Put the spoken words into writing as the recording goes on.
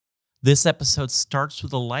This episode starts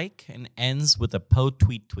with a like and ends with a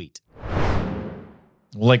tweet.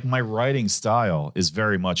 Like my writing style is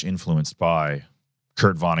very much influenced by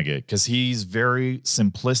Kurt Vonnegut because he's very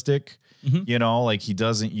simplistic. Like he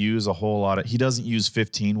doesn't use he doesn't use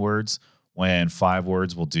 15 words when 5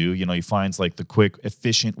 words will do. He finds like the quick,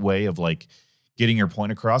 efficient way of like getting your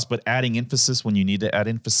point across, but adding emphasis when you need to add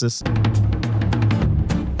emphasis.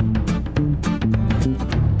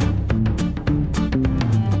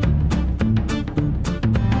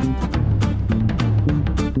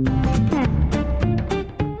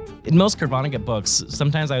 In most Kurt Vonnegut books,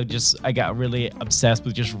 sometimes I got really obsessed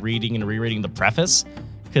with just reading and rereading the preface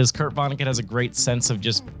because Kurt Vonnegut has a great sense of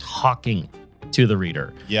just talking to the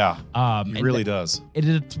reader. Yeah, he really does.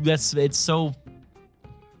 It's so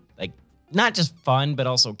like not just fun, but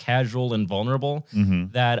also casual and vulnerable.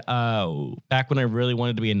 That back when I really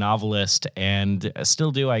wanted to be a novelist, and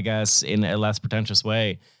still do, I guess, in a less pretentious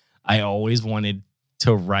way, I always wanted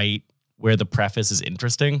to write where the preface is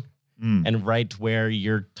interesting. And right where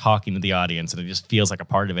you're talking to the audience, and it just feels like a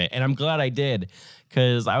part of it. And I'm glad I did,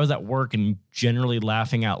 because I was at work and generally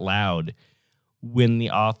laughing out loud when the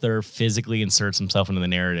author physically inserts himself into the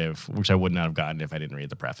narrative, which I would not have gotten if I didn't read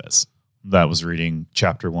the preface. That was reading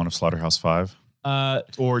chapter 1 of Slaughterhouse-Five?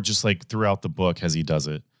 Or just like throughout the book as he does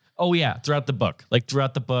it? Oh, yeah, throughout the book.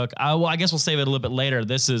 Well, I guess we'll save it a little bit later.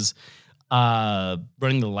 This is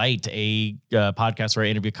Running the Light, a podcast where I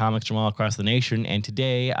interview comics from all across the nation. And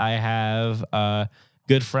today I have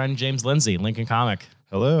good friend James Lindsay, Lincoln Comic.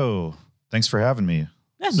 Hello. Thanks for having me.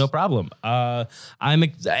 Yeah, no problem.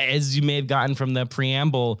 As you may have gotten from the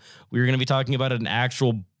preamble, we were going to be talking about an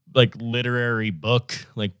actual like literary book,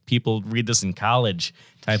 like people read this in college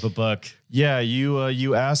type of book. Yeah,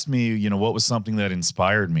 you asked me, what was something that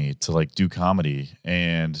inspired me to like do comedy,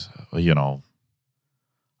 and the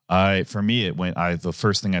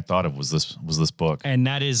first thing I thought of was this book. And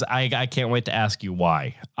that is, I can't wait to ask you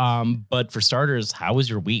why. But for starters, how was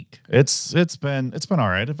your week? It's been all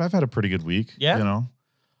right. I've had a pretty good week. Yeah.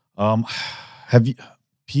 I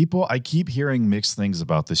keep hearing mixed things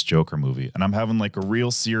about this Joker movie, and I'm having like a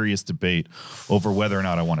real serious debate over whether or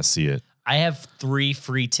not I want to see it. I have 3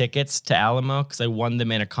 free tickets to Alamo because I won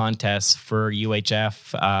them in a contest for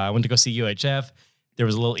UHF. I went to go see UHF. There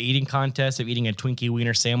was a little eating contest of eating a Twinkie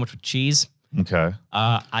Wiener sandwich with cheese. Okay.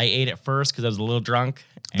 I ate it first because I was a little drunk.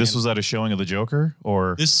 This was at a showing of the Joker,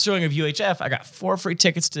 or this showing of UHF. I got 4 free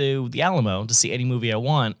tickets to the Alamo to see any movie I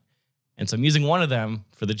want, and so I'm using one of them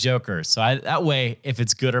for the Joker. So that way, if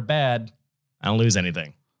it's good or bad, I don't lose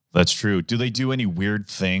anything. That's true. Do they do any weird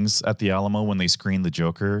things at the Alamo when they screen the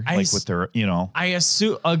Joker? With their, I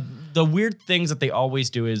assume the weird things that they always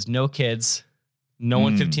do is no kids, no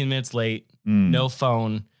one 15 minutes late, no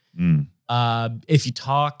phone. If you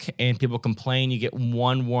talk and people complain, you get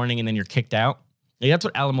 1 warning and then you're kicked out. Like, that's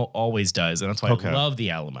what Alamo always does, and that's why I love the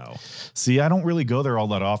Alamo. See, I don't really go there all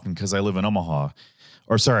that often because I live in Omaha.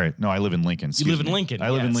 Or sorry, no, I live in Lincoln. You live in Lincoln. I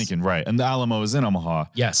live in Lincoln, right. And the Alamo is in Omaha.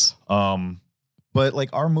 Yes. But like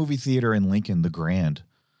our movie theater in Lincoln, the Grand,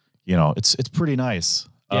 it's pretty nice.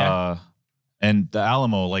 Yeah. And the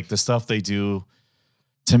Alamo, like the stuff they do,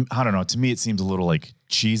 I don't know. To me, it seems a little like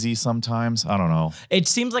cheesy sometimes. I don't know. It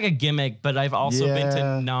seems like a gimmick, but I've also been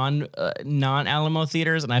to non Alamo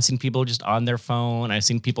theaters, and I've seen people just on their phone. I've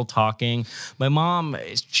seen people talking. My mom,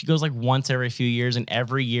 she goes like once every few years, and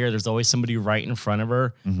every year there's always somebody right in front of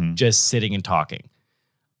her, just sitting and talking.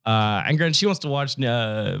 And granted, she wants to watch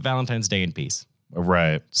Valentine's Day in peace.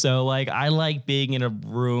 Right. So like, I like being in a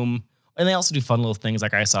room, and they also do fun little things.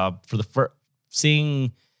 Like I saw for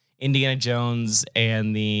seeing Indiana Jones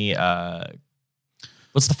and the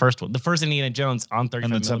what's the first one? The first Indiana Jones on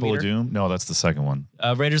 35 and the Temple of Doom? No, that's the second one.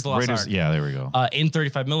 Raiders of the Lost Ark. Yeah, there we go. In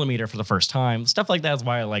 35 millimeter for the first time. Stuff like that is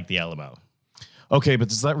why I like the Alamo. Okay, but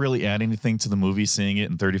does that really add anything to the movie, seeing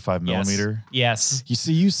it in 35 millimeter? Yes.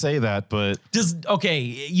 You say that, but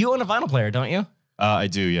you own a vinyl player, don't you? I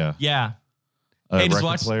do, yeah. Yeah. Hey,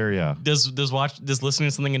 record player, yeah. Does listening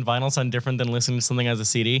to something in vinyl sound different than listening to something as a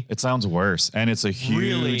CD? It sounds worse, and it's a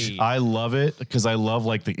huge. Really? I love it because I love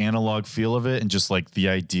like the analog feel of it, and just like the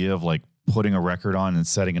idea of like putting a record on and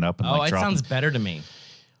setting it up. And it sounds better to me.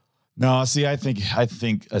 No, see, I think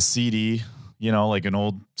a CD, like an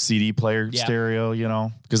old CD player stereo,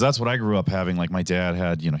 because that's what I grew up having. Like my dad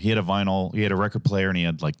had, he had a vinyl, he had a record player, and he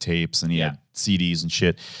had like tapes, and he had CDs and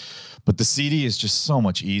shit. But the CD is just so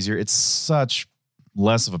much easier. It's such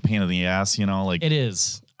less of a pain in the ass, like it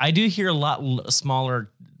is. I do hear a lot smaller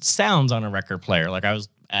sounds on a record player. Like I was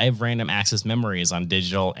I have random access memories on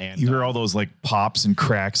digital, and You hear all those like pops and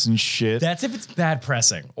cracks and shit. that's if it's bad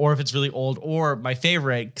pressing or if it's really old. Or my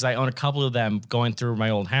favorite, because I own a couple of them going through my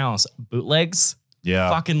old house, bootlegs. Yeah.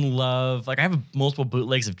 Fucking love. Like I have multiple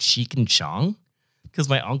bootlegs of Cheech and Chong because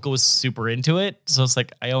my uncle was super into it. So it's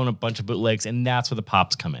like I own a bunch of bootlegs, and that's where the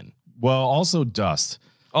pops come in. Well, also dust.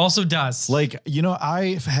 Also does. Like,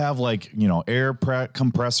 I have like, air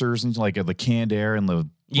compressors and like the canned air and the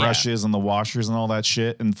brushes and the washers and all that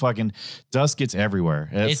shit. And fucking dust gets everywhere.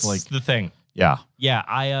 It's like the thing. Yeah. Yeah.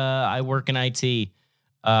 I work in IT.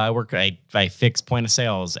 I fix point of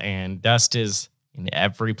sales, and dust is in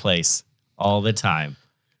every place all the time.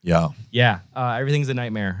 Yeah. Yeah. Everything's a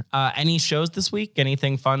nightmare. Any shows this week?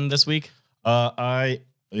 Anything fun this week?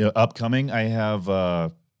 Upcoming, I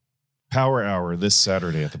have Power Hour this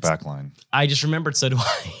Saturday at the Backline. I just remembered, so do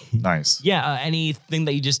I. Nice. Yeah. Anything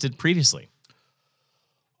that you just did previously?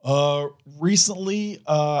 Recently,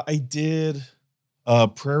 I did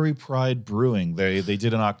Prairie Pride Brewing. They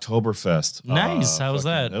did an Oktoberfest. Nice. How was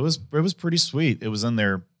that? It was pretty sweet. It was in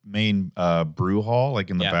their main brew hall, like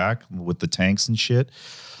in the back with the tanks and shit.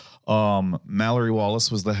 Mallory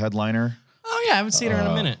Wallace was the headliner. Oh yeah, I haven't seen her in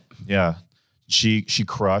a minute. Yeah, she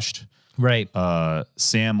crushed. Right.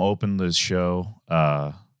 Sam opened the show.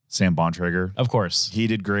 Sam Bontrager. Of course. He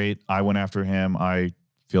did great. I went after him. I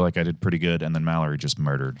feel like I did pretty good, and then Mallory just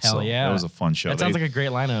murdered. Hell yeah, that was a fun show. That sounds like a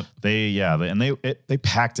great lineup. They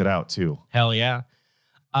packed it out too. Hell yeah.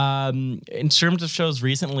 In terms of shows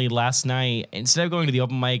recently, last night, instead of going to the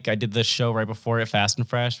open mic, I did this show right before it, Fast and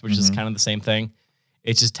Fresh, which is kind of the same thing.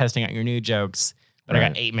 It's just testing out your new jokes, but I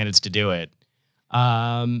got 8 minutes to do it.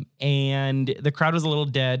 And the crowd was a little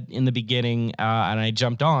dead in the beginning, and I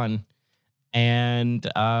jumped on, and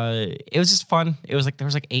it was just fun. It was like there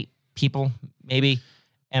was like 8 people maybe,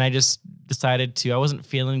 and I just decided I wasn't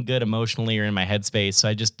feeling good emotionally or in my headspace, so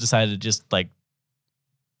I just decided to just like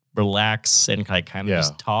relax and like kind of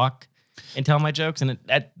just talk and tell my jokes, and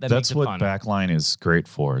that's makes it what fun. Backline is great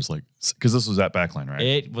for. Is like because this was at Backline, right?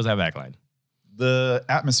 It was at Backline. The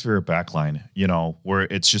atmosphere of Backline, where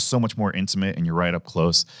it's just so much more intimate and you're right up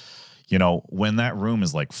close. When that room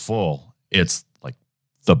is like full, it's like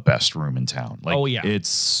the best room in town. Like, it's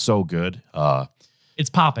so good. It's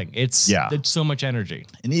popping. There's so much energy.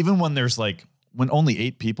 And even when there's like when only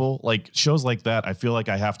 8 people, like shows like that, I feel like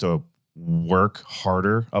I have to work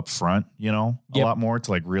harder up front, a lot more to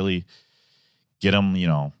like really get them,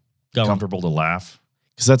 comfortable to laugh.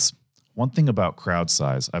 Because that's one thing about crowd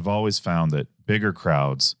size. I've always found that bigger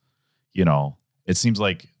crowds, it seems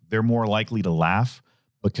like they're more likely to laugh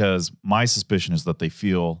because my suspicion is that they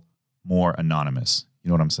feel more anonymous. You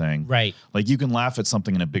know what I'm saying? Right. Like you can laugh at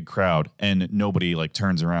something in a big crowd and nobody like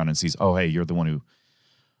turns around and sees, oh, hey, you're the one who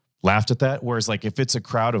laughed at that. Whereas like if it's a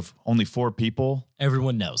crowd of only 4 people,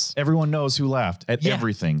 everyone knows who laughed at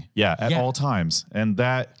everything. Yeah. At all times. And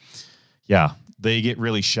that, they get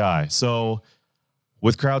really shy. So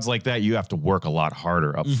with crowds like that, you have to work a lot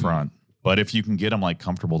harder up front. But if you can get them like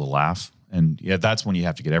comfortable to laugh, and that's when you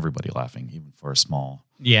have to get everybody laughing, even for a small.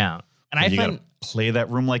 Yeah. And you gotta play that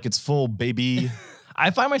room like it's full, baby.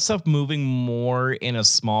 I find myself moving more in a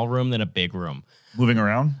small room than a big room. Moving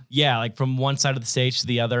around? Yeah, like from one side of the stage to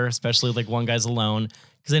the other, especially like one guy's alone.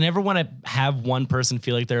 Because I never want to have one person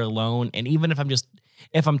feel like they're alone. And even if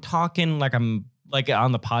I'm talking like I'm like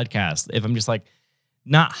on the podcast, if I'm just like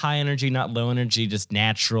not high energy, not low energy, just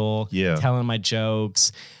natural, telling my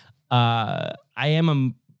jokes. I am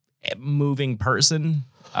a moving person.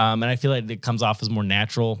 And I feel like it comes off as more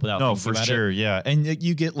natural without thinking for about sure. it. Yeah. And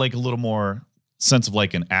you get like a little more sense of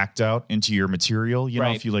like an act out into your material,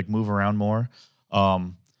 know, if you like move around more.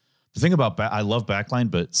 The thing about I love Backline,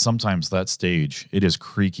 but sometimes that stage, it is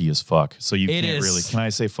creaky as fuck. So you can't really, can I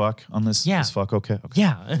say fuck on this? Yeah. Is fuck okay?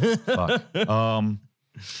 Yeah. Fuck.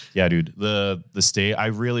 Yeah, dude, the stage, I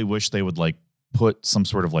really wish they would like put some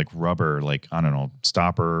sort of like rubber, like, I don't know,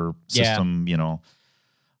 stopper system,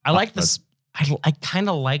 I like this. I kind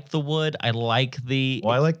of like the wood. I like the.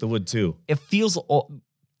 Well, I like the wood too. It feels,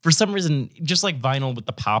 for some reason, just like vinyl with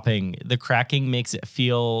the popping, the cracking makes it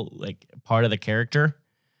feel like part of the character.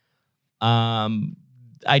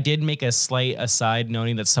 I did make a slight aside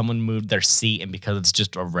noting that someone moved their seat, and because it's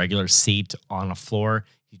just a regular seat on a floor,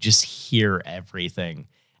 you just hear everything.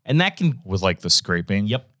 And that can... With like the scraping?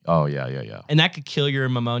 Yep. Oh, yeah. And that could kill your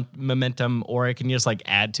momentum, or it can just like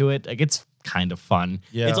add to it. Like it's kind of fun.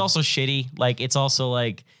 Yeah. It's also shitty. Like it's also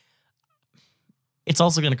going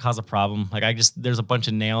to cause a problem. Like there's a bunch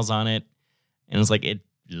of nails on it, and it's like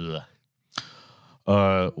ugh.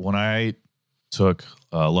 When I took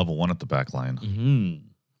level 1 at the Backline,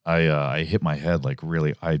 I hit my head like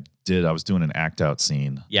really. I was doing an act out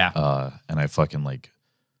scene. Yeah. And I fucking like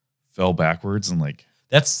fell backwards and like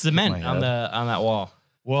That's cement my on head. on that wall.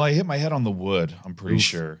 Well, I hit my head on the wood. I'm pretty Oof.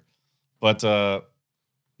 sure, but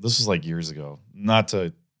this was like years ago. Not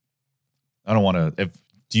to. I don't want to.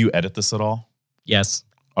 Do you edit this at all? Yes.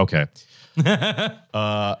 Okay.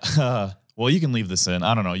 Well, you can leave this in.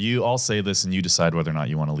 I don't know. I'll say this and you decide whether or not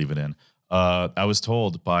you want to leave it in. I was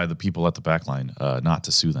told by the people at the backline not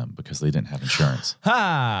to sue them because they didn't have insurance.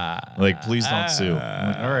 Ha! Like, please don't sue. I'm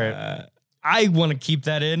like, all right. I want to keep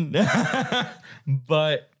that in,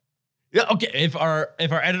 but yeah, okay. If our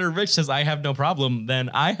editor Rich says I have no problem, then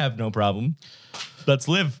I have no problem. Let's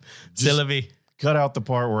live, c'est la vie. Cut out the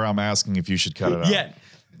part where I'm asking if you should cut it out. Yeah.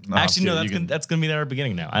 No, Actually, no. I'm That's gonna be our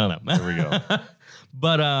beginning now. I don't know. There we go.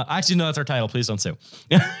 But actually, no. That's our title. Please don't sue.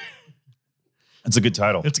 It's a good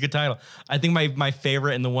title. It's a good title. I think my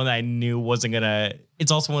favorite and the one that I knew wasn't gonna. It's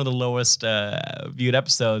also one of the lowest viewed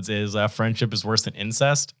episodes. Is Friendship is Worse Than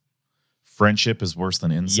Incest. Friendship is worse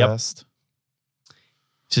than incest. Yep.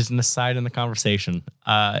 Just an aside in the conversation.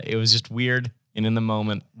 It was just weird and in the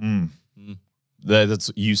moment. That's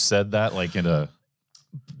you said that like in a.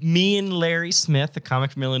 Me and Larry Smith, a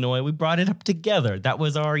comic from Illinois, we brought it up together. That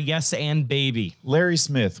was our yes and baby. Larry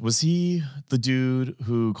Smith, was he the dude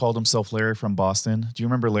who called himself Larry from Boston? Do you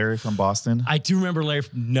remember Larry from Boston? I do remember Larry.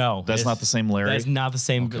 No. That's not the same Larry? That's not the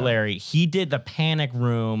same Larry. He did the Panic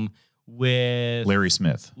Room with Larry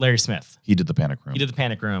Smith. Larry Smith. He did the Panic Room. He did the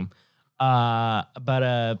Panic Room.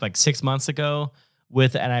 About like 6 months ago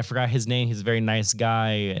and I forgot his name. He's a very nice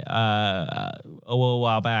guy. A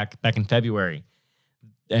while back in February.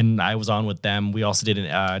 And I was on with them. We also did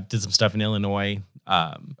some stuff in Illinois.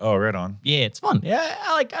 Oh, right on. Yeah, it's fun. Yeah,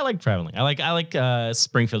 I like traveling. I like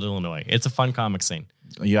Springfield, Illinois. It's a fun comic scene.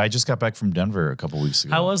 Yeah, I just got back from Denver a couple weeks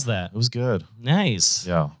ago. How was that? It was good. Nice.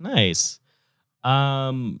 Yeah. Nice.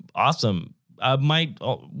 Awesome.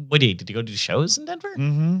 What did you go do shows in Denver?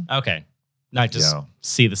 Mm-hmm. Okay. Not just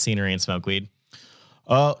see the scenery and smoke weed.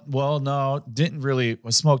 Well, no, didn't really. I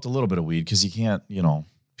smoked a little bit of weed because you can't,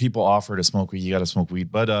 people offer to smoke weed. You got to smoke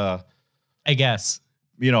weed. But, I guess,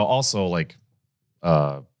 also like,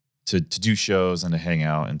 to do shows and to hang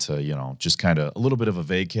out and to, just kind of a little bit of a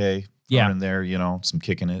vacay in there, some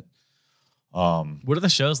kicking it. What are the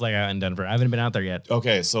shows like out in Denver? I haven't been out there yet.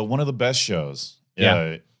 Okay. So one of the best shows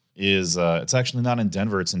is, it's actually not in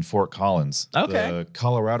Denver. It's in Fort Collins. Okay. The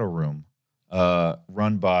Colorado Room,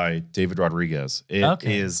 run by David Rodriguez. It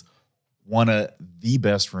is one of the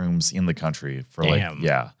best rooms in the country for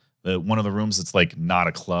one of the rooms that's like not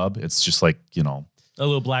a club. It's just like, a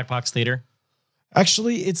little black box theater.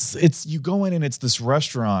 Actually, it's you go in and it's this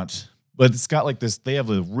restaurant, but it's got like this, they have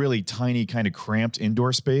a really tiny kind of cramped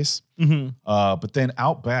indoor space. Mm-hmm. But then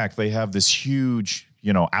out back, they have this huge,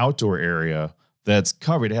 outdoor area that's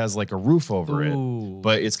covered. It has like a roof over it,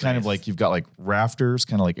 but it's kind of like you've got like rafters,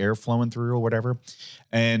 kind of like air flowing through or whatever.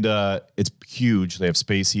 And it's huge. They have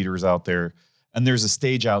space heaters out there and there's a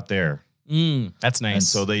stage out there. That's nice. And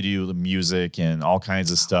so they do the music and all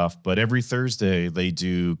kinds of stuff. But every Thursday they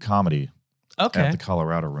do comedy at the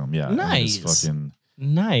Colorado Room. Yeah. Nice. It's fucking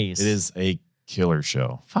nice. It is a killer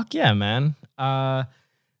show. Fuck yeah, man.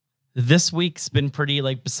 This week's been pretty,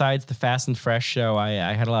 like, besides the Fast and Fresh show, I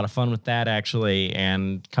had a lot of fun with that, actually.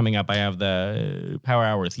 And coming up, I have the Power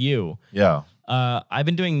Hour with you. Yeah. I've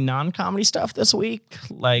been doing non-comedy stuff this week.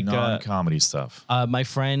 Like non-comedy stuff. My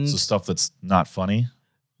friend... So stuff that's not funny?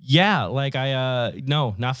 Yeah, like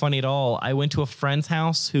no, not funny at all. I went to a friend's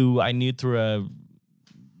house who I knew through a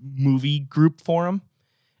movie group forum.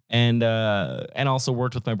 And also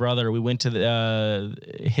worked with my brother. We went to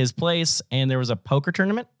his place, and there was a poker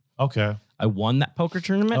tournament. Okay. I won that poker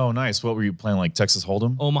tournament. Oh, nice. What were you playing, like Texas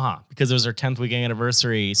Hold'em? Omaha, because it was our 10th weekend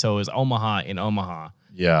anniversary, so it was Omaha in Omaha.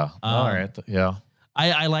 Yeah. All right. Yeah.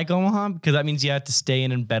 I like Omaha because that means you have to stay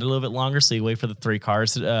in bed a little bit longer, so you wait for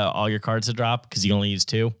the all your cards to drop because you only use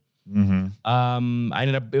 2. Mm-hmm.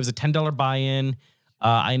 It was a $10 buy-in.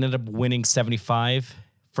 I ended up winning 75.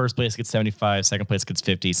 First place gets 75. Second place gets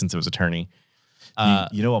 50 since it was a tourney.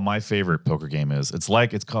 You know what my favorite poker game is? It's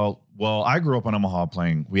called, well, I grew up in Omaha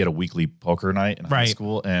we had a weekly poker night in high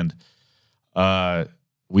school, and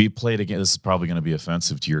we played a game. This is probably going to be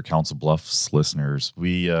offensive to your Council Bluffs listeners.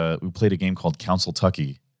 We played a game called Council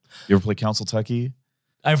Tucky. You ever play Council Tucky?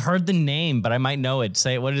 I've heard the name, but I might know it.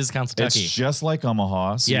 Say, what is Council Tucky? It's just like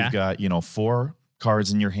Omaha. So you've got, 4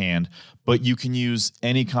 cards in your hand, but you can use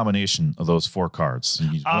any combination of those 4 cards.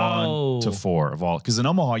 You use 1 to 4 of all. Because in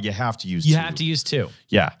Omaha, you have to use 2. You have to use 2.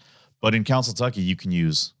 Yeah. But in Council Tucky, you can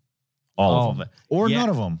use All of them. Or Yeah. none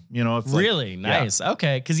of them. You know, it's Really like, yeah. nice.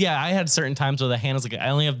 Okay, because I had certain times where the hand was like, I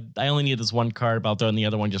only need this one card, but I'll throw in the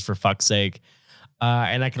other one just for fuck's sake.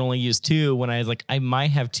 And I can only use two when I was like, I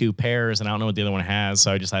might have two pairs and I don't know what the other one has,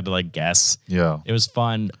 so I just had to like guess. Yeah. It was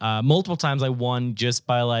fun. Multiple times I won just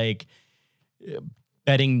by like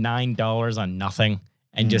betting $9 on nothing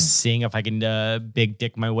and just seeing if I can big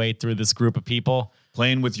dick my way through this group of people.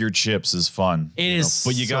 Playing with your chips is fun. It is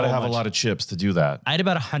but you got to so have much. a lot of chips to do that. I had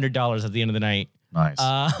about $100 at the end of the night. Nice.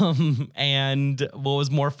 And what was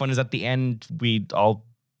more fun is at the end,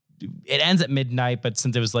 it ends at midnight, but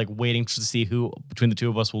since it was like waiting to see who between the two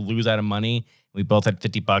of us will lose out of money, we both had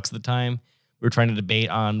 $50 at the time. We were trying to debate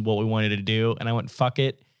on what we wanted to do. And I went, fuck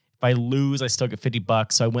it. If I lose, I still get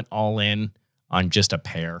 $50. So I went all in on just a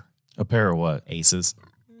pair. A pair of what? Aces.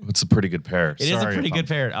 It's a pretty good pair. It is a pretty good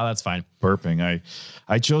pair. Oh, that's fine. Burping.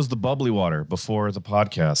 I chose the bubbly water before the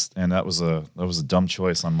podcast, and that was a dumb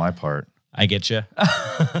choice on my part. I get you.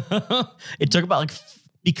 It took about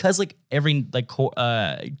because like every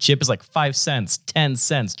chip is like 5 cents, 10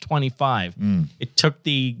 cents, 25. It took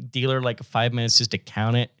the dealer like 5 minutes just to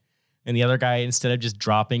count it. And the other guy, instead of just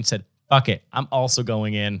dropping, said, fuck it. I'm also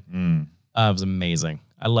going in. It was amazing.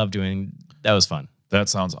 I love doing that. Was fun. That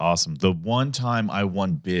sounds awesome. The one time I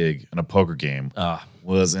won big in a poker game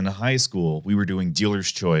was in high school. We were doing dealer's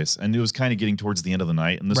choice, and it was kind of getting towards the end of the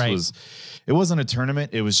night. And it wasn't a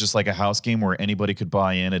tournament. It was just like a house game where anybody could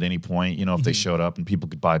buy in at any point, you know, if they showed up, and people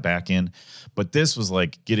could buy back in. But this was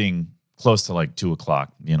like getting close to like 2:00,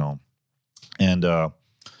 you know, and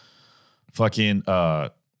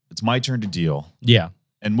it's my turn to deal. Yeah.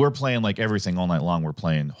 And we're playing like everything all night long. We're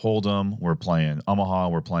playing Hold'em. We're playing Omaha.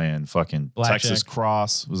 We're playing fucking Blackjack. Texas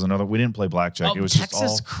Cross was another. We didn't play Blackjack. Oh, It was Texas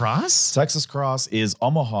just all Cross? Texas Cross is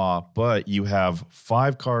Omaha, but you have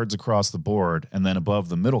 5 cards across the board. And then above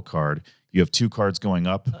the middle card, you have 2 cards going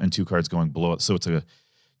up and 2 cards going below it. So it's a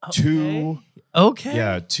two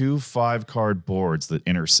 5 card boards that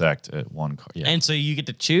intersect at one card. Yeah. And so you get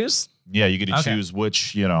to choose? Yeah, you get to choose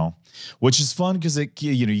which is fun because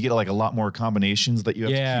you get like a lot more combinations that you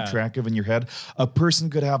have to keep track of in your head. A person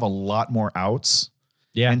could have a lot more outs.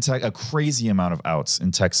 Yeah. A crazy amount of outs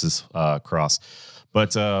in Texas Cross.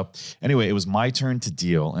 But anyway, it was my turn to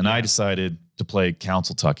deal, and I decided to play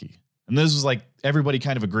Council Tucky. And this was like everybody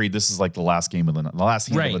kind of agreed this is like the last game of the last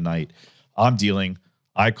hand of the night. I'm dealing.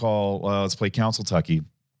 I call let's play Council Tucky.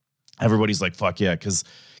 Everybody's like, fuck yeah, because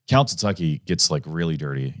Council Tucky gets like really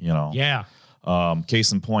dirty, you know. Yeah.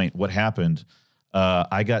 Case in point, what happened?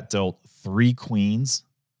 I got dealt 3 queens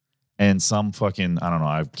and some fucking, I don't know,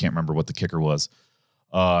 I can't remember what the kicker was.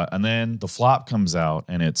 And then the flop comes out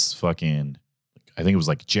and it's fucking, I think it was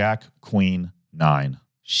like Jack, Queen, 9.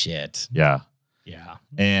 Shit. Yeah. Yeah.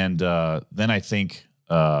 And then I think,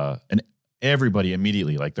 and everybody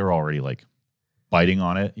immediately, like they're already like biting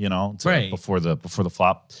on it, you know, before the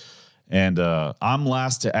flop. And I'm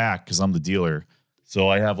last to act because I'm the dealer. So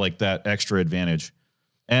I have like that extra advantage.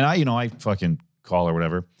 And I fucking call or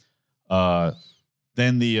whatever.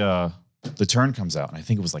 Then the turn comes out and I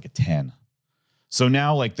think it was like a 10. So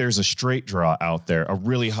now like there's a straight draw out there, a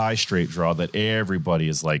really high straight draw that everybody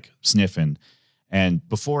is like sniffing. And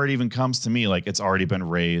before it even comes to me, like it's already been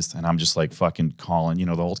raised and I'm just like fucking calling,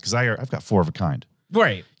 the whole, because I've got 4 of a kind.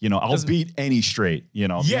 Right. I'll beat any straight, The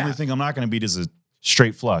only thing I'm not going to beat is a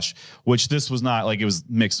straight flush, which this was not. Like it was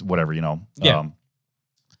mixed, whatever,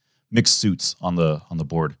 mixed suits on the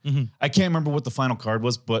board. Mm-hmm. I can't remember what the final card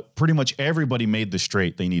was, but pretty much everybody made the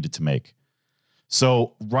straight they needed to make.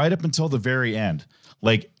 So right up until the very end,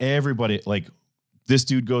 like everybody, like this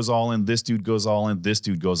dude goes all in, this dude goes all in, this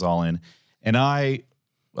dude goes all in. And I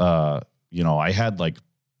had like,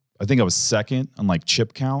 I think I was second on like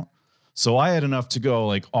chip count. So I had enough to go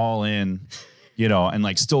like all in, and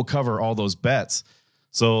like still cover all those bets.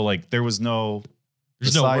 So like there was no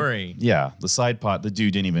worry. Yeah. The side pot, the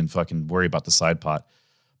dude didn't even fucking worry about the side pot.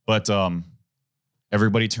 But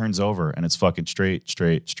everybody turns over and it's fucking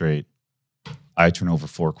straight. I turn over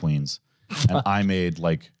 4 queens and I made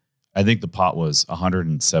like, I think the pot was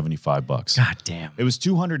 $175. God damn. It was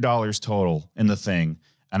 $200 total in the thing.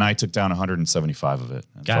 And I took down 175 of it.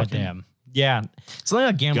 God damn. Yeah. So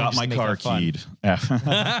like a gambler got my car keyed.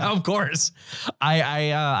 Of course.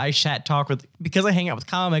 I chat talk because I hang out with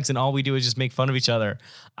comics and all we do is just make fun of each other.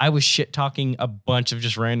 I was shit talking a bunch of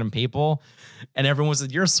just random people and everyone was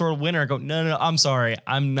like, you're a sore winner. I go, no, I'm sorry.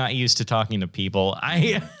 I'm not used to talking to people.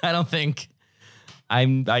 I don't think I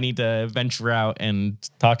need to venture out and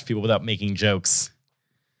talk to people without making jokes.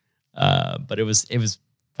 But it was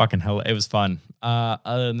fucking hell. It was fun.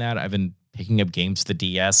 Other than that, I've been picking up games to the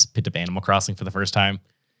DS, picked up Animal Crossing for the first time.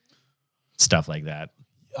 Stuff like that.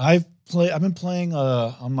 I've been playing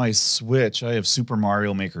on my Switch. I have Super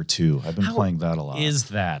Mario Maker 2. I've been playing that a lot. Is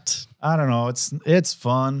that? I don't know. It's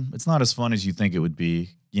fun. It's not as fun as you think it would be,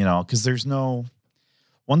 because there's no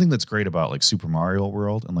one thing that's great about like Super Mario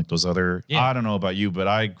World and like those other. Yeah. I don't know about you, but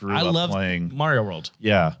I grew up playing Mario World.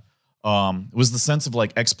 Yeah. It was the sense of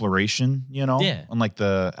like exploration, yeah, on like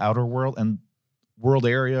the outer world and world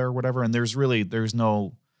area or whatever. And there's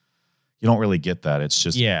no, you don't really get that. It's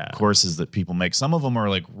just courses that people make. Some of them are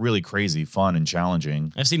like really crazy, fun and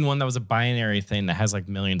challenging. I've seen one that was a binary thing that has like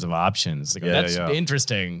millions of options. Like, that's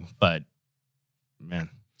interesting, but man,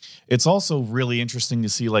 it's also really interesting to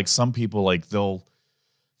see like some people like they'll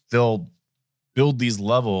build these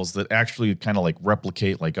levels that actually kind of like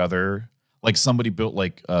replicate like other. Like somebody built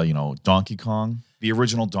like Donkey Kong, the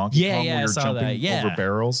original Donkey Kong, where you're jumping over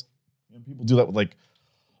barrels. And people do that with like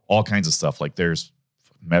all kinds of stuff. Like there's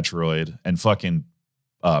Metroid and fucking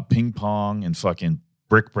ping pong and fucking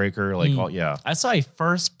Brick Breaker. Like I saw a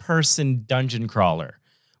first-person dungeon crawler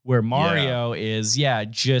where Mario is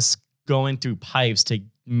just going through pipes to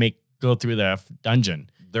go through the dungeon.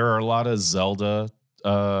 There are a lot of Zelda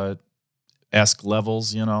esque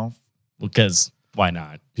levels, because. Why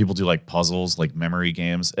not? People do like puzzles, like memory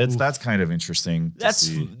games. That's kind of interesting.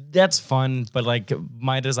 That's fun, but like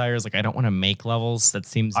my desire is like I don't want to make levels. That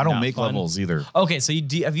seems I don't make levels either. Okay, so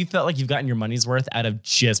have you felt like you've gotten your money's worth out of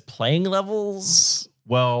just playing levels?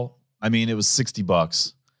 Well, I mean, it was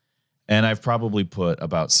 $60, and I've probably put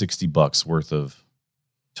about $60 worth of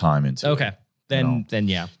time into it. Then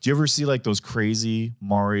yeah. Do you ever see like those crazy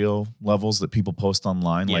Mario levels that people post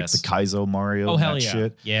online, like the Kaizo Mario? Oh hell yeah!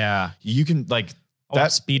 Shit? Yeah, you can like.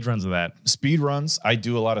 That speed runs of that. Speed runs. I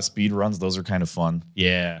do a lot of speed runs. Those are kind of fun.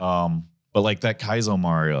 Yeah. But like that Kaizo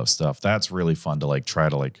Mario stuff, that's really fun to like try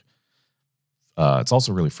to like. It's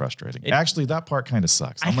also really frustrating. Actually, that part kind of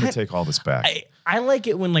sucks. I'm going to take all this back. I like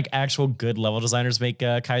it when like actual good level designers make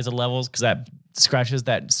Kaizo levels because that scratches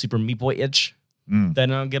that Super Meat Boy itch that I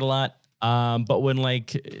don't get a lot. But when like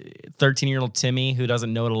 13-year-old Timmy, who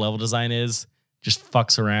doesn't know what a level design is, just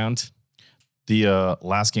fucks around. The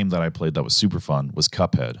last game that I played that was super fun was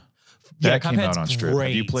Cuphead. That came out on Strip.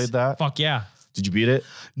 Have you played that? Fuck yeah. Did you beat it?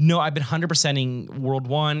 No, I've been 100%ing World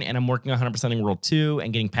 1 and I'm working on 100%ing World 2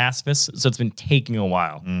 and getting pacifist. So it's been taking a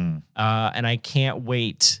while. And I can't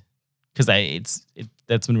wait because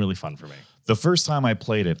that's been really fun for me. The first time I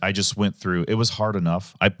played it, I just went through. It was hard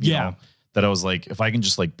enough. That I was like, if I can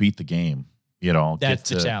just like beat the game, that's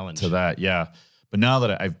the challenge to that. Yeah. But now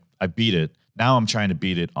that I beat it, now I'm trying to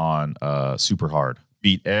beat it on super hard.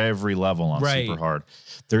 Beat every level on super hard.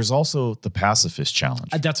 There's also the pacifist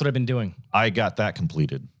challenge. That's what I've been doing. I got that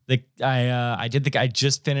completed. I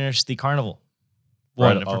just finished the carnival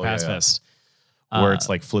one for pacifist. Where it's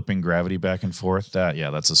like flipping gravity back and forth.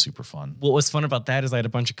 That's a super fun. What was fun about that is I had a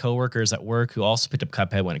bunch of coworkers at work who also picked up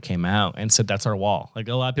Cuphead when it came out and said, that's our wall. Like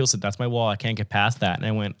a lot of people said, that's my wall. I can't get past that. And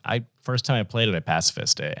I went, first time I played it, I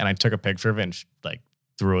pacifisted it. And I took a picture of it and like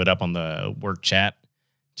threw it up on the work chat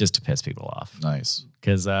just to piss people off. Nice.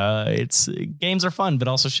 Because games are fun, but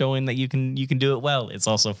also showing that you can do it well. It's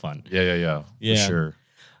also fun. Yeah. For sure.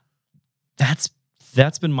 That's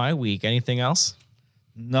been my week. Anything else?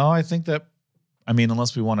 No, I think that,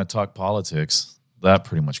 unless we want to talk politics, that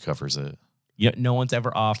pretty much covers it. Yeah, no one's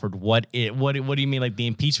ever offered what do you mean, like the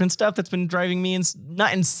impeachment stuff that's been driving me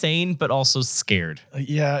not insane, but also scared?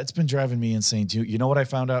 Yeah, it's been driving me insane too. You know what I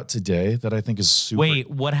found out today that I think is super. Wait,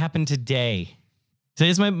 what happened today?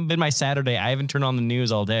 Today's been my Saturday. I haven't turned on the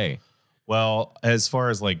news all day. Well, as far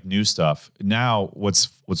as like new stuff, now what's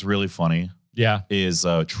really funny. Yeah, is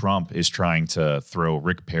Trump is trying to throw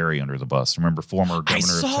Rick Perry under the bus. Remember, former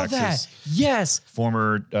governor of Texas? That. Yes.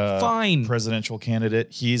 Former presidential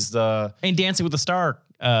candidate. He's the... And Dancing with the Star.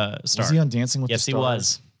 Was he on Dancing with the Stars? Yes, he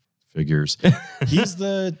was. Figures. He's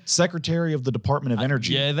the secretary of the Department of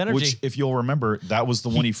Energy. Yeah, of Energy. Which, if you'll remember, that was the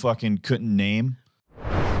one he fucking couldn't name.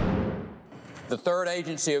 The third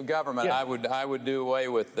agency of government, I would do away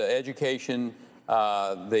with the education,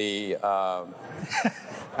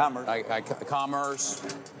 commerce,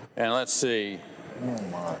 and let's see.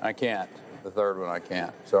 I can't. The third one I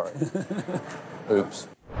can't. Sorry. Oops.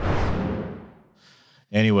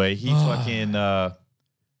 Anyway, he fucking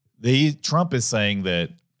Trump is saying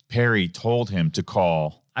that Perry told him to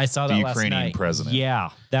call I saw that the last Ukrainian night. president. Yeah,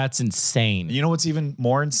 that's insane. You know what's even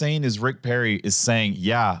more insane is Rick Perry is saying,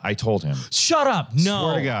 "Yeah, I told him." Shut up! No,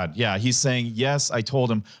 swear to God, yeah, he's saying, "Yes, I told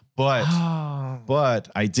him, but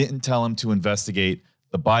I didn't tell him to investigate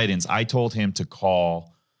the Bidens. I told him to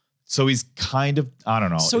call." So he's kind of, I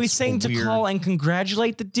don't know. So he's saying to call and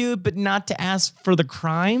congratulate the dude, but not to ask for the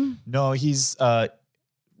crime? No, he's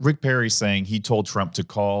Rick Perry saying he told Trump to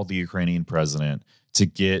call the Ukrainian president to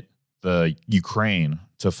get the Ukraine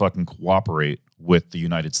to fucking cooperate with the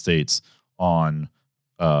United States on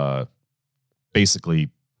basically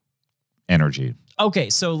energy. Okay,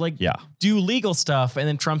 so like Yeah. do legal stuff, and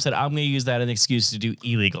then Trump said, I'm going to use that as an excuse to do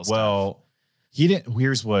illegal stuff. Well, he didn't.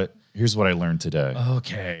 Here's what I learned today.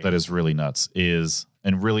 Okay. That is really nuts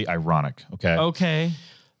and really ironic. Okay.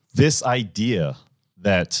 This idea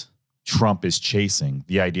that Trump is chasing,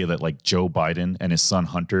 the idea that like Joe Biden and his son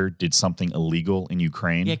Hunter did something illegal in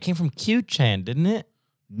Ukraine. Yeah, it came from Q-Chan, didn't it?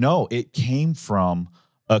 No, it came from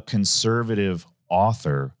a conservative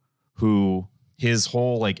author who his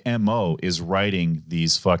whole like MO is writing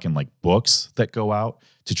these fucking like books that go out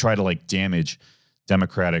to try to like damage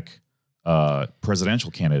Democratic presidential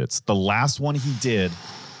candidates. The last one he did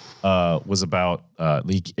was about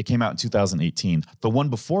it came out in 2018. The one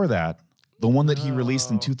before that, the one that he released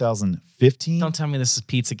in 2015. Don't tell me this is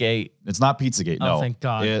Pizzagate. It's not Pizzagate. Oh, No, thank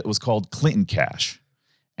God. It was called Clinton Cash,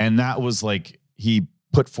 and that was like he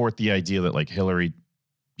put forth the idea that like Hillary,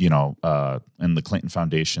 and the Clinton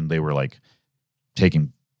Foundation, they were like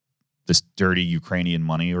taking this dirty Ukrainian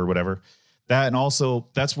money or whatever. That, and also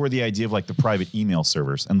that's where the idea of like the private email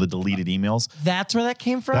servers and the deleted emails. That's where that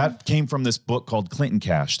came from? That came from this book called Clinton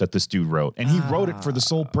Cash that this dude wrote. And he wrote it for the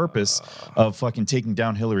sole purpose of fucking taking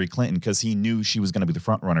down Hillary Clinton because he knew she was going to be the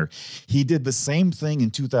front runner. He did the same thing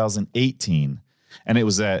in 2018, and it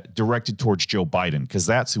was directed towards Joe Biden because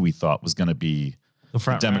that's who he thought was going to be the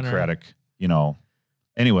front Democratic,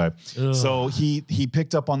 Anyway, so he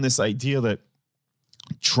picked up on this idea that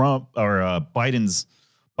Trump or Biden's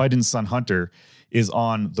son Hunter is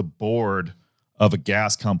on the board of a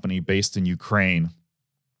gas company based in Ukraine.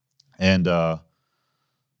 And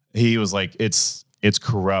he was like, it's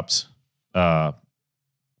corrupt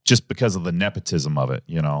just because of the nepotism of it,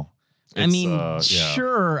 I mean,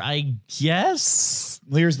 sure, I guess.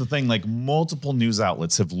 Here's the thing, like multiple news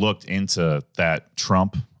outlets have looked into that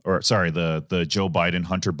the Joe Biden,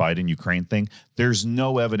 Hunter Biden, Ukraine thing. There's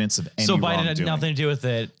no evidence of any So Biden had wrongdoing. nothing to do with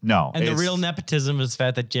it. No. And the real nepotism is the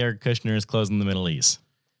fact that Jared Kushner is closing the Middle East.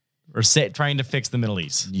 Or trying to fix the Middle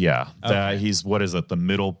East. Yeah. That he's, what is it, the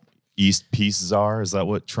Middle East peace czar? Is that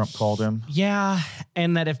what Trump called him? Yeah.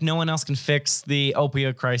 And that if no one else can fix the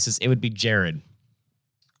opioid crisis, it would be Jared.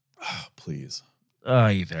 Oh, please. Oh,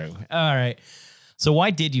 you do. All right. So why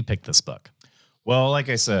did you pick this book? Well, like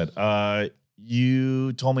I said,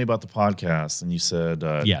 you told me about the podcast and you said,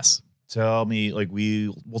 yes. Tell me, like,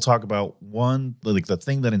 we'll talk about one, like the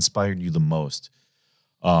thing that inspired you the most.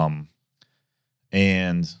 And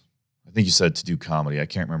I think you said to do comedy. I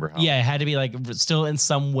can't remember how. Yeah, it had to be like still in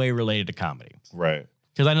some way related to comedy. Right.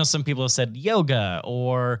 Because I know some people have said yoga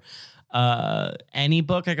or any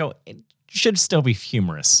book. I go, it should still be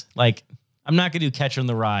humorous. Like, I'm not going to do Catcher in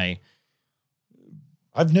the Rye.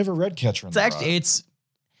 I've never read Catcher in the Rye.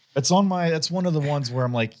 That's one of the ones where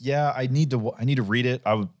I'm like, yeah, I need to read it.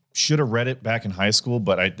 Should have read it back in high school,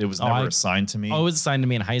 but it was never assigned to me. Oh, it was assigned to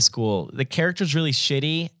me in high school. The character's really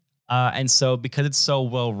shitty. And so because it's so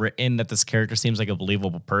well written that this character seems like a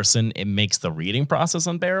believable person, it makes the reading process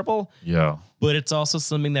unbearable. Yeah. But it's also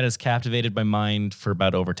something that has captivated my mind for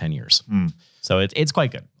about over 10 years. So it's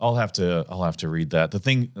quite good. I'll have to read that. The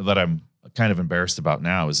thing that I'm kind of embarrassed about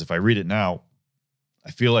now is if I read it now,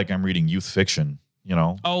 I feel like I'm reading youth fiction,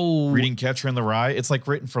 Oh. Reading Catcher in the Rye. It's like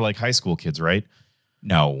written for like high school kids, right?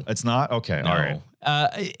 No. It's not? Okay. No. All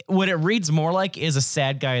right. What it reads more like is a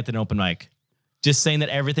sad guy at an open mic. Just saying that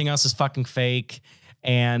everything else is fucking fake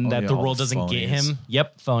and that the world doesn't get him.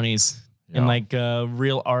 Yep, phonies. Yeah. And like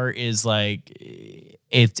real art is like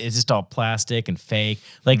it's just all plastic and fake.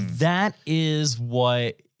 Like that is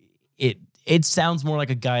what it sounds more like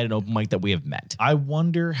a guy at an open mic that we have met. I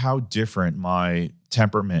wonder how different my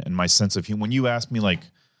temperament and my sense of humor. When you asked me like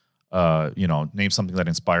name something that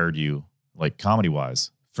inspired you, like comedy wise,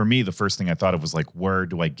 for me, the first thing I thought of was like, where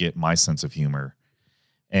do I get my sense of humor?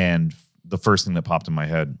 And the first thing that popped in my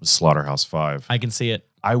head was Slaughterhouse-5. I can see it.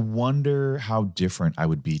 I wonder how different I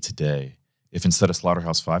would be today if instead of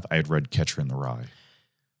Slaughterhouse-5, I had read Catcher in the Rye.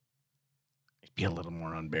 It'd be a little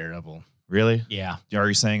more unbearable. Really? Yeah. Are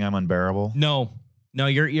you saying I'm unbearable? No,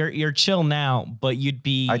 you're chill now, but you'd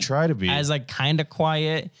be. I try to be as like kind of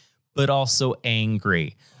quiet, but also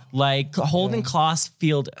angry. Like Holden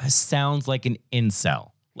Caulfield sounds like an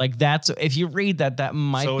incel. Like that's if you read that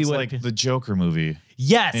might so be it's what like the Joker movie.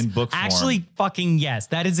 Yes, in book form. Actually, fucking yes.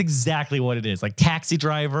 That is exactly what it is. Like Taxi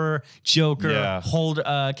Driver, Joker,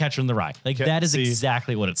 Catcher in the Rye. Like that is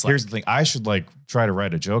exactly what it's like. Here's the thing: I should like try to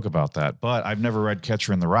write a joke about that, but I've never read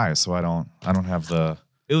Catcher in the Rye, so I don't have the.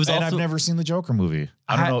 It was and also, I've never seen the Joker movie.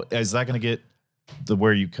 I don't know. Is that going to get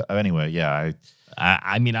Anyway, yeah.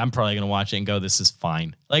 I mean, I'm probably gonna watch it and go, "This is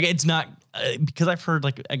fine." Like, it's not because I've heard,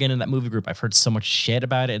 like, again in that movie group, I've heard so much shit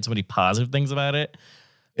about it and so many positive things about it.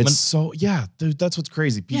 Dude, that's what's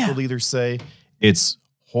crazy. People Yeah. either say it's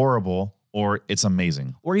horrible or it's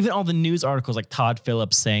amazing. Or even all the news articles like Todd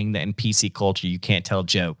Phillips saying that in PC culture you can't tell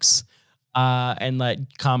jokes, and like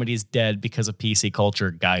comedy is dead because of PC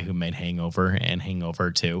culture. Guy who made Hangover and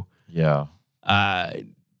Hangover 2. Yeah.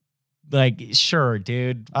 Like, sure,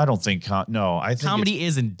 dude. I don't think I think Comedy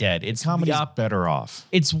isn't dead. It's comedy's better off.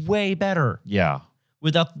 It's way better Yeah.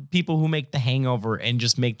 without the people who make The Hangover and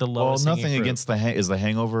just make the Well, lowest. nothing against is the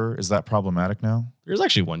Hangover. Is that problematic now? There's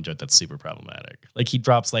actually one joke that's super problematic. Like, he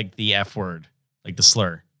drops like the F word, like the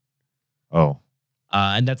slur. Oh.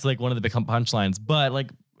 And that's like one of the big punchlines. But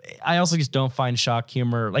like, I also just don't find shock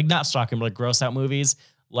humor, like not shock humor, like gross out movies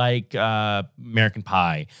like American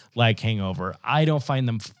Pie, like Hangover. I don't find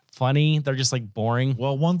them funny. They're just like boring.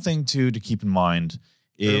 Well, one thing too to keep in mind,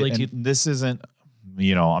 this isn't,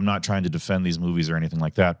 I'm not trying to defend these movies or anything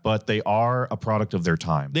like that, but they are a product of their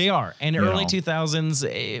time. They are. And early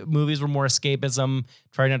 2000s, movies were more escapism,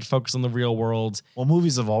 trying not to focus on the real world. Well,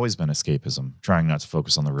 movies have always been escapism, trying not to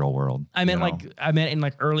focus on the real world. I meant in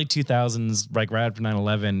like early 2000s, like right after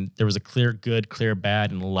 9/11, there was a clear good, clear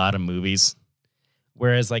bad in a lot of movies.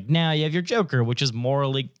 Whereas like now you have your Joker, which is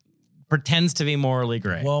pretends to be morally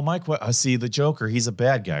gray. Well, Mike, see the Joker, he's a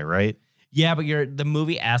bad guy, right? Yeah, but the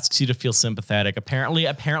movie asks you to feel sympathetic. Apparently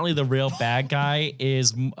the real bad guy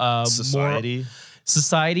is society,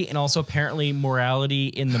 and also apparently morality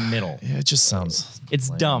in the middle. Yeah, it just sounds. It's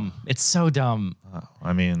lame. Dumb. It's so dumb.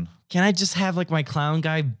 I mean, can I just have like my clown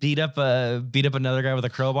guy beat up another guy with a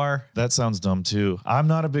crowbar? That sounds dumb too. I'm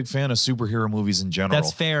not a big fan of superhero movies in general.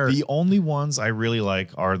 That's fair. The only ones I really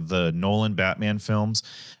like are the Nolan Batman films.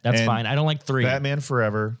 That's fine. I don't like 3. Batman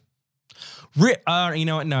Forever. You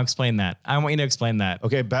know what? No, explain that. I want you to explain that.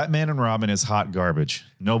 Okay, Batman and Robin is hot garbage.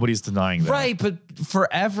 Nobody's denying that. Right, but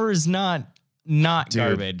Forever is not Dude,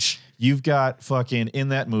 garbage. You've got fucking in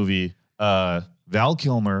that movie, Val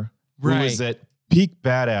Kilmer, who is at peak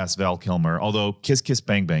badass Val Kilmer. Although Kiss Kiss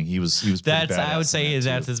Bang Bang, he was pretty badass. I would say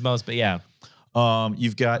that's his most, but yeah.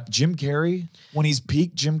 You've got Jim Carrey when he's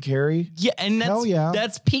peak Jim Carrey. Yeah, and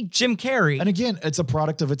that's peak Jim Carrey. And again, it's a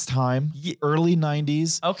product of its time. Early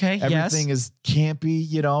 90s. Okay, everything is campy,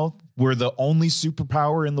 We're the only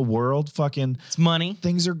superpower in the world. Fucking it's money.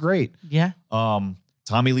 Things are great. Yeah.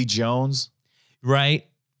 Tommy Lee Jones. Right.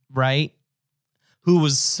 Who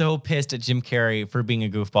was so pissed at Jim Carrey for being a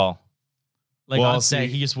goofball. Like, on set,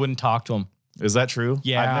 he just wouldn't talk to him. Is that true?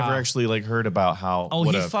 Yeah. I've never actually heard about how. Oh,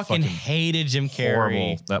 he fucking hated Jim Carrey.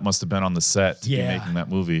 Horrible that must have been on the set to be making that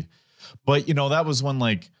movie. But that was when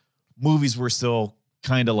like movies were still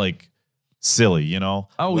kind of like silly, Oh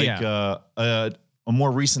like, yeah. A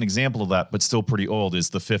more recent example of that, but still pretty old, is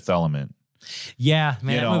The Fifth Element. Yeah,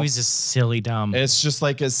 man, that movie's just silly dumb. It's just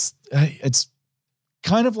like it's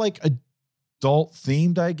kind of like adult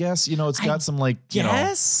themed, I guess. It's got some like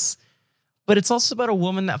yes. But it's also about a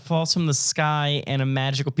woman that falls from the sky and a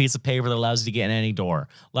magical piece of paper that allows you to get in any door.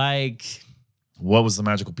 Like, what was the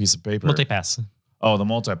magical piece of paper? Multipass. Oh, the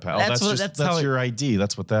multipass. That's your ID.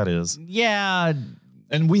 That's what that is. Yeah.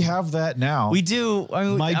 And we have that now. We do.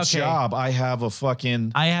 My job, I have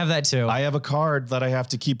I have that too. I have a card that I have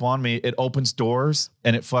to keep on me. It opens doors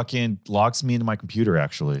and it fucking locks me into my computer,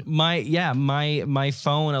 actually. My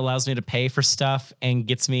phone allows me to pay for stuff and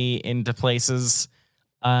gets me into places.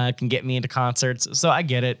 Can get me into concerts. So I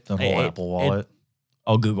get it. The whole Apple Wallet.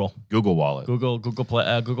 Google Wallet.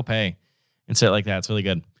 Google Pay. And shit like that. It's really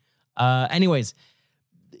good. Anyways.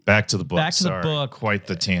 Back to the book. The book. Quite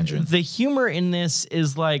the tangent. The humor in this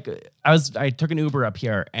is like, I took an Uber up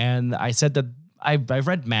here and I said that I've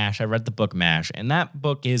read MASH. I read the book MASH, and that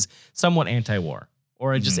book is somewhat anti-war,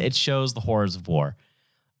 or it shows the horrors of war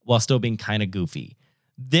while still being kind of goofy.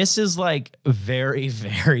 This is like very,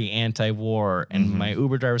 very anti-war. And my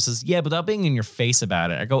Uber driver says, yeah, but without being in your face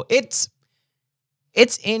about it. I go, it's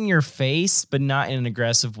in your face, but not in an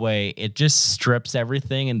aggressive way. It just strips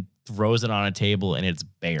everything and throws it on a table and it's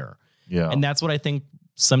bare. Yeah. And that's what I think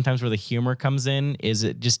sometimes where the humor comes in, is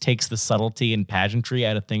it just takes the subtlety and pageantry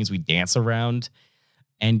out of things we dance around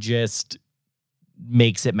and just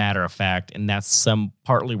makes it matter of fact. And that's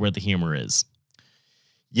partly where the humor is.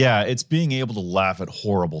 Yeah, it's being able to laugh at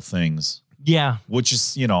horrible things. Yeah. Which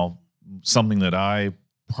is, something that I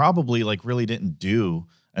probably really didn't do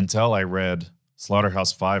until I read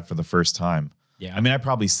Slaughterhouse-Five for the first time. Yeah. I mean, I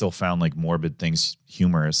probably still found morbid things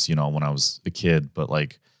humorous, when I was a kid, but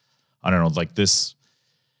I don't know, this,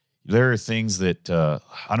 there are things that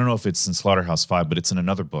I don't know if it's in Slaughterhouse-Five, but it's in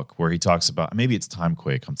another book where he talks about, maybe it's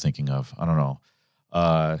Timequake I'm thinking of. I don't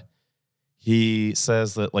know. He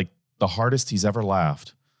says that like the hardest he's ever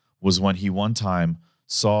laughed was when he one time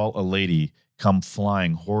saw a lady come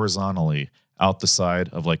flying horizontally out the side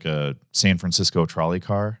of like a San Francisco trolley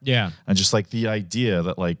car. Yeah. And just like the idea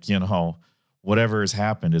that like, you know, whatever has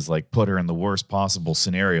happened is like put her in the worst possible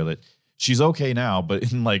scenario, that she's okay now,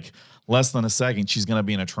 but in like less than a second, she's going to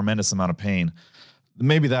be in a tremendous amount of pain.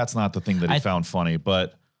 Maybe that's not the thing that he found funny,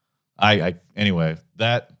 but anyway,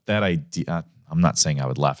 that idea, I'm not saying I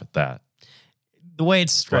would laugh at that. The way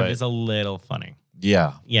it's described is a little funny.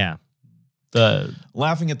 Yeah. Yeah.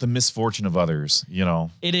 Laughing at the misfortune of others, you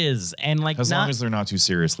know. It is. And like, as long as they're not too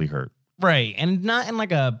seriously hurt. Right. And not in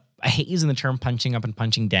like I hate using the term punching up and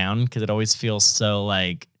punching down because it always feels so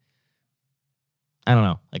like, I don't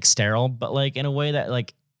know, like sterile, but like in a way that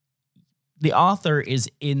like the author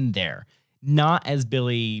is in there, not as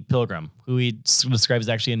Billy Pilgrim, who he describes as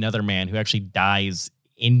actually another man who actually dies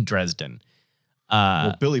in Dresden.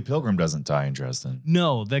 Well, Billy Pilgrim doesn't die in Dresden.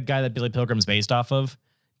 No, the guy that Billy Pilgrim's based off of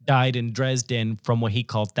died in Dresden from what he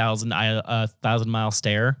called Thousand Mile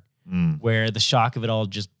Stare, where the shock of it all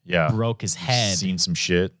just broke his head. Seen some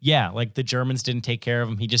shit. Yeah, like the Germans didn't take care of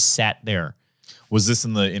him. He just sat there. Was this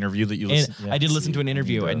in the interview that you listened to? I did listen to an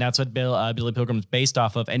interview, and that's what Billy Pilgrim's based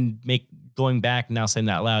off of. And going back now, saying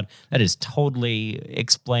that out loud, that is totally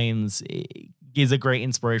explains, gives a great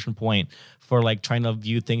inspiration point for like trying to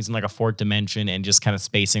view things in like a fourth dimension and just kind of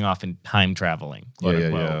spacing off and time traveling.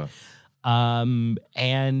 Yeah.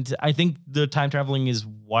 And I think the time traveling is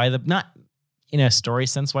why not in a story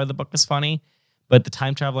sense why the book is funny, but the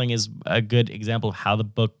time traveling is a good example of how the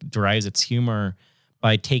book derives its humor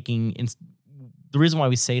by taking the reason why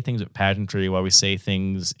we say things with pageantry, why we say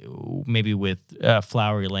things maybe with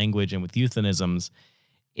flowery language and with euphemisms,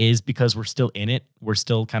 is because we're still in it. We're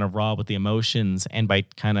still kind of raw with the emotions, and by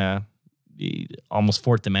kind of almost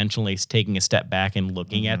fourth dimensionally taking a step back and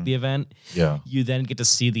looking at the event, you then get to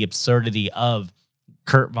see the absurdity of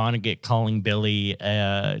Kurt Vonnegut calling Billy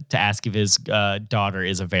to ask if his daughter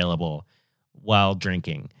is available while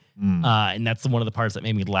drinking. And that's one of the parts that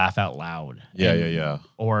made me laugh out loud. Yeah.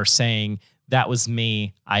 Or saying, that was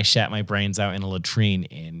me. I shat my brains out in a latrine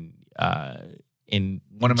in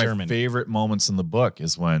one of German. My favorite moments in the book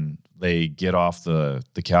is when they get off the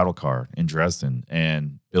cattle car in Dresden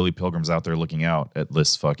and Billy Pilgrim's out there looking out at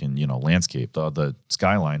this fucking, landscape, the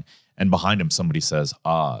skyline, and behind him somebody says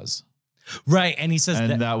Oz. Right, and he says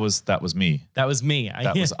that was me. That was me.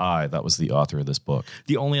 That was the author of this book.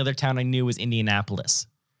 The only other town I knew was Indianapolis.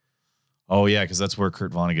 Oh yeah, because that's where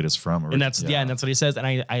Kurt Vonnegut is from. And that's and that's what he says.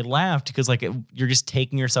 And I laughed because like you're just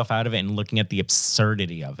taking yourself out of it and looking at the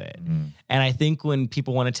absurdity of it. And I think when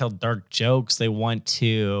people want to tell dark jokes, they want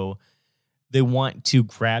to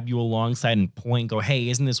grab you alongside and point and go, hey,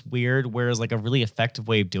 isn't this weird? Whereas like a really effective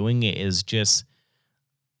way of doing it is just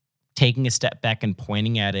taking a step back and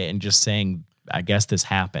pointing at it and just saying, I guess this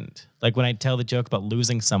happened. Like when I tell the joke about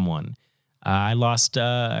losing someone, I lost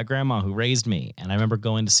a grandma who raised me. And I remember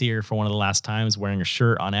going to see her for one of the last times wearing a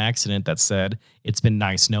shirt on accident that said, it's been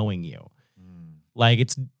nice knowing you. Like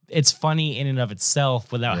it's funny in and of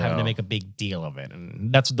itself without having to make a big deal of it.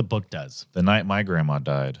 And that's what the book does. The night my grandma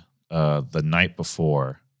died, the night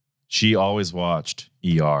before, she always watched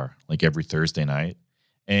ER like every Thursday night.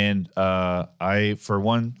 And I, for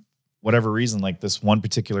whatever reason, like this one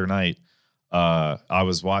particular night, I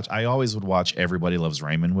always would watch Everybody Loves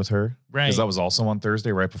Raymond with her. Right. Because that was also on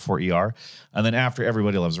Thursday right before ER. And then after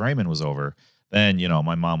Everybody Loves Raymond was over, then,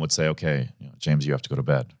 my mom would say, okay, James, you have to go to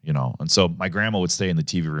bed, And so my grandma would stay in the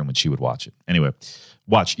TV room and she would watch it. Anyway,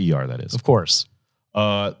 watch ER, that is. Of course.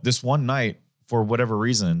 This one night, for whatever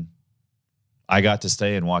reason, I got to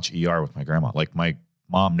stay and watch ER with my grandma. Like my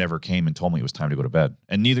mom never came and told me it was time to go to bed.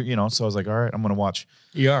 And neither, so I was like, all right, I'm going to watch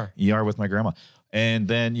ER with my grandma. And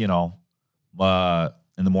then,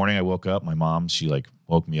 in the morning I woke up, my mom, she like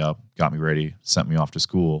woke me up, got me ready, sent me off to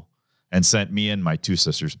school, and sent me and my two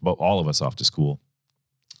sisters, all of us off to school.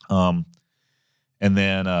 And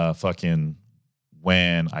then fucking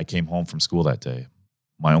when I came home from school that day,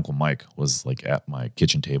 my Uncle Mike was like at my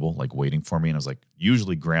kitchen table, like waiting for me. And I was like,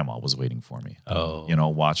 usually grandma was waiting for me. Oh.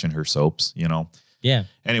 Watching her soaps, Yeah.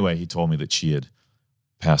 Anyway, he told me that she had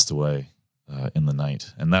passed away in the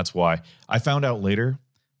night. And that's why I found out later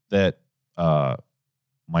that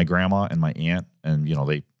my grandma and my aunt and,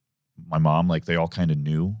 my mom, like they all kind of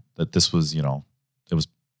knew that this was, it was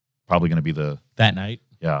probably going to be that night.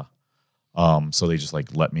 Yeah. So they just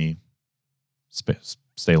like let me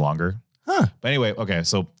stay longer. Huh. But anyway, okay.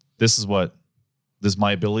 So this is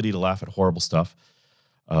my ability to laugh at horrible stuff.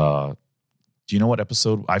 Do you know what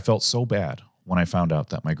episode? I felt so bad when I found out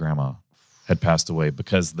that my grandma had passed away,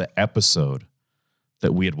 because the episode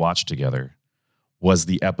that we had watched together was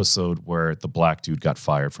the episode where the black dude got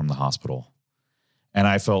fired from the hospital. And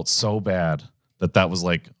I felt so bad that was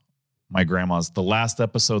like my grandma's, the last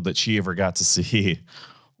episode that she ever got to see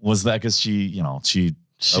was that, because she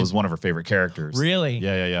that was one of her favorite characters. Really?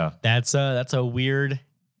 Yeah. That's a weird,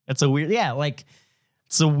 yeah, like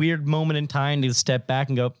it's a weird moment in time to step back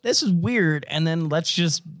and go, this is weird. And then let's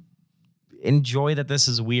just enjoy that this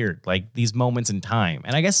is weird, like these moments in time.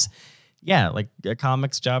 And I guess, yeah, like a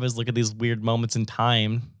comic's job is look at these weird moments in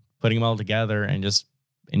time, putting them all together and just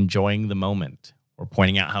enjoying the moment or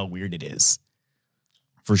pointing out how weird it is.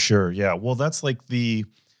 For sure. Yeah. Well, that's like the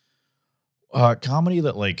comedy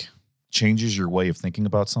that like changes your way of thinking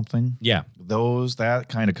about something. Yeah. That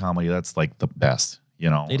kind of comedy, that's like the best,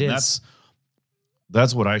 It is.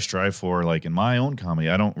 That's what I strive for. Like in my own comedy,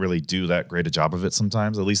 I don't really do that great a job of it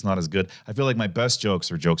sometimes, at least not as good. I feel like my best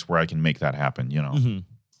jokes are jokes where I can make that happen, Mm-hmm.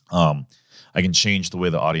 I can change the way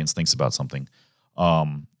the audience thinks about something.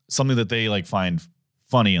 Something that they like find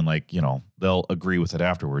funny and like, they'll agree with it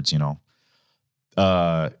afterwards,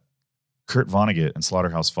 Kurt Vonnegut in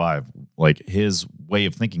Slaughterhouse-Five, like his way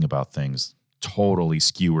of thinking about things totally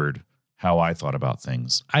skewered how I thought about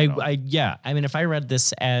things. Yeah. I mean, if I read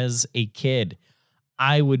this as a kid,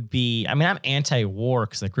 I'm anti-war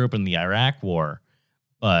because I grew up in the Iraq War,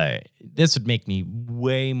 but this would make me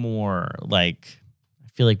way more like, I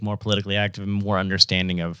feel like more politically active and more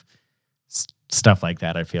understanding of stuff like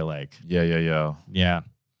that. I feel like. Yeah.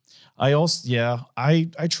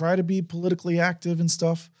 I try to be politically active and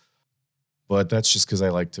stuff, but that's just because I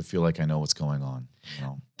like to feel like I know what's going on.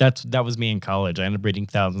 That was me in college. I ended up reading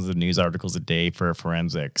thousands of news articles a day for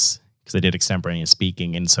forensics because I did extemporaneous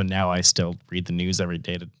speaking. And so now I still read the news every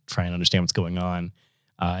day to try and understand what's going on.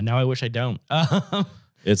 Now I wish I don't.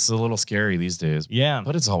 It's a little scary these days. Yeah.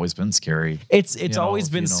 But it's always been scary. It's always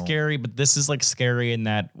been scary, but this is like scary in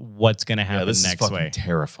that what's going to happen this next is fucking way.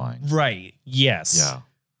 Terrifying. Right. Yes. Yeah.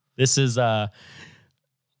 This is, I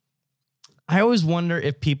always wonder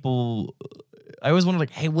if like,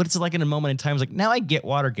 hey, what's it like in a moment in time? It's like, now I get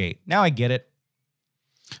Watergate. Now I get it.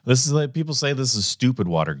 This is like, people say this is stupid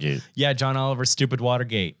Watergate. Yeah, John Oliver's stupid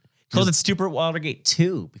Watergate. Called it Stupid Watergate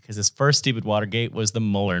 2 because his first stupid Watergate was the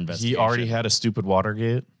Mueller investigation. He already had a stupid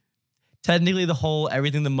Watergate? Technically,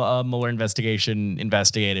 everything the Mueller investigation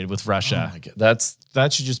investigated with Russia. Oh my God.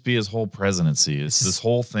 That should just be his whole presidency. This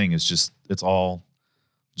whole thing is just call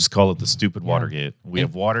it the stupid Watergate. We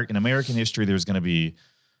have in American history, there's going to be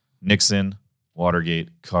Nixon, Watergate,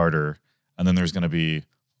 Carter, and then there's going to be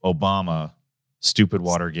Obama, stupid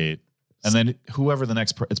Watergate, and then whoever the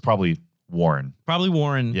next, it's probably Warren. Probably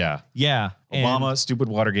Warren. Yeah. Yeah. Obama, stupid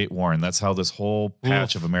Watergate, Warren. That's how this whole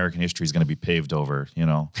patch of American history is going to be paved over,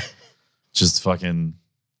 Just fucking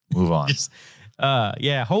move on.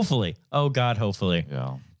 Yeah, hopefully. Oh, God, hopefully.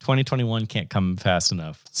 Yeah. 2021 can't come fast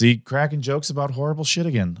enough. See, cracking jokes about horrible shit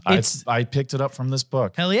again. I picked it up from this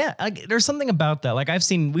book. Hell yeah. There's something about that. Like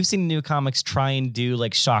we've seen new comics try and do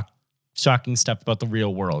like shocking stuff about the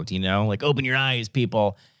real world, like open your eyes,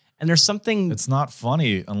 people. And there's something. It's not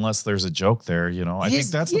funny unless there's a joke there, I think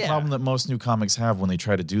that's the problem that most new comics have when they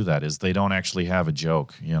try to do that is they don't actually have a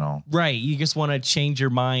joke, Right. You just want to change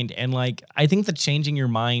your mind. And like, I think that changing your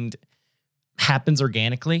mind happens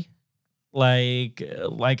organically. Like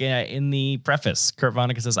in the preface, Kurt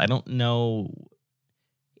Vonnegut says, I don't know.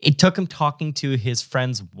 It took him talking to his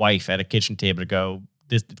friend's wife at a kitchen table to go,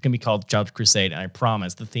 it's going to be called Jobs Crusade. And I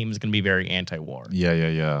promise the theme is going to be very anti-war.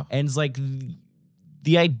 Yeah. And it's like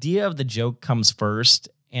the idea of the joke comes first.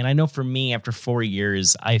 And I know for me, after 4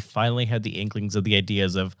 years, I finally had the inklings of the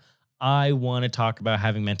ideas of, I want to talk about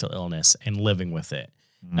having mental illness and living with it.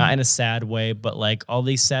 Not in a sad way, but like all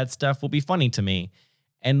these sad stuff will be funny to me.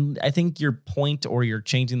 And I think your point or your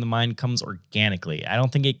changing the mind comes organically. I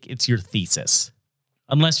don't think it's your thesis.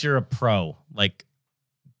 Unless you're a pro, like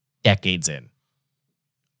decades in.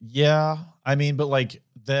 Yeah. I mean, but like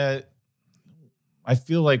that, I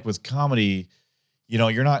feel like with comedy,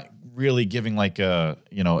 you're not really giving like a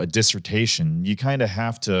dissertation. You kind of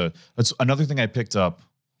have to, that's another thing I picked up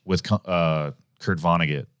with Kurt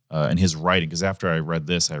Vonnegut and his writing. Because after I read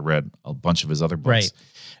this, I read a bunch of his other books. Right.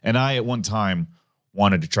 And I, at one time,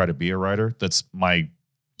 wanted to try to be a writer. That's my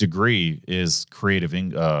degree is creative.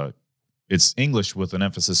 It's English with an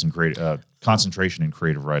emphasis in concentration in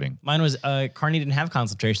creative writing. Mine was Carney didn't have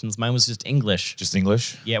concentrations. Mine was just English. Just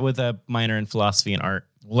English? Yeah, with a minor in philosophy and art.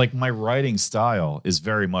 Like my writing style is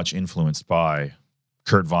very much influenced by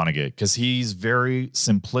Kurt Vonnegut because he's very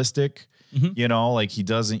simplistic. You know, like he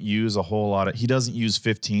doesn't use a whole lot of, he doesn't use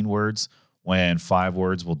 15 words when 5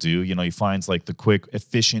 words will do. You know, he finds like the quick,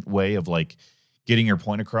 efficient way of like getting your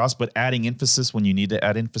point across, but adding emphasis when you need to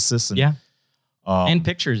add emphasis. And, and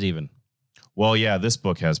pictures even. Well, yeah, this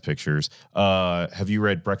book has pictures. Have you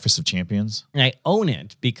read Breakfast of Champions? I own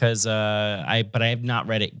it because I have not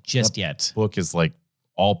read it just yet. Book is like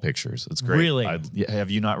all pictures. It's great. Really? Have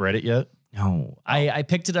you not read it yet? No, I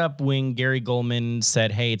picked it up when Gary Goldman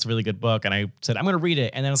said, "Hey, it's a really good book," and I said, "I'm going to read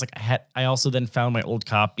it." And then I was like, I also then found my old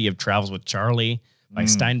copy of Travels with Charlie by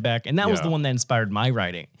Steinbeck, and that was the one that inspired my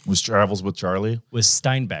writing. Was Travels with Charlie? Was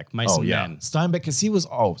Steinbeck, Mice and Men. Steinbeck, because he was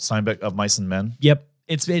Steinbeck of Mice and Men. Yep,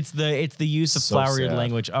 it's the use of So flowery sad.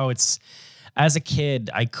 language. It's as a kid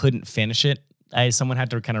I couldn't finish it. Someone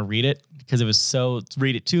had to kind of read it because it was so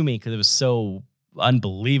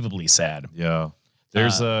unbelievably sad. Yeah.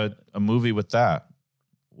 There's a movie with that.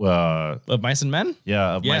 Of Mice and Men?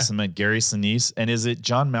 Mice and Men. Gary Sinise. And is it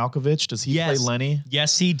John Malkovich? Does he play Lenny?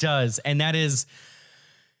 Yes, he does. And that is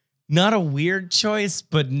not a weird choice,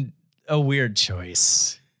 but a weird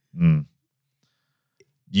choice. You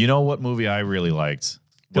know what movie I really liked?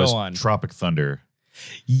 Go on. Tropic Thunder.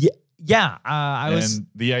 Yeah. And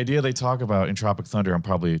the idea they talk about in Tropic Thunder,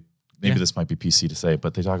 maybe this might be PC to say,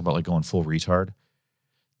 but they talk about like going full retard.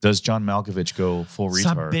 Does John Malkovich go full retard?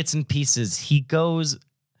 Some bits and pieces. He goes.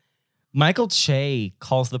 Michael Che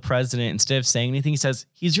calls the president, instead of saying anything, he says,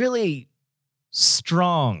 he's really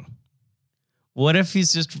strong. What if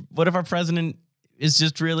our president is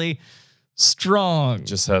just really strong?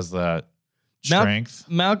 Just has that strength.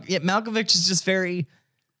 Malkovich is just very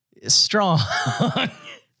strong.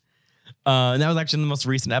 And that was actually the most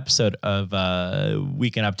recent episode of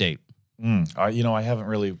Weekend Update. I haven't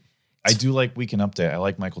really. I do like Weekend Update. I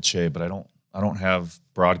like Michael Che, but I don't have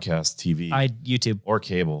broadcast TV. YouTube or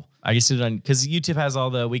cable. I just did it on because YouTube has all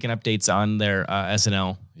the Weekend Updates on their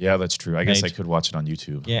SNL. Yeah, that's true. I guess I could watch it on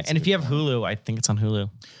YouTube. Yeah, that's and if you have Hulu, I think it's on Hulu.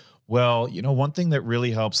 Well, one thing that really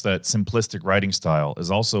helps that simplistic writing style is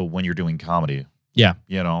also when you're doing comedy. Yeah,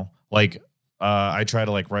 like I try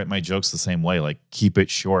to like write my jokes the same way. Like keep it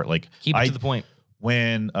short. Like keep it to the point.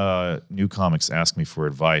 When new comics ask me for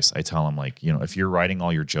advice, I tell them like, if you're writing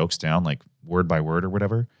all your jokes down, like word by word or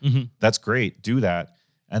whatever, that's great. Do that.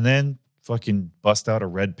 And then fucking bust out a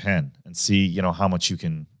red pen and see, how much you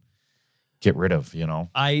can get rid of,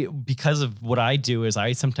 Because of what I do is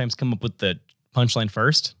I sometimes come up with the punchline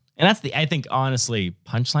first. And I think honestly,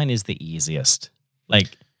 punchline is the easiest.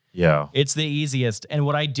 Like, yeah, it's the easiest. And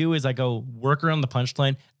what I do is I go work around the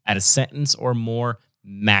punchline at a sentence or more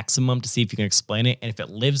maximum to see if you can explain it. And if it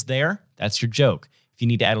lives there, that's your joke. If you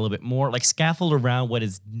need to add a little bit more, like scaffold around what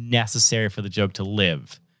is necessary for the joke to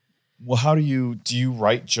live. Well, how do you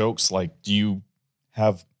write jokes? Like, do you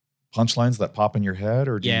have punchlines that pop in your head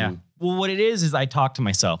or do you? Well, what it is I talk to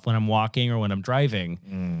myself when I'm walking or when I'm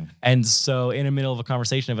driving. And so in the middle of a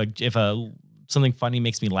conversation, if something funny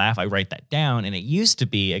makes me laugh, I write that down. And it used to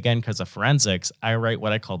be, again, because of forensics, I write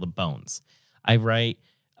what I call the bones. I write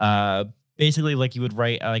basically like you would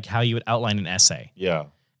write, like how you would outline an essay. Yeah.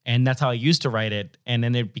 And that's how I used to write it. And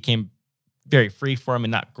then it became very freeform and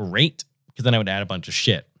not great because then I would add a bunch of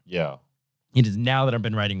shit. Yeah. It is now that I've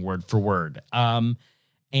been writing word for word.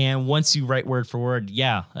 And once you write word for word,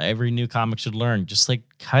 every new comic should learn. Just like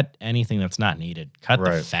cut anything that's not needed. Cut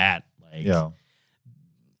the fat. Like,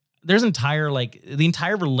 there's the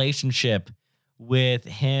entire relationship with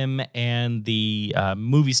him and the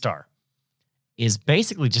movie star is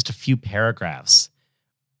basically just a few paragraphs.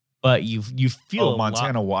 But you feel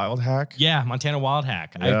Montana Wild Hack? Yeah, Montana Wild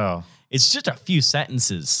Hack. Yeah. It's just a few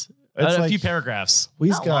sentences. It's a few paragraphs. Well,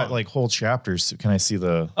 he's got like whole chapters. Can I see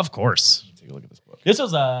the? Of course. Take a look at this book. This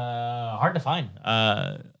was hard to find.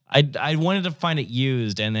 I wanted to find it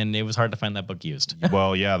used, and then it was hard to find that book used.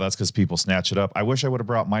 Well, yeah, that's because people snatch it up. I wish I would have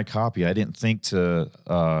brought my copy. I didn't think to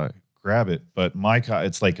grab it, but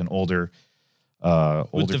it's like an older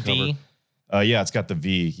With the cover. V. Yeah, it's got the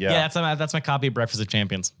V. Yeah, that's my copy of Breakfast of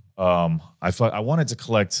Champions. I thought I wanted to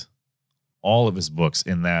collect all of his books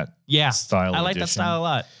in that style. I like edition. that style a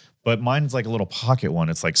lot. But mine's like a little pocket one.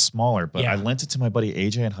 It's like smaller. But I lent it to my buddy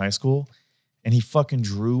AJ in high school, and he fucking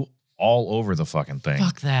drew all over the fucking thing.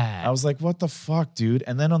 Fuck that. I was like, what the fuck, dude?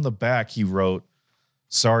 And then on the back, he wrote,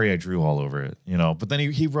 sorry I drew all over it, But then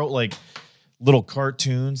he wrote like little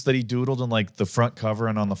cartoons that he doodled on like the front cover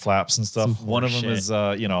and on the flaps and stuff. One of them is,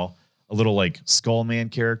 a little like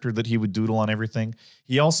Skullman character that he would doodle on everything.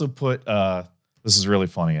 He also put, this is really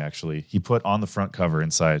funny actually. He put on the front cover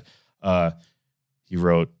inside, he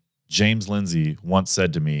wrote, James Lindsay once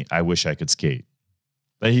said to me, I wish I could skate.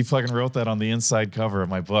 He fucking wrote that on the inside cover of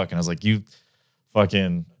my book. And I was like, you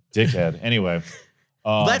fucking Dickhead. Anyway.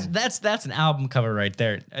 That's an album cover right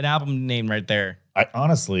there. An album name right there. I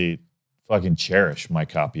honestly fucking cherish my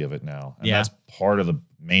copy of it now. And that's part of the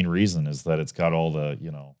main reason is that it's got all the,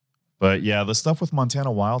 but yeah, the stuff with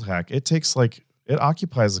Montana Wild Hack, it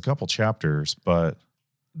occupies a couple chapters, but.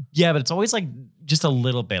 Yeah, but it's always like just a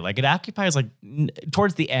little bit. Like it occupies like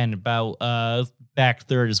towards the end about back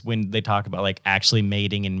third is when they talk about like actually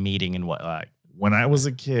mating and meeting and whatnot. When I was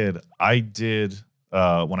a kid, I did,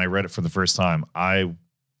 when I read it for the first time, I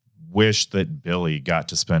wish that Billy got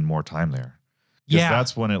to spend more time there. Yeah.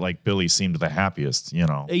 That's when Billy seemed the happiest,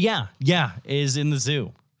 Yeah, is in the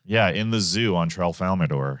zoo. Yeah, in the zoo on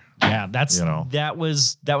Tralfamadore. Yeah, that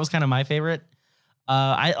was kind of my favorite.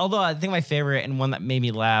 Although I think my favorite and one that made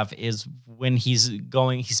me laugh is when he's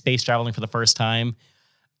space traveling for the first time,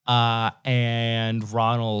 and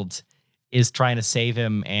Ronald is trying to save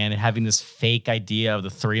him and having this fake idea of the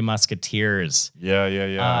Three Musketeers. Yeah.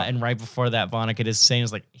 And right before that, Vonnegut is saying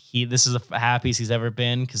is like this is the happiest he's ever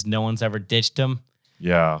been because no one's ever ditched him.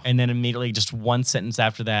 Yeah. And then immediately, just one sentence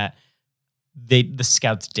after that, the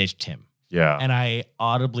scouts ditched him. Yeah. And I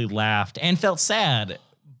audibly laughed and felt sad.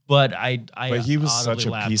 But he was such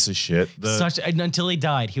a piece of shit. Until he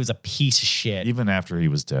died, he was a piece of shit. Even after he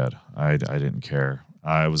was dead, I didn't care.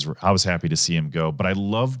 I was happy to see him go. But I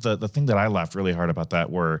love the thing that I laughed really hard about that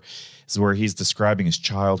where he's describing his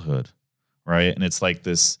childhood, right? And it's like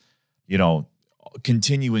this,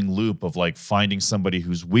 continuing loop of like finding somebody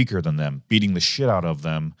who's weaker than them, beating the shit out of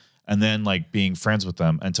them, and then like being friends with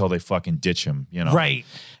them until they fucking ditch him, Right.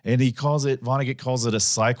 And Vonnegut calls it a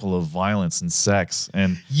cycle of violence and sex.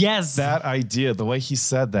 And yes, that idea, the way he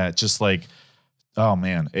said that, just like, oh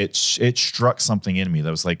man, it struck something in me that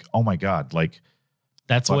was like, oh my God, like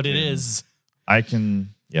that's what it is.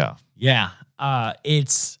 Yeah.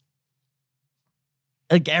 It's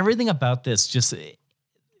like everything about this just.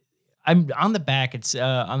 I'm on the back. It's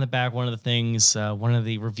on the back. One of the things, one of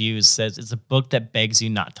the reviews says it's a book that begs you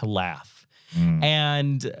not to laugh.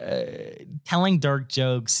 And telling dark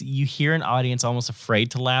jokes, you hear an audience almost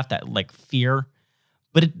afraid to laugh, that like fear.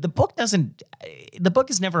 But the book doesn't. The book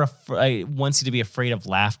is never wants you to be afraid of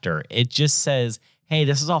laughter. It just says, "Hey,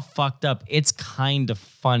 this is all fucked up. It's kind of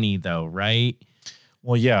funny though, right?"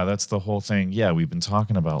 Well, yeah, that's the whole thing. Yeah, we've been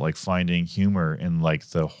talking about like finding humor in like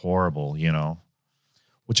the horrible,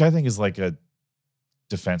 which I think is like a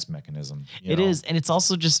defense mechanism. It is. And it's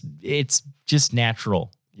also just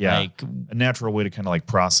natural. Yeah. Like a natural way to kind of like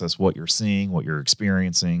process what you're seeing, what you're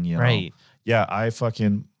experiencing, Right. Yeah. I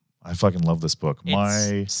fucking love this book.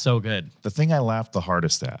 It's so good. The thing I laughed the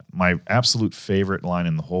hardest at, my absolute favorite line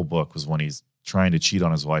in the whole book was when he's trying to cheat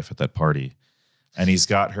on his wife at that party. And he's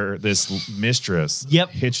got this mistress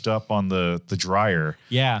hitched up on the dryer.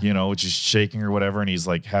 Yeah. Which is shaking or whatever. And he's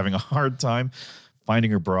like having a hard time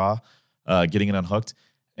finding her bra, getting it unhooked.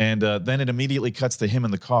 And then it immediately cuts to him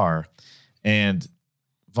in the car. And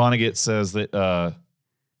Vonnegut says that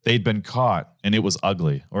they'd been caught and it was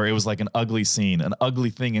ugly, or it was like an ugly scene. An ugly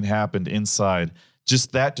thing had happened inside.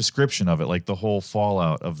 Just that description of it, like the whole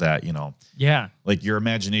fallout of that, Yeah. Like your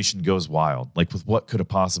imagination goes wild, like with what could have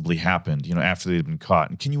possibly happened, after they'd been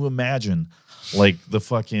caught. And can you imagine like the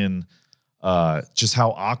fucking... just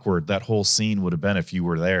how awkward that whole scene would have been if you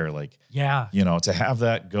were there. Like, yeah, to have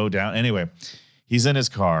that go down. Anyway, he's in his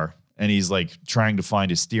car and he's like trying to find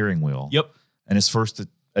his steering wheel. Yep. And his first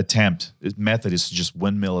method is to just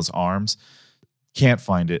windmill his arms. Can't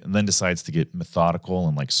find it. And then decides to get methodical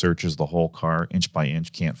and like searches the whole car inch by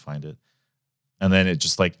inch. Can't find it. And then it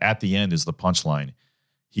just like at the end is the punchline.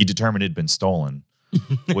 He determined it'd been stolen,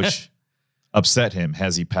 which upset him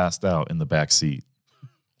as he passed out in the back seat.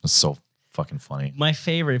 It's so fucking funny. My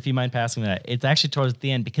favorite, if you mind passing that, it's actually towards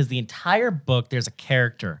the end because the entire book there's a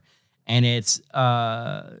character, and it's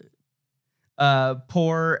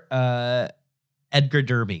poor Edgar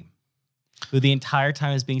Derby, who the entire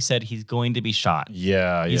time is being said he's going to be shot.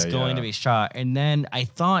 He's going to be shot, and then I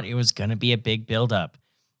thought it was going to be a big buildup.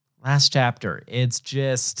 Last chapter, it's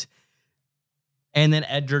just, and then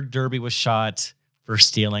Edgar Derby was shot for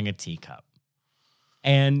stealing a teacup.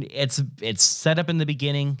 And it's set up in the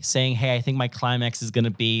beginning saying, hey, I think my climax is going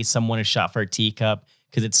to be someone is shot for a teacup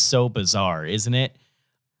because it's so bizarre, isn't it?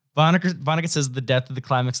 Vonnegut says the death of the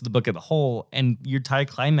climax of the book as a whole, and your entire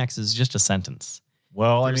climax is just a sentence.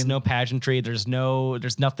 Well, there's no pageantry. There's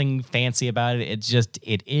nothing fancy about it. It's just,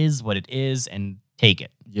 it is what it is, and take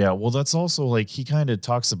it. Yeah, well, that's also like, he kind of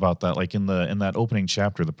talks about that, like in that opening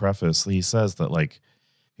chapter, the preface, he says that like,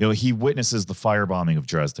 he witnesses the firebombing of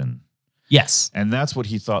Dresden. Yes. And that's what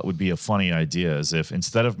he thought would be a funny idea, is if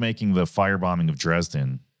instead of making the firebombing of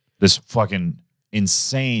Dresden this fucking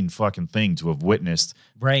insane fucking thing to have witnessed,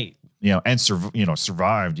 Right. and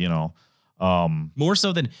survived, More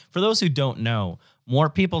so than, for those who don't know, more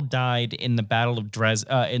people died in the Battle of in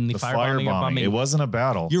the firebombing. Bombing. It wasn't a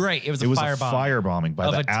battle. You're right. It was a firebombing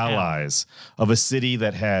by the Allies of a city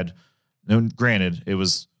that had, granted, it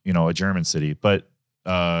was, a German city, but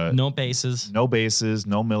no bases,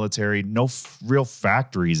 no military, no real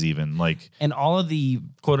factories even, and all of the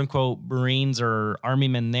quote unquote Marines or army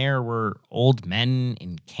men there were old men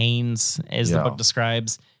in canes, as the book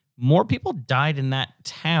describes. More people died in that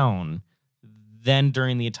town than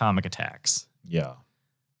during the atomic attacks. Yeah.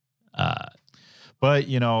 But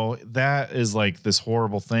that is like this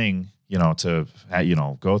horrible thing, to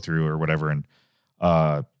go through or whatever.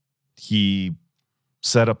 And he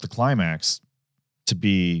set up the climax to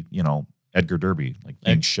be, Edgar Derby, like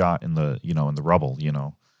being shot in the, in the rubble,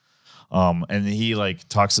 and he like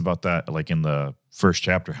talks about that like in the first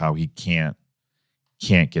chapter, how he can't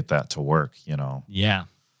get that to work, Yeah.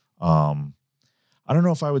 I don't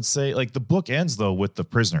know if I would say, like, the book ends though with the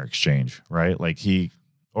prisoner exchange, right? Like it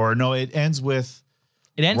ends with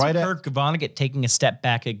Kurt Vonnegut taking a step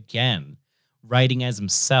back again, writing as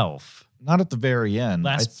himself. Not at the very end.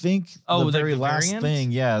 I think the very last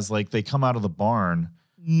thing, is like they come out of the barn.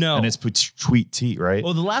 No. And it's tweet teet, right?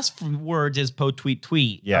 Well, the last words is po tweet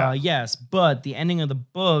tweet. Yeah. Yes, but the ending of the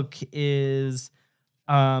book is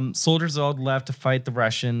soldiers all left to fight the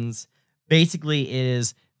Russians. Basically, it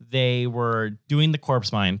is they were doing the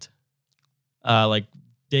corpse mind, like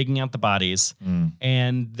digging out the bodies,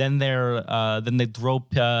 and then they throw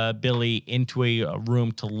Billy into a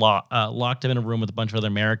room to locked him in a room with a bunch of other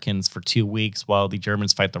Americans for 2 weeks while the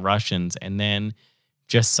Germans fight the Russians, and then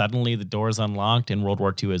just suddenly the door is unlocked and World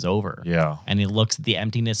War II is over. Yeah, and he looks at the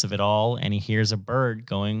emptiness of it all, and he hears a bird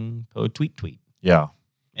going "po tweet tweet." Yeah,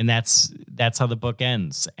 and that's how the book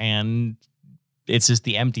ends, and it's just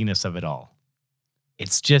the emptiness of it all.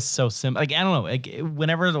 It's just so simple. Like, I don't know. Like,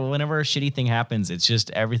 whenever a shitty thing happens, it's just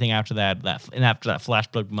everything after that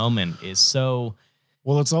flashback moment is so.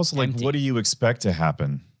 Well, it's also empty. Like, what do you expect to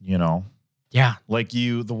happen? Yeah. Like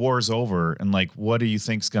the war's over, and like, what do you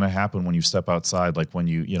think's going to happen when you step outside? Like when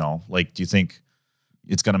do you think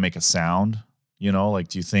it's going to make a sound? Like,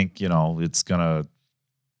 do you think it's gonna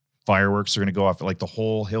fireworks are going to go off? Like the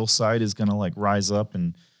whole hillside is going to like rise up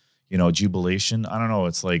and jubilation. I don't know.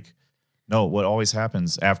 It's like. No, what always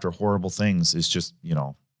happens after horrible things is just,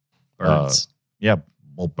 birds.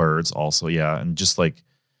 Birds also. Yeah. And just like,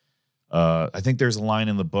 I think there's a line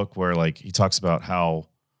in the book where like he talks about how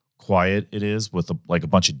quiet it is with a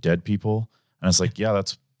bunch of dead people. And it's like, yeah,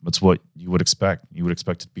 that's what you would expect. You would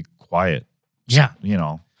expect it to be quiet. Yeah.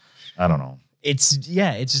 I don't know. It's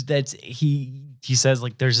just that he says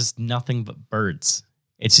like, there's just nothing but birds.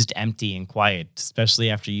 It's just empty and quiet, especially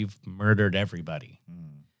after you've murdered everybody.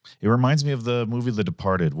 It reminds me of the movie The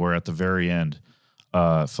Departed, where at the very end,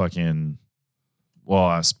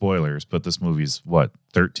 spoilers, but this movie's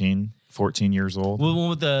 13, 14 years old. Well,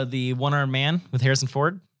 with the one-armed man with Harrison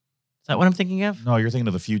Ford? Is that what I'm thinking of? No, you're thinking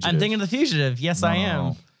of The Fugitive. I'm thinking of The Fugitive. Yes, I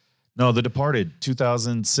am. No, The Departed,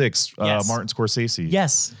 2006, yes. Martin Scorsese.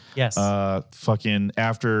 Yes.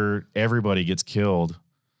 After everybody gets killed,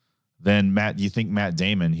 then you think Matt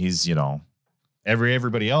Damon, he's,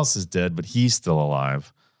 everybody else is dead, but he's still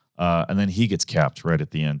alive. And then he gets capped right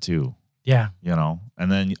at the end too. Yeah.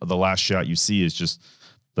 And then the last shot you see is just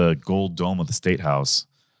the gold dome of the State House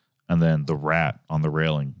and then the rat on the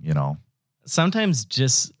railing, Sometimes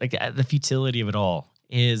just like the futility of it all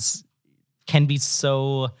can be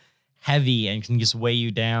so heavy and can just weigh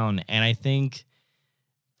you down. And I think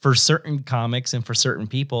for certain comics and for certain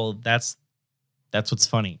people, that's what's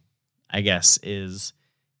funny, I guess, is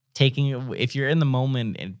if you're in the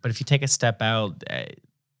moment, but if you take a step out,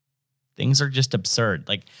 things are just absurd.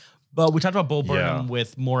 But we talked about Bo Burnham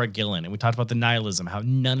with Maura Gillen, and we talked about the nihilism, how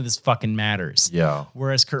none of this fucking matters. Yeah.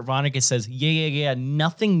 Whereas Kurt Vonnegut says,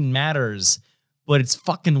 nothing matters, but it's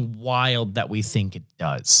fucking wild that we think it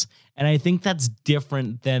does. And I think that's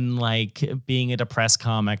different than like being a depressed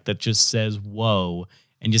comic that just says, whoa,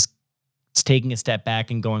 and just taking a step back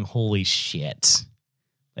and going, holy shit.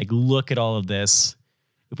 Like, look at all of this.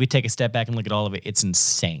 If we take a step back and look at all of it, it's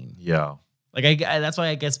insane. Yeah. Like, that's why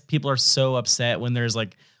I guess people are so upset when there's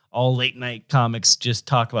like all late night comics just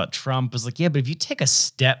talk about Trump. It's like, yeah, but if you take a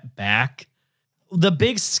step back, the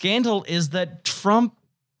big scandal is that Trump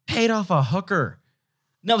paid off a hooker.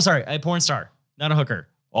 No, I'm sorry, a porn star, not a hooker.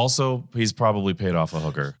 Also, he's probably paid off a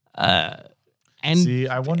hooker. And see,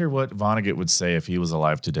 I wonder what Vonnegut would say if he was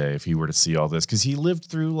alive today, if he were to see all this, because he lived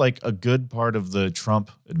through like a good part of the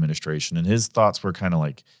Trump administration, and his thoughts were kind of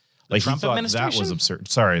like Like he Trump thought that administration? was absurd.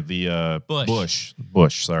 Sorry, the Bush.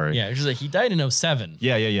 Bush. Sorry. Yeah, she's like, he died in 07.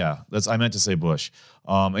 Yeah. I meant to say Bush.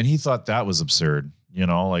 And he thought that was absurd. You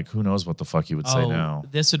know, like who knows what the fuck he would say now.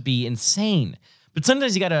 This would be insane. But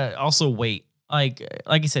sometimes you gotta also wait. Like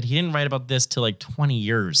I said, he didn't write about this till like 20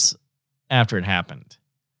 years after it happened.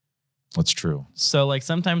 That's true. So like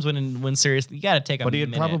sometimes when serious, you gotta take a minute. But he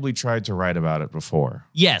had probably tried to write about it before.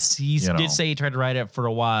 Yes, he did say he tried to write it for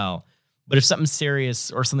a while. But if something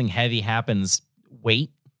serious or something heavy happens,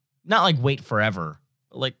 wait. Not like wait forever.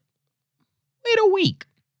 But like wait a week.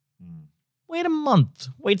 Wait a month.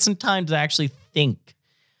 Wait some time to actually think.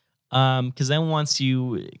 Because then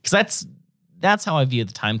that's how I view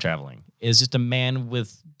the time traveling. Is just a man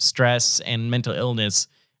with stress and mental illness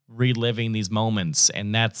reliving these moments,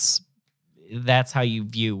 and that's how you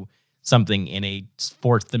view something in a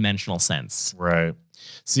fourth dimensional sense. Right.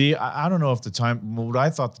 See, I don't know if what I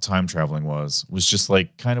thought the time traveling was just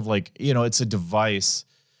like kind of like, it's a device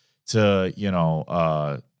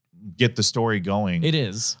to, get the story going. It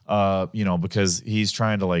is. Because he's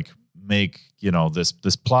trying to like make,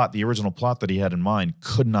 this plot, the original plot that he had in mind,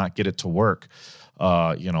 could not get it to work.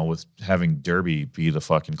 With having Derby be the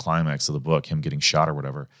fucking climax of the book, him getting shot or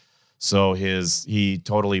whatever. So he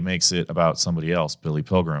totally makes it about somebody else, Billy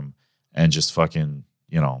Pilgrim, and just fucking,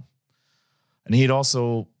 and he'd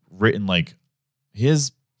also written like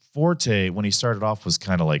his forte when he started off was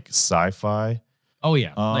kind of like sci-fi. Oh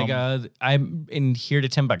yeah. I'm in Here to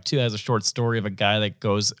Timbuktu as a short story of a guy that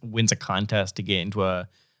wins a contest to get into a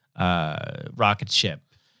rocket ship.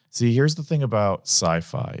 See, here's the thing about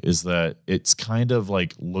sci-fi is that it's kind of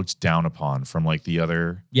like looked down upon from like the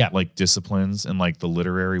other like disciplines in like the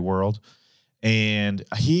literary world. And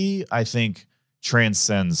he, I think,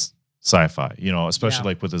 transcends sci-fi, especially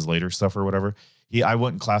like with his later stuff or whatever. I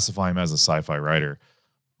wouldn't classify him as a sci-fi writer,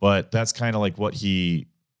 but that's kind of like what he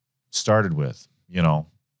started with,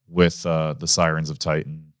 with the Sirens of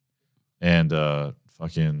Titan and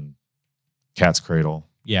fucking Cat's Cradle.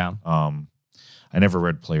 Yeah. I never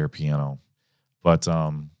read Player Piano, but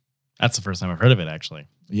that's the first time I've heard of it, actually.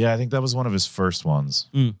 Yeah, I think that was one of his first ones.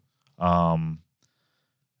 And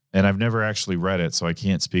I've never actually read it, so I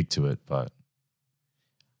can't speak to it. But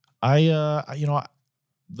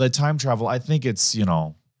the time travel, I think it's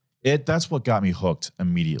that's what got me hooked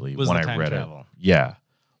immediately when I read it. Yeah.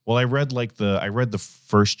 Well, I read the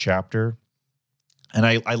first chapter, and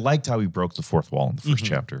I liked how he broke the fourth wall in the first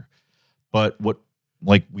chapter. But what,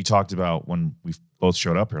 like we talked about when we both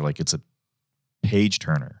showed up here, like it's a page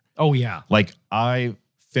turner. Oh yeah. Like I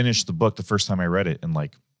finished the book the first time I read it, and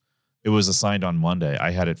like it was assigned on Monday. I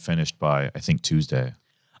had it finished by I think Tuesday.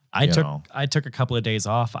 I took a couple of days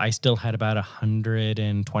off. I still had about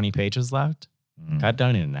 120 pages left. Got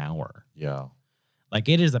done in an hour. Yeah. Like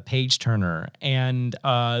it is a page turner. And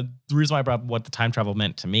the reason why I brought up what the time travel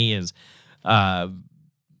meant to me is, again,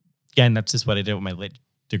 that's just what I did with my lit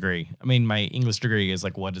degree. I mean, my English degree is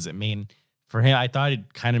like, what does it mean? For him, I thought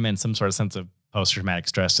it kind of meant some sort of sense of post-traumatic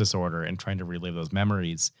stress disorder and trying to relive those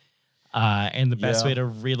memories. And the best way to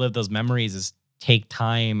relive those memories is take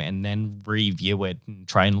time and then review it and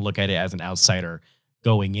try and look at it as an outsider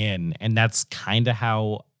going in. And that's kind of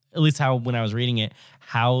how, at least how, when I was reading it,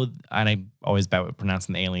 and I always bad with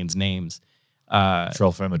pronouncing the aliens' names.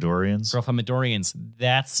 Tralfamadorians.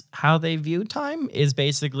 That's how they view time, is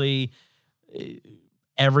basically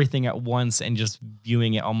everything at once and just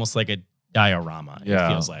viewing it almost like a diorama. Yeah, it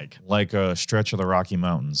feels like a stretch of the Rocky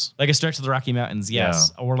Mountains. Like a stretch of the Rocky Mountains,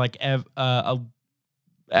 yes. Yeah. Or like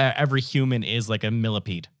every human is like a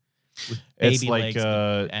millipede. With baby it's like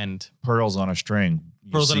legs and pearls on a string.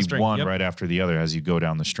 You see one yep. right after the other as you go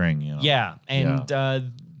down the string. Yeah, and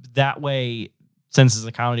that way, since it's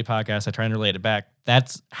a comedy podcast, I try and relate it back.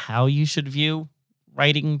 That's how you should view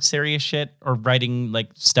writing serious shit or writing like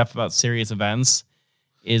stuff about serious events.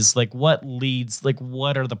 Is like what leads, like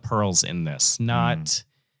what are the pearls in this? Not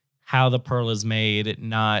how the pearl is made.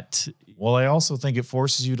 Not. Well, I also think it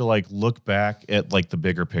forces you to like look back at like the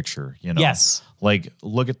bigger picture. Yes. Like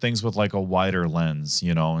look at things with like a wider lens.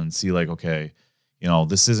 And see like, okay,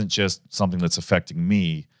 this isn't just something that's affecting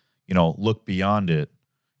me. Look beyond it.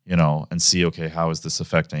 And see, okay, how is this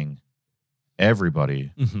affecting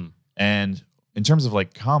everybody? Mm-hmm. And in terms of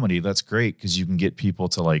like comedy, that's great because you can get people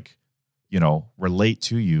to like, relate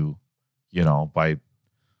to you, by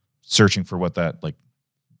searching for what that like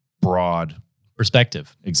broad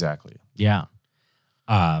perspective. Exactly. Yeah.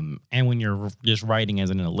 And when you're just writing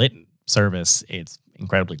as an lit service, it's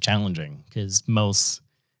incredibly challenging because most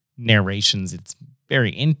narrations, it's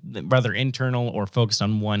very rather internal or focused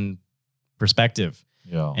on one perspective.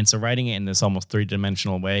 Yeah. And so writing it in this almost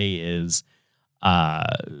 3-dimensional way is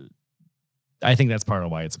I think that's part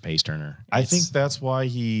of why it's a page turner. I think that's why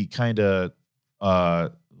he kind of,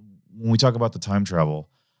 when we talk about the time travel,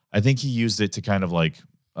 I think he used it to kind of like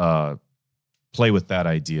play with that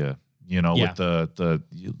idea, you know, with the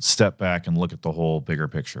step back and look at the whole bigger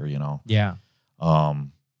picture, you know? Yeah.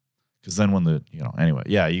 Because then when the, you know, anyway,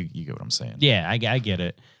 yeah, you get what I'm saying. Yeah, I get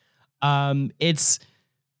it. It's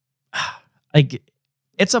like,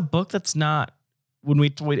 it's a book that's not,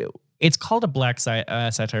 it's called a black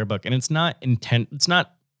satire book, and it's not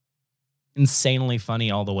insanely funny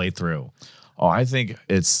all the way through. Oh, I think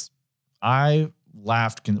I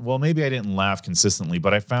laughed. Well, maybe I didn't laugh consistently,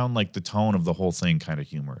 but I found like the tone of the whole thing kind of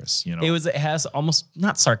humorous. You know, it has almost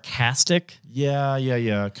not sarcastic. Yeah,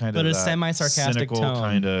 kind of, but a semi-sarcastic tone,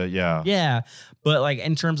 kind of. Yeah. But like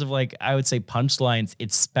in terms of like, I would say punchlines,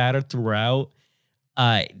 it's spattered throughout,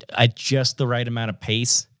 at just the right amount of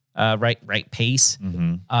pace, right pace,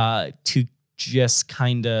 to just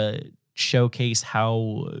kind of showcase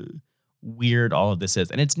how weird all of this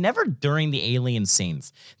is. And it's never during the alien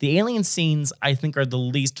scenes. The alien scenes, I think, are the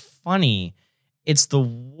least funny. It's the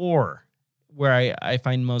war where I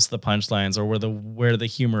find most of the punchlines, or where the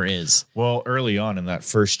humor is. Well, early on in that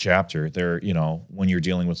first chapter, there, you know, when you're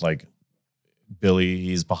dealing with like Billy,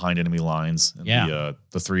 he's behind enemy lines, and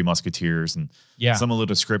the Three Musketeers, and some of the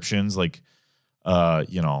descriptions, like,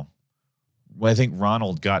 you know, I think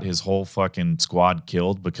Ronald got his whole fucking squad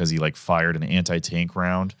killed because he like fired an anti-tank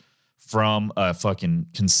round from a fucking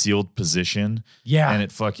concealed position. Yeah. And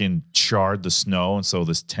it fucking charred the snow. And so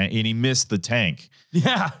this tank, and he missed the tank.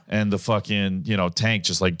 Yeah. And the fucking, you know, tank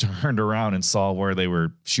just like turned around and saw where they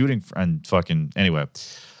were shooting and fucking, anyway.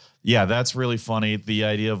 Yeah, that's really funny. The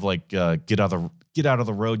idea of like, get out of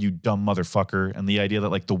the road, you dumb motherfucker. And the idea that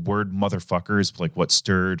like the word motherfucker is like what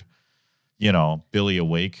stirred, you know, Billy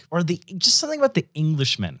awake. Or just something about the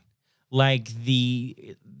Englishman. Like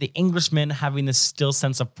the Englishmen having this still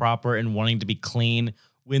sense of proper and wanting to be clean,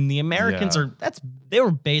 when the Americans they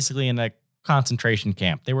were basically in a concentration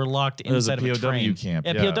camp. They were locked inside of a train. Camp.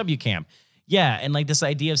 Yeah, POW camp. Yeah, and like this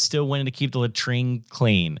idea of still wanting to keep the latrine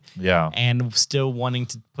clean. Yeah. And still wanting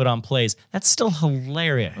to put on plays. That's still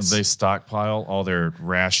hilarious. They stockpile all their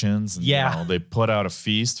rations. And, you know, they put out a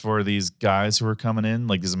feast for these guys who are coming in,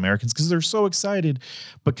 like these Americans, because they're so excited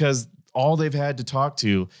because all they've had to talk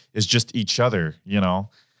to is just each other, you know?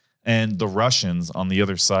 And the Russians on the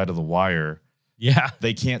other side of the wire,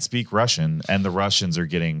 they can't speak Russian, and the Russians are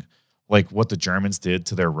getting like what the Germans did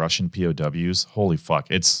to their Russian POWs. Holy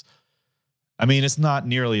fuck. It's not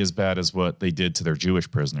nearly as bad as what they did to their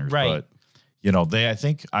Jewish prisoners, but you know, I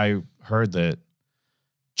think I heard that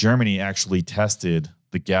Germany actually tested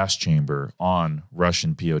the gas chamber on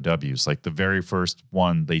Russian POWs. Like the very first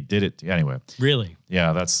one they did it. Anyway. Really?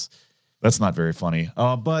 Yeah, that's not very funny.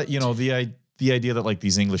 But you know, the idea that like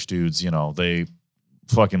these English dudes, you know, they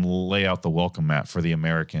fucking lay out the welcome mat for the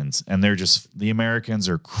Americans, and the Americans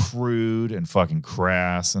are crude and fucking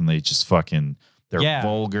crass, and they just fucking, they're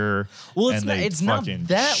vulgar. Well, it's not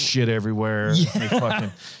that shit everywhere. Yeah.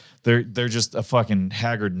 They're just a fucking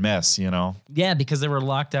haggard mess, you know? Yeah, because they were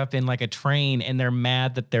locked up in like a train, and they're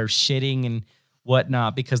mad that they're shitting and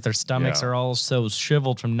whatnot because their stomachs are all so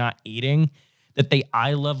shriveled from not eating that they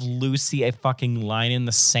I Love Lucy a fucking line in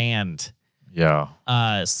the sand. Yeah.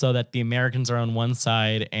 So that the Americans are on one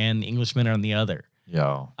side and the Englishmen are on the other.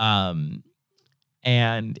 Yeah.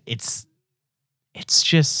 And it's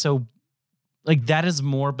just so like that is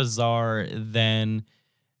more bizarre than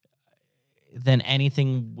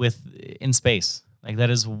anything in space. Like that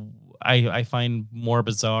is I find more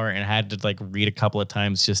bizarre, and had to like read a couple of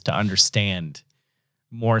times just to understand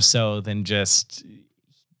more so than just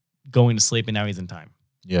going to sleep and now he's in time.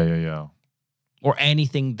 Yeah. Or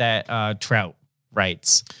anything that Trout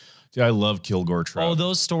writes. Yeah, I love Kilgore Trout. Oh,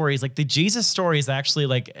 those stories. Like the Jesus story is actually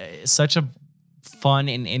like such a fun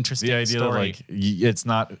and interesting story. The idea that like it's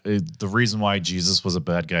not the reason why Jesus was a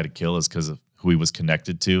bad guy to kill is because of who he was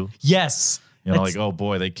connected to. Yes. You know, like, oh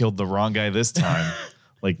boy, they killed the wrong guy this time.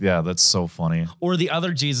 Like, yeah, that's so funny. Or the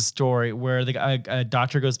other Jesus story where a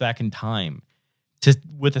doctor goes back in time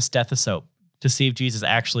with a stethoscope to see if Jesus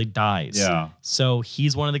actually dies. Yeah. So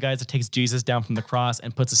he's one of the guys that takes Jesus down from the cross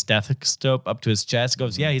and puts a stethoscope up to his chest,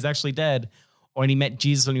 goes, yeah, he's actually dead. Or he met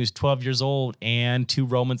Jesus when he was 12 years old, and 2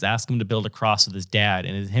 Romans asked him to build a cross with his dad.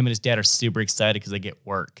 And him and his dad are super excited because they get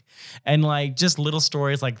work. And like just little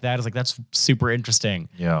stories like that is like, that's super interesting.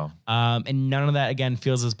 Yeah. And none of that, again,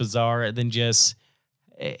 feels as bizarre than just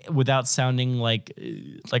without sounding like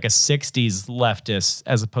a 60s leftist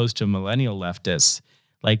as opposed to a millennial leftist.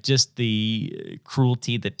 Like just the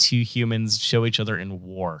cruelty that 2 humans show each other in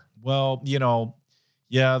war. Well, you know,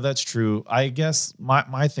 Yeah, that's true. I guess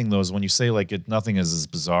my thing though is when you say like nothing is as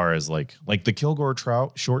bizarre as like the Kilgore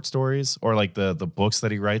Trout short stories or like the books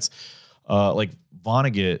that he writes. Like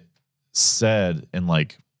Vonnegut said in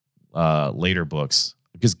like later books,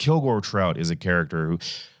 because Kilgore Trout is a character who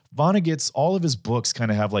Vonnegut's all of his books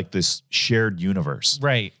kind of have like this shared universe.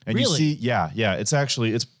 Right. And you see, yeah, it's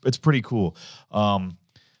actually it's pretty cool. And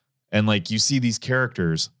like you see these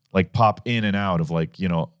characters like pop in and out of like,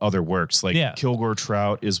 other works. Like Kilgore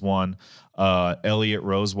Trout is one. Elliot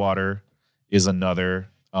Rosewater is another.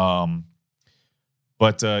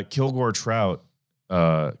 But Kilgore Trout,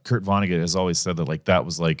 Kurt Vonnegut has always said that like that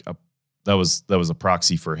was a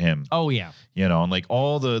proxy for him. Oh yeah. And like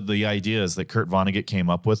all the ideas that Kurt Vonnegut came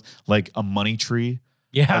up with, like a money tree.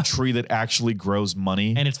 Yeah. A tree that actually grows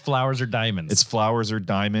money. And its flowers are diamonds. Its flowers are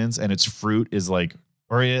diamonds and its fruit is like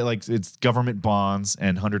it's government bonds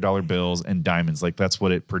and $100 bills and diamonds. Like that's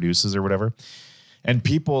what it produces or whatever. And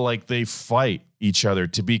people like they fight each other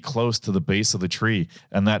to be close to the base of the tree.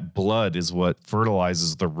 And that blood is what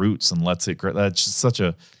fertilizes the roots and lets it grow. That's just such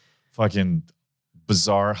a fucking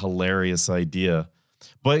bizarre, hilarious idea.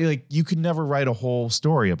 But like you could never write a whole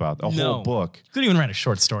story about a whole book. You couldn't even write a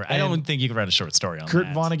short story. I don't think you could write a short story on Kurt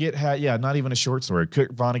that. Vonnegut had, not even a short story.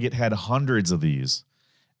 Kurt Vonnegut had hundreds of these.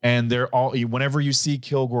 And they're all, whenever you see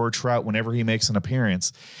Kilgore Trout, whenever he makes an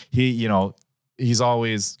appearance, he's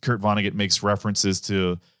always, Kurt Vonnegut makes references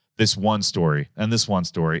to this one story and this one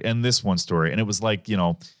story and this one story. And it was like,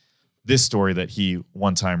 this story that he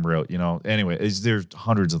one time wrote, anyway, there's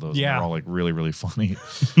hundreds of those. Yeah. They're all like really, really funny.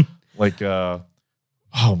 Like, oh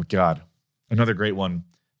my God. Another great one.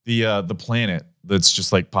 The planet that's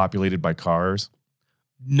just like populated by cars.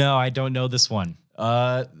 No, I don't know this one.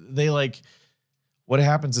 What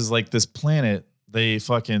happens is like this planet,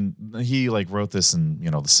 he like wrote this in, the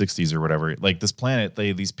 60s or whatever. Like this planet,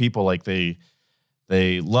 these people, like they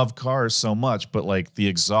love cars so much, but like the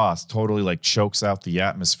exhaust totally like chokes out the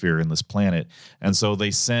atmosphere in this planet. And so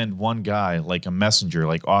they send one guy, like a messenger,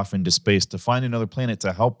 like off into space to find another planet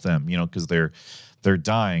to help them, because they're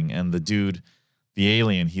dying. And the dude, the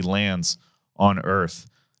alien, he lands on Earth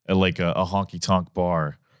at like a honky tonk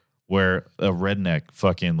bar where a redneck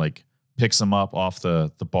fucking like picks him up off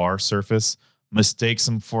the bar surface, mistakes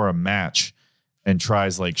him for a match, and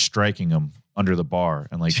tries like striking him under the bar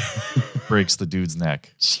and like breaks the dude's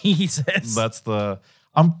neck. Jesus. That's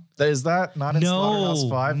is that not in Slaughterhouse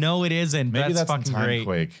 5? No, it isn't. Maybe that's fucking in Timequake.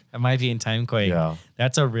 Great. It might be in Timequake. Yeah.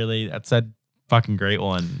 That's a fucking great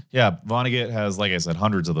one. Yeah, Vonnegut has, like I said,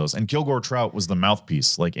 hundreds of those. And Kilgore Trout was the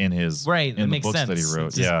mouthpiece, like in his in the books that he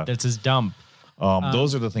wrote. That's his dump.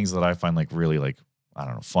 Those are the things that I find like really like, I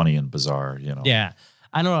don't know, funny and bizarre, Yeah.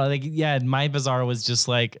 I don't know. Like, yeah, my bizarre was just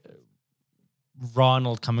like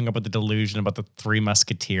Ronald coming up with the delusion about the Three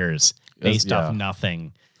Musketeers based off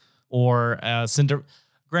nothing. Or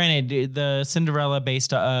granted, the Cinderella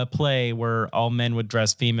based play where all men would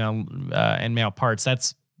dress female and male parts,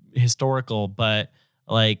 that's historical, but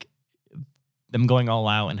like them going all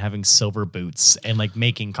out and having silver boots and like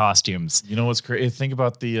making costumes. You know what's crazy? Think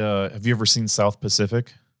about have you ever seen South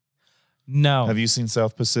Pacific? No. Have you seen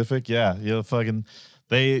South Pacific? Yeah. Fucking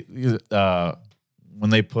when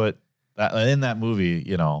they put that in that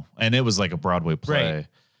movie, and it was like a Broadway play, right.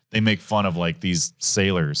 They make fun of like these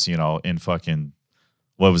sailors, in fucking,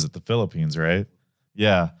 what was it? The Philippines, right?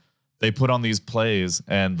 Yeah. They put on these plays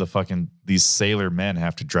and these sailor men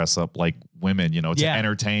have to dress up like women, to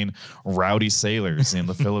entertain rowdy sailors in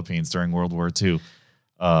the Philippines during World War II.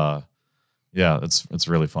 It's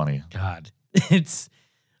really funny. God, it's,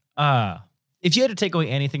 if you had to take away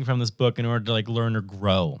anything from this book in order to like learn or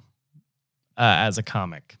grow as a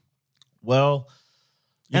comic, well,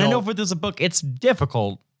 I know for this a book, it's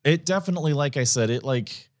difficult. It definitely, like I said,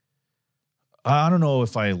 I don't know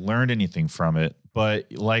if I learned anything from it, but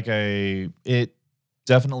it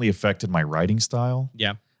definitely affected my writing style.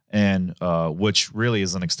 Yeah, and which really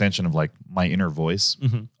is an extension of like my inner voice.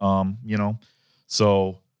 Mm-hmm.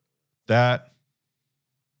 So that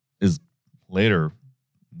is later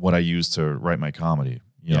what I use to write my comedy,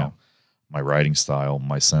 you know, my writing style,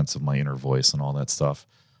 my sense of my inner voice and all that stuff.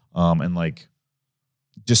 And like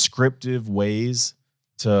descriptive ways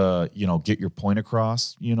to, get your point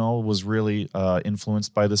across, was really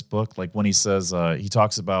influenced by this book. Like when he says, he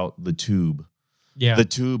talks about the tube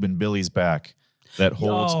in Billy's back that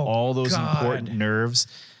holds all those important nerves,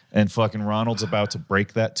 and fucking Ronald's about to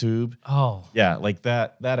break that tube. Oh yeah. Like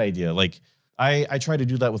that idea. Like I try to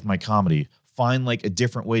do that with my comedy. Find like a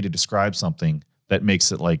different way to describe something that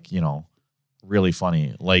makes it like, really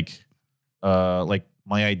funny. Like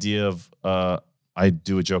my idea of, I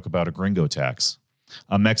do a joke about a gringo tax,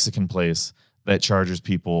 a Mexican place that charges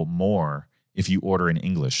people more if you order in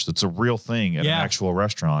English. So it's a real thing at an actual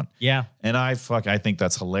restaurant. Yeah. And I think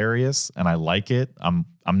that's hilarious and I like it. I'm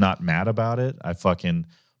not mad about it.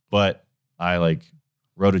 But I like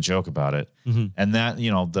wrote a joke about it. Mm-hmm. And that,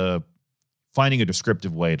 the finding a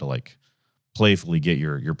descriptive way to like playfully get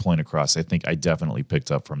your point across, I think I definitely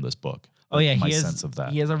picked up from this book. Oh yeah, my sense of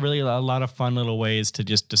that. He has a lot of fun little ways to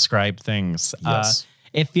just describe things. Yes.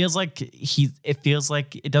 It feels like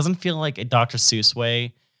it doesn't feel like a Dr. Seuss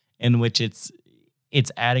way in which it's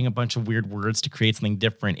adding a bunch of weird words to create something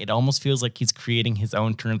different. It almost feels like he's creating his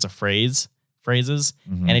own turns of phrases,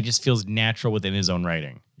 Mm-hmm. and it just feels natural within his own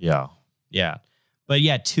writing. Yeah. Yeah. But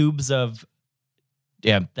yeah, tubes of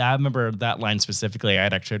I remember that line specifically.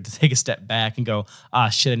 I'd actually have to take a step back and go,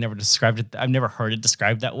 shit, I never described it. I've never heard it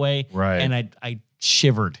described that way. Right. And I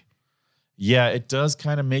shivered. Yeah, it does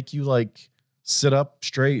kind of make you like sit up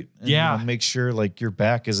straight and make sure like your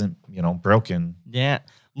back isn't, broken. Yeah.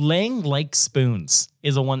 Laying like spoons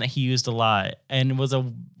is a one that he used a lot and was a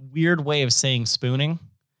weird way of saying spooning.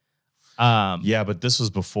 Yeah, but this was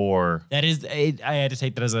before. That is, I had to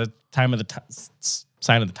take that as a sign of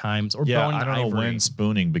the times. Or yeah, bone I don't know ivory. when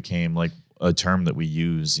spooning became like a term that we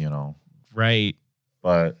use, Right.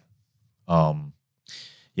 But,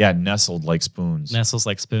 yeah, nestled like spoons. Nestles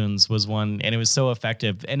like spoons was one, and it was so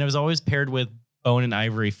effective. And it was always paired with bone and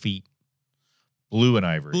ivory feet. Blue and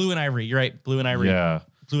ivory. Blue and ivory. You're right. Blue and ivory. Yeah.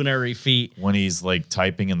 Blue and ivory feet. When he's like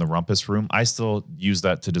typing in the rumpus room, I still use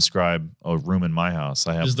that to describe a room in my house.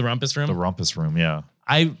 I have Is the rumpus room? the rumpus room. Yeah.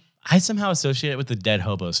 I somehow associate it with the dead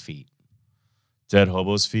hobo's feet. Dead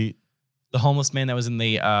hobo's feet. The homeless man that was in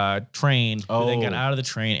the train, who then got Oh. out of the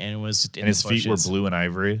train and was in And his the feet were bushes. blue and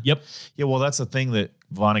ivory. Yep. Yeah, well, that's the thing that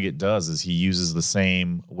Vonnegut does is he uses the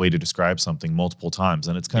same way to describe something multiple times,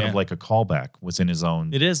 and it's kind of like a callback within his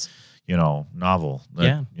own, It is. novel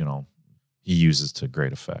that he uses to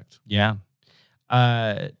great effect. Yeah.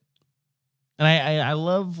 And I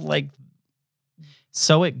love like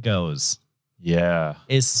So It Goes Yeah,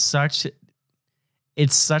 is such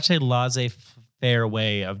a laissez-faire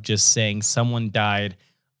way of just saying someone died.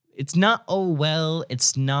 It's not, oh well,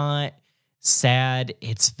 it's not sad.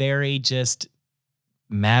 It's very just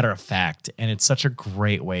matter of fact, and it's such a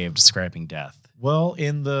great way of describing death. well,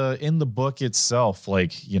 in the book itself,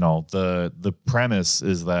 like the premise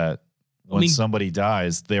is that when somebody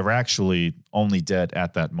dies, they're actually only dead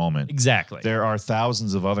at that moment. Exactly. There are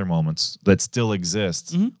thousands of other moments that still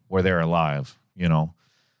exist Mhm. where they're alive,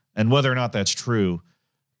 and whether or not that's true,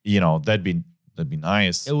 that'd be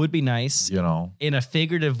nice, It would be nice in a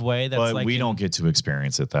figurative way. That's but like we don't get to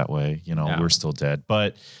experience it that way. No. We're still dead.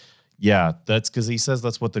 But yeah, that's because he says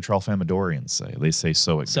that's what the Tralfamadorians say. They say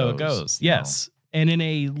so it goes. So it goes. Yes. And in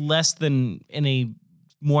a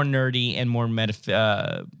more nerdy and more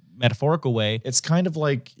metaphorical way, It's kind of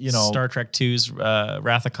like, Star Trek II's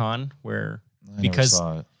Wrath of Khan, where I never because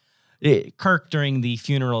saw it. Kirk during the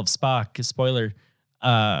funeral of Spock, spoiler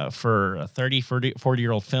for a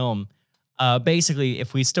 40-year-old film, basically,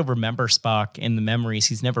 if we still remember Spock in the memories,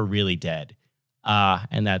 he's never really dead.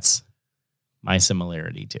 And that's my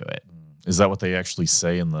similarity to it. Is that what they actually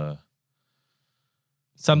say in the...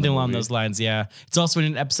 Something along movie? those lines, yeah. It's also in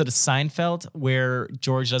an episode of Seinfeld where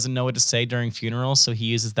George doesn't know what to say during funerals, so he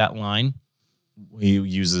uses that line. He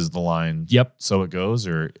uses the line, Yep. so it goes,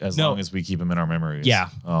 or as No. long as we keep him in our memories? Yeah.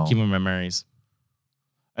 Oh. Keep in memories.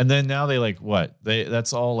 And then now they like what?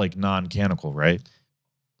 That's all like non-canonical, right?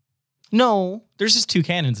 No, there's just two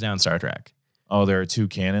canons now in Star Trek. Oh, there are two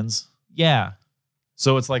canons? Yeah.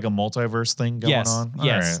 So it's like a multiverse thing going Yes, on? All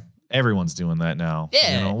yes. right. Everyone's doing that now.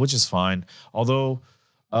 Yeah. Which is fine. Although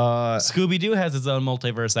Scooby-Doo has its own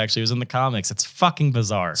multiverse, actually. It was in the comics. It's fucking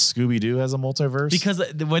bizarre. Scooby-Doo has a multiverse? Because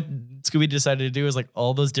what Scooby decided to do is like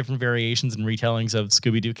all those different variations and retellings of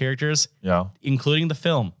Scooby-Doo characters, Yeah. including the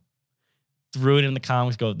film, threw it in the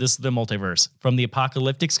comics, go, this is the multiverse. From the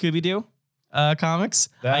apocalyptic Scooby-Doo comics.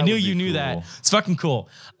 That I knew would be you knew cool. that. It's fucking cool.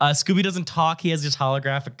 Scooby doesn't talk. He has this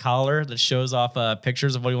holographic collar that shows off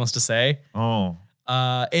pictures of what he wants to say. Oh.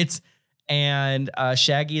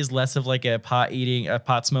 Shaggy is less of like a pot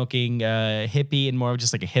smoking hippie and more of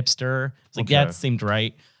just like a hipster. It's like, Okay. yeah, it seemed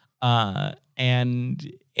right. And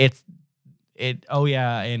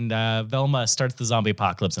Velma starts the zombie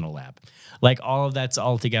apocalypse in a lab. Like all of that's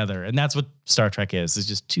all together. And that's what Star Trek is. It's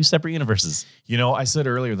just two separate universes. I said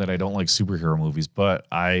earlier that I don't like superhero movies, but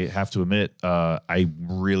I have to admit, I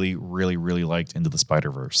really, really, really liked Into the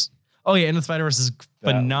Spider-Verse. Oh yeah, and the Spider-Verse is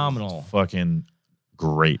That phenomenal. was fucking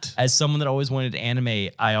great. As someone that always wanted anime,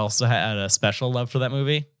 I also had a special love for that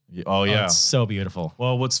movie. Oh yeah. It's so beautiful.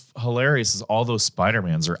 Well, what's hilarious is all those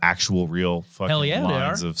Spider-Mans are actual real fucking Hell yeah, they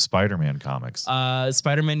lines are. of Spider-Man comics.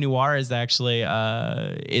 Spider-Man Noir is actually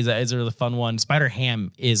is a really fun one.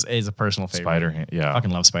 Spider-Ham is a personal favorite. Spider-Ham, yeah. I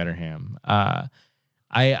fucking love Spider-Ham.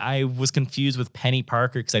 I was confused with Penny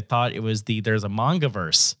Parker because I thought it was there's a manga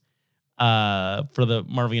verse for the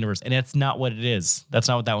Marvel Universe, and it's not what it is. That's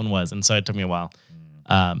not what that one was, and so it took me a while.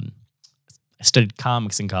 I studied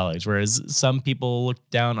comics in college, whereas some people look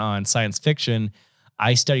down on science fiction.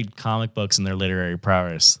 I studied comic books and their literary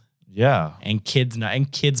prowess. Yeah. And kids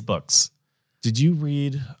books. Did you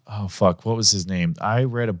read, oh fuck, what was his name? I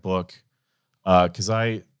read a book because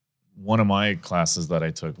one of my classes that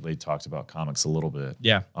I took, they talked about comics a little bit.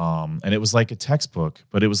 Yeah. And it was like a textbook,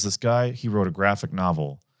 but it was this guy, he wrote a graphic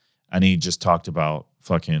novel and he just talked about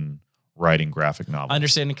fucking writing graphic novels.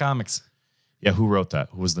 Understanding comics. Yeah, who wrote that?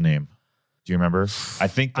 Who was the name? Do you remember? I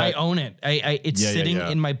think that, I own it. It's sitting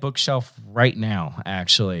in my bookshelf right now,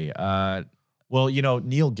 actually. Well,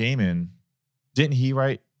 Neil Gaiman, didn't he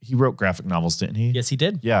write? He wrote graphic novels, didn't he? Yes, he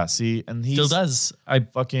did. Yeah, see, and he Still does.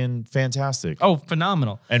 fucking fantastic. Oh,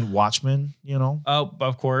 phenomenal. And Watchmen, Oh,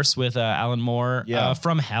 of course, with Alan Moore. Yeah.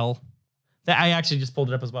 From Hell. That I actually just pulled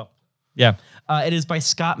it up as well. Yeah. It is by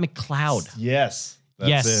Scott McCloud. Yes.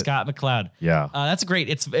 Yes, Scott McCloud. Yeah. That's great.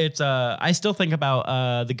 It's I still think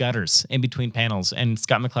about the gutters in between panels, and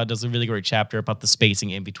Scott McCloud does a really great chapter about the spacing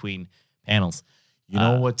in between panels. You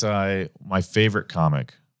know what? My favorite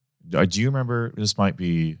comic. Do you remember? This might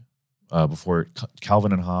be before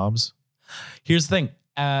Calvin and Hobbes. Here's the thing.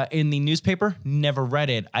 In the newspaper, never read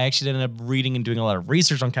it. I actually ended up reading and doing a lot of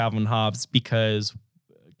research on Calvin and Hobbes because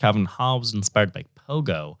Calvin and Hobbes was inspired by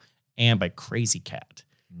Pogo and by Crazy Cat.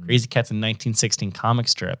 Crazy Cat's a 1916 comic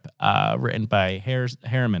strip written by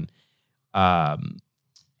Harriman.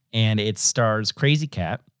 And it stars Crazy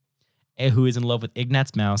Cat, who is in love with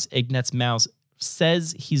Ignatz Mouse. Ignatz Mouse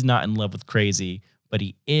says he's not in love with Crazy, but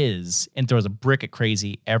he is, and throws a brick at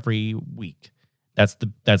Crazy every week. That's the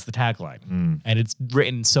tagline. And it's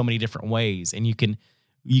written in so many different ways. And you could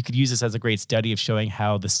use this as a great study of showing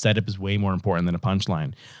how the setup is way more important than a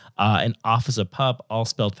punchline. And Office of Pup, all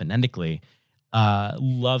spelled phonetically,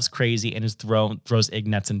 loves Crazy and throws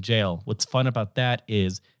Ignatz in jail. What's fun about that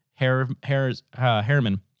is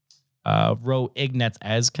Harriman wrote Ignatz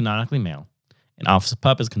as canonically male, and Office of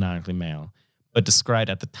Pup is canonically male, but described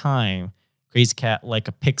at the time Crazy Cat like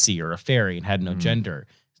a pixie or a fairy and had no gender.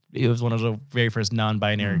 It was one of the very first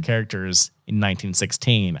non-binary characters in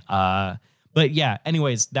 1916. But yeah,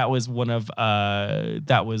 anyways, that was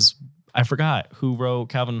I forgot who wrote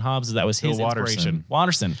Calvin and Hobbes. That was his inspiration.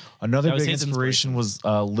 Watterson. Another big inspiration was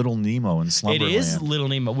Little Nemo in Slumberland. It is Little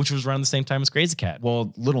Nemo, which was around the same time as Crazy Cat.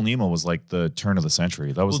 Well, Little Nemo was like the turn of the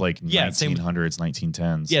century. That was 1900s,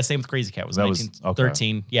 1910s. Yeah, same with Crazy Cat. It was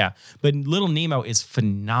 1913. Okay. Yeah. But Little Nemo is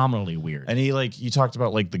phenomenally weird. And he you talked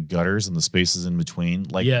about like the gutters and the spaces in between.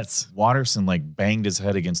 Like Watterson banged his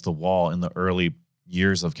head against the wall in the early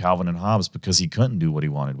years of Calvin and Hobbes because he couldn't do what he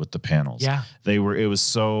wanted with the panels. Yeah. It was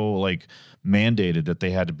so mandated that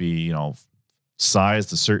they had to be,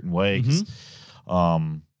 sized a certain way.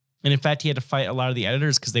 And in fact, he had to fight a lot of the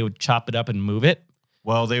editors because they would chop it up and move it.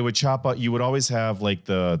 Well, they would chop up. You would always have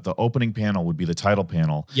the opening panel would be the title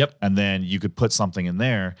panel. Yep. And then you could put something in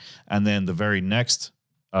there. And then the very next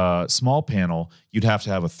small panel, you'd have to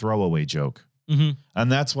have a throwaway joke. Mm-hmm. And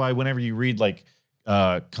that's why whenever you read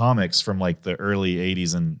comics from the early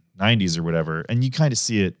 80s and 90s or whatever, and you kind of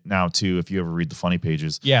see it now too if you ever read the funny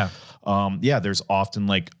pages. Yeah. There's often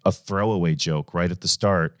a throwaway joke right at the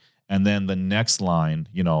start, and then the next line,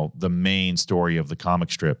 the main story of the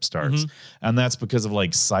comic strip starts. And that's because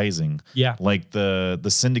of sizing. Yeah. The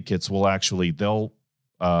syndicates will they'll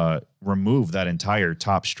remove that entire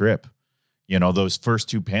top strip. Those first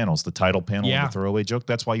two panels, the title panel and the throwaway joke.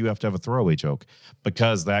 That's why you have to have a throwaway joke,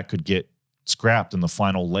 because that could get scrapped in the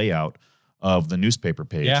final layout of the newspaper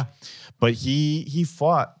page. Yeah. But he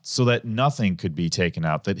fought so that nothing could be taken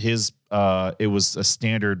out, that his it was a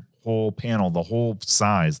standard whole panel, the whole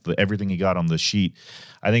size, everything he got on the sheet.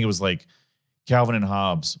 I think it was Calvin and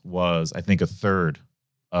Hobbes was, I think, a third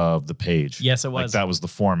of the page. Yes, it was. That was the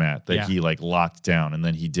format that he locked down. And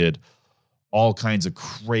then he did all kinds of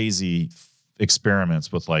crazy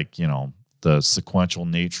experiments with the sequential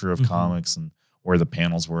nature of comics and where the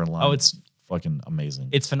panels were aligned. Oh, it's fucking amazing.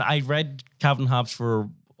 It's fun. I read Calvin Hobbes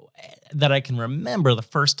that I can remember the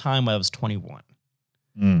first time when I was 21.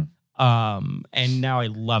 And now I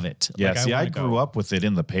love it. Yeah, I grew up with it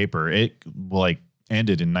in the paper. It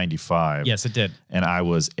ended in 95. Yes, it did. And I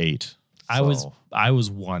was 8. I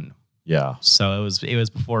was 1. Yeah. So it was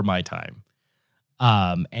before my time.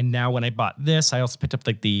 And now when I bought this, I also picked up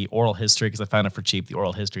like the oral history because I found it for cheap, the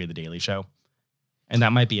oral history of The Daily Show. And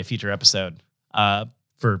that might be a future episode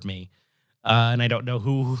for me. And I don't know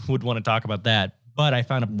who would want to talk about that, but I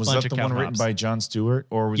found a bunch of Was that the one written by Jon Stewart,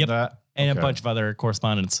 or was that? And Okay. a bunch of other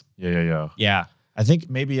correspondence. Yeah. Yeah. I think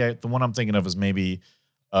maybe the one I'm thinking of is maybe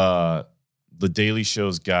The Daily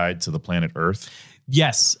Show's Guide to the Planet Earth.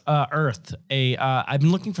 Yes, Earth. I've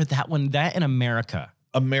been looking for that one. That in America.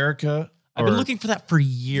 I've I've been looking for that for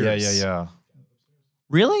years. Yeah.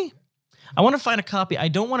 Really? I want to find a copy. I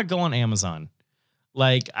don't want to go on Amazon.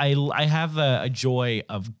 Like I have a joy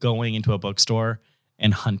of going into a bookstore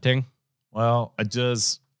and hunting. Well,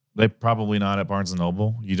 they probably not at Barnes and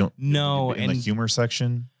Noble. You don't. No, in the humor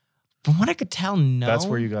section. From what I could tell, no. That's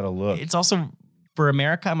where you got to look. It's also for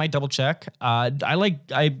America. I might double check. I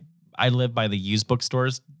live by the used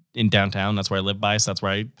bookstores in downtown. That's where I live by. So that's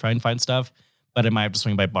where I try and find stuff. But I might have to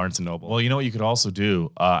swing by Barnes and Noble. Well, you know what you could also do?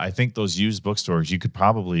 I think those used bookstores, you could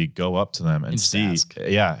probably go up to them and just see. ask.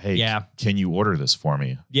 Yeah, hey, can you order this for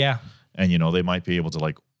me? Yeah. And they might be able to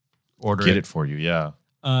like Order get it for you. Yeah.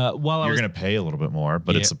 You're gonna pay a little bit more,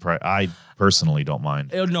 but it's a price. I personally don't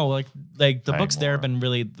mind. No, like the books there have been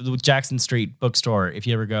really the Jackson Street bookstore. If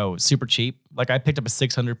you ever go, super cheap. Like I picked up a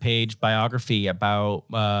 600-page biography about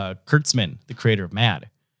Kurtzman, the creator of Mad.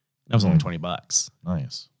 That was only $20.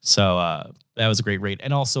 Nice. So that was a great rate.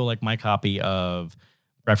 And also like my copy of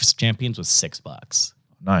Breakfast of Champions was $6.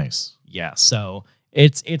 Nice. Yeah. So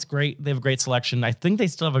it's great. They have a great selection. I think they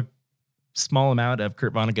still have a small amount of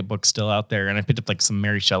Kurt Vonnegut books still out there. And I picked up like some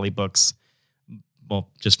Mary Shelley books. Well,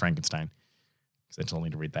 just Frankenstein. Because I told me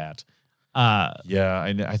to read that. Yeah,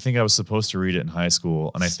 I think I was supposed to read it in high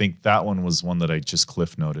school. And I think that one was one that I just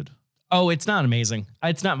cliff noted. Oh, it's not amazing.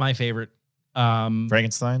 It's not my favorite.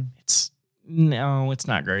 Frankenstein? It's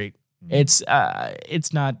not great. It's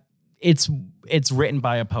not. It's written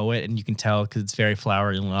by a poet, and you can tell because it's very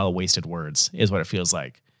flowery and a lot of wasted words is what it feels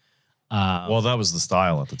like. Well, that was the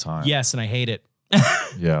style at the time. Yes, and I hate it.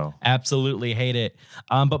 Yeah, absolutely hate it.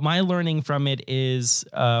 But my learning from it is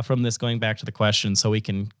from this going back to the question, so we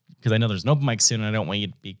can because I know there's an open mic soon, and I don't want you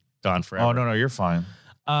to be gone forever. Oh no, you're fine.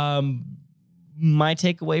 My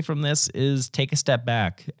takeaway from this is take a step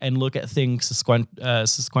back and look at things sequentially.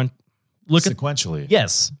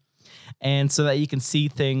 Yes. And so that you can see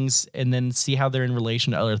things and then see how they're in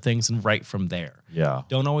relation to other things and write from there. Yeah.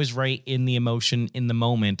 Don't always write in the emotion in the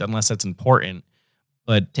moment unless that's important,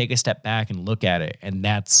 but take a step back and look at it. And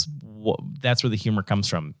that's where the humor comes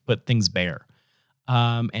from. Put things bare.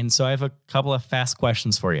 And so I have a couple of fast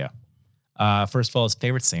questions for you. First of all, is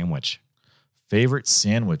favorite sandwich? Favorite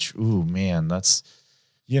sandwich? Ooh, man, that's,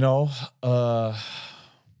 a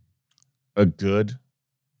good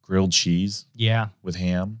grilled cheese. Yeah. With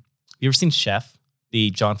ham. You ever seen Chef, the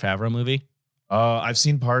Jon Favreau movie? I've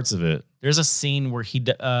seen parts of it. There's a scene where he,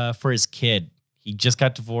 for his kid, he just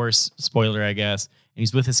got divorced, spoiler, I guess, and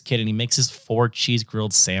he's with his kid and he makes his 4 cheese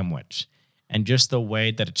grilled sandwich. And just the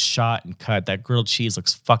way that it's shot and cut, that grilled cheese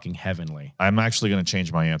looks fucking heavenly. I'm actually going to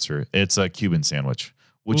change my answer. It's a Cuban sandwich,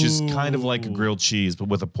 which is kind of like a grilled cheese, but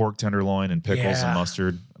with a pork tenderloin and pickles and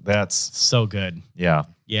mustard. That's so good. Yeah.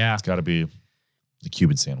 Yeah. It's got to be the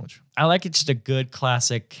Cuban sandwich. I like it just a good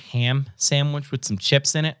classic ham sandwich with some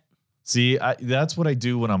chips in it. See, that's what I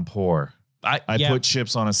do when I'm poor. I put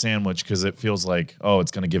chips on a sandwich because it feels like,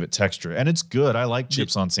 it's going to give it texture. And it's good. I like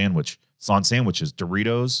chips on sandwiches.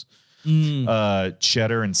 Doritos,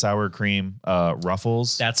 cheddar and sour cream,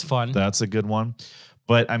 Ruffles. That's fun. That's a good one.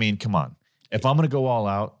 But, I mean, come on. If I'm going to go all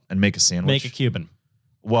out and make a sandwich. Make a Cuban.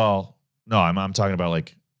 Well, no, I'm talking about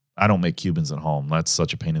like, I don't make Cubans at home. That's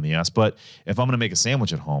such a pain in the ass. But if I'm going to make a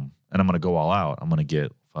sandwich at home and I'm going to go all out, I'm going to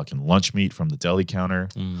get fucking lunch meat from the deli counter.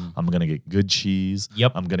 I'm going to get good cheese.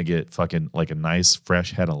 Yep. I'm going to get fucking like a nice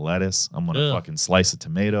fresh head of lettuce. I'm going to fucking slice a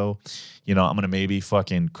tomato. I'm going to maybe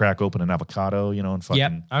fucking crack open an avocado, and fucking.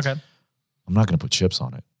 Yep. Okay. I'm not going to put chips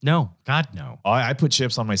on it. No. God, no. I put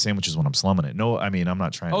chips on my sandwiches when I'm slumming it. No, I mean, I'm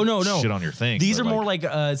not trying to shit on your thing. These are more like,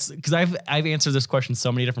 because I've answered this question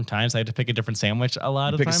so many different times. I had to pick a different sandwich a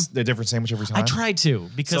lot of the time. A different sandwich every time? I try to.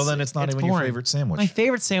 Because so then it's not even boring. Your favorite sandwich. My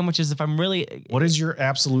favorite sandwich is if I'm really. What is your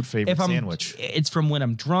absolute favorite sandwich? It's from when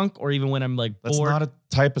I'm drunk or even when I'm like bored. That's not a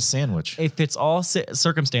type of sandwich. It fits all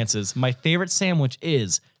circumstances. My favorite sandwich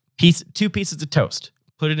is 2 pieces of toast.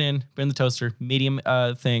 Put it in the toaster, medium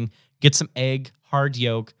thing. Get some egg, hard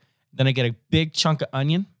yolk. Then I get a big chunk of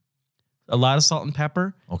onion, a lot of salt and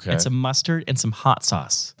pepper, and some mustard and some hot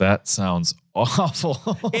sauce. That sounds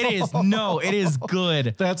awful. It is. No, it is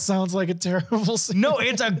good. That sounds like a terrible sandwich. No,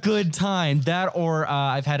 it's a good time. That or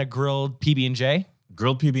I've had a grilled PB&J.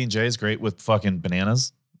 Grilled PB&J is great with fucking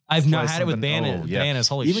bananas. I've not Slice had it with some bananas.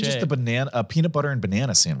 Holy Even shit. just a peanut butter and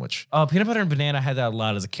banana sandwich. Oh, peanut butter and banana. I had that a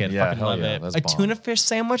lot as a kid. Yeah, Fucking hell love yeah, it. that's A bomb. tuna fish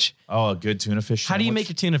sandwich. Oh, a good tuna fish. How do you sandwich? make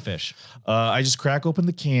your tuna fish? I just crack open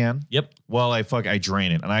the can. Yep. Well, I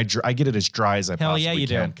drain it, and I get it as dry as I Hell possibly yeah, you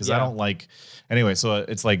do. can because I Yeah. don't like. Anyway, so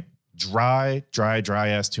it's like dry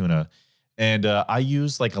ass tuna, and I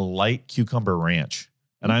use like a light cucumber ranch,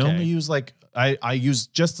 and I Okay. only use like I use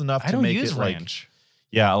just enough I to don't make use it ranch. like.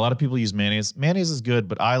 Yeah, a lot of people use mayonnaise. Mayonnaise is good,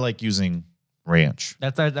 but I like using ranch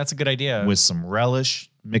That's a good idea. with some relish.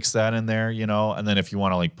 Mix that in there, and then if you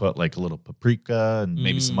want to like put like a little paprika and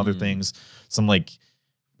maybe some other things, some like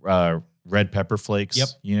red pepper flakes. Yep.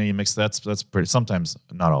 You mix that's pretty. Sometimes,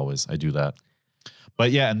 not always, I do that.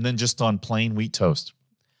 But yeah, and then just on plain wheat toast.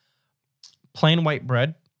 Plain white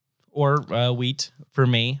bread or wheat for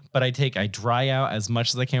me, but I dry out as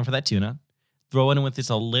much as I can for that tuna. Throw it in with just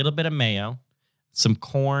a little bit of mayo, some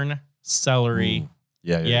corn, celery. Ooh.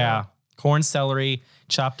 Yeah. Yeah. Corn, celery,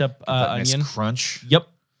 chopped up That onion. nice crunch. Yep.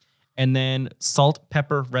 And then salt,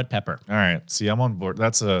 pepper, red pepper. All right. See, I'm on board.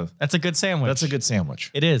 That's a good sandwich. good sandwich.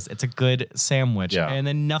 It is. It's a good sandwich. Yeah. And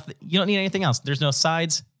then nothing. You don't need anything else. There's no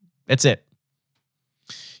sides. That's it.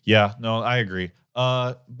 Yeah. No, I agree.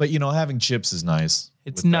 But having chips is nice.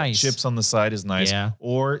 It's With that, nice. chips on the side is nice. Yeah.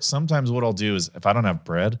 Or sometimes what I'll do is if I don't have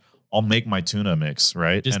bread, I'll make my tuna mix,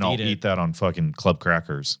 right? Just and I'll eat it. eat that on fucking club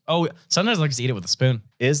crackers. Oh, sometimes I just eat it with a spoon.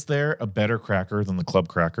 Is there a better cracker than the club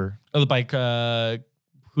cracker? Oh, like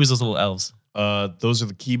who's those little elves? Those are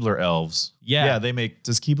the Keebler elves. Yeah. Yeah, they make.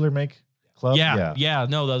 Does Keebler make club? Yeah.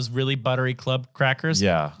 No, those really buttery club crackers.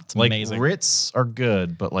 Yeah. It's like amazing. Ritz are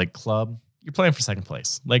good, but like club, You're playing for second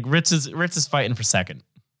place. Like Ritz is fighting for second.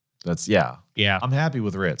 that's yeah. Yeah. I'm happy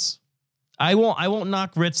with Ritz. I won't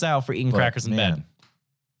knock Ritz out for eating But, crackers in man, bed.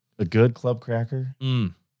 A good club cracker.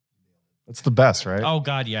 Mm. That's the best, right? Oh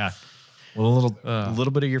God, yeah. Well, a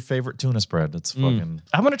little bit of your favorite tuna spread. That's fucking.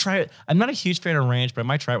 I want to try it. I'm not a huge fan of ranch, but I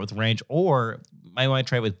might try it with ranch, or I might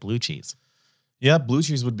try it with blue cheese. Yeah, blue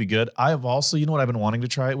cheese would be good. I have also, you know what I've been wanting to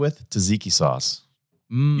try it with? Tzatziki sauce.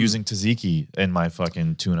 Using tzatziki in my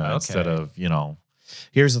fucking tuna instead of,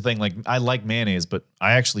 Here's the thing, like I like mayonnaise, but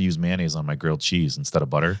I actually use mayonnaise on my grilled cheese instead of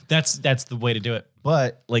butter. That's the way to do it.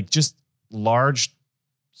 But like just large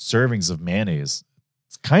servings of mayonnaise,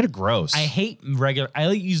 it's kind of gross. I hate regular. I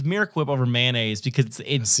use Miracle Whip over mayonnaise because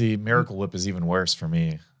it's See, Miracle Whip is even worse for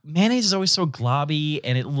me. mayonnaise is always so globby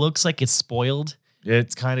and it looks like it's spoiled.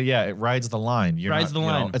 It's kind of, it rides the line. Rides the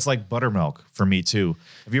line. It's like buttermilk for me too.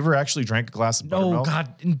 Have you ever actually drank a glass of No, buttermilk?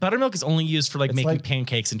 God, and buttermilk is only used for like It's making like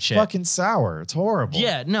pancakes and shit. Fucking sour. It's horrible.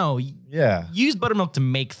 Yeah, no. Yeah. Use buttermilk to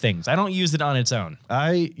make things. I don't use it on its own.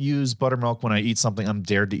 I use buttermilk when I eat something. I'm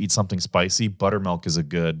dared to eat something spicy. Buttermilk is a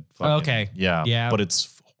good. Fucking, Okay. Yeah. Yeah. But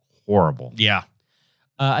it's horrible. Yeah.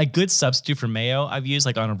 A good substitute for mayo I've used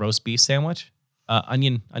like on a roast beef sandwich.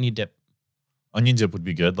 Onion dip. Onion dip would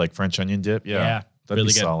be good, like French onion dip. Yeah. Yeah, That'd really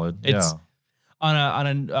be good. solid. It's on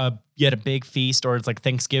a you had a big feast or it's like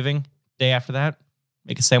Thanksgiving day after that.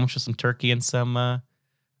 Make a sandwich with some turkey and some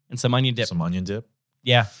onion dip. Some onion dip.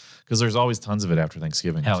 Yeah. Because there's always tons of it after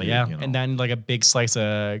Thanksgiving. Hell too, yeah. you know. And then like a big slice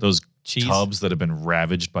of those cheese. tubs that have been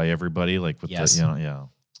ravaged by everybody, like with Yes. the, yeah. I'm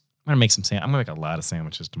gonna make I'm gonna make a lot of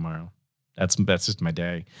sandwiches tomorrow. That's just my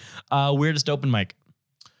day. Weirdest open mic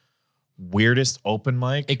Weirdest open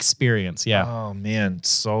mic experience. Yeah. Oh man,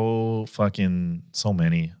 so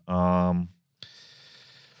many.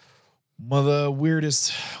 Well, the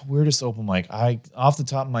weirdest open mic. Off the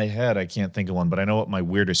top of my head, I can't think of one, but I know what my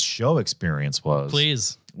weirdest show experience was.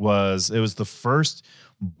 Please. It was the first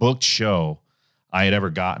booked show I had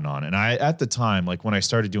ever gotten on. And I, at the time, like when I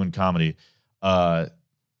started doing comedy, there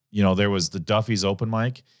was the Duffy's open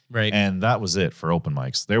mic. Right. And that was it for open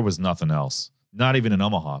mics. There was nothing else. Not even in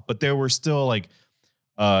Omaha. But there were still like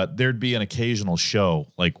there'd be an occasional show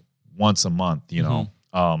like once a month, you know.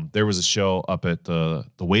 There was a show up at the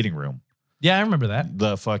waiting room. Yeah, I remember that.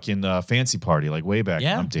 The fucking fancy party, like way back.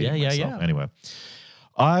 Yeah, I'm dating yeah. myself. Anyway,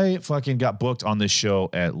 I fucking got booked on this show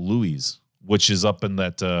at Louis, which is up in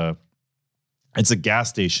that. It's a gas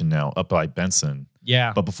station now up by Benson.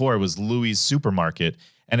 Yeah. But before it was Louis Supermarket,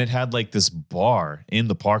 and it had like this bar in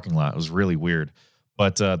the parking lot. It was really weird,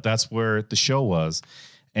 but that's where the show was.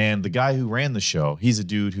 And the guy who ran the show, he's a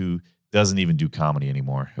dude who doesn't even do comedy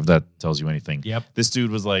anymore, if that tells you anything. Yep. This dude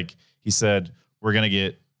was like, he said, we're going to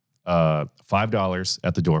get $5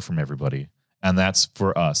 at the door from everybody. And that's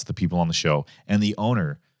for us, the people on the show. And the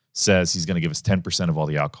owner says he's going to give us 10% of all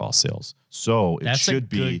the alcohol sales. So it That's should a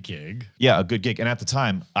be good gig. Yeah, a good gig. And at the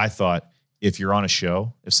time, I thought if you're on a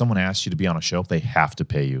show, if someone asks you to be on a show, they have to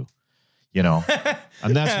pay you, you know?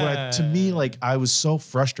 And that's what to me, like, I was so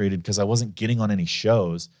frustrated because I wasn't getting on any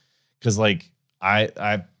shows. Because like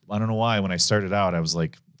I don't know why when I started out I was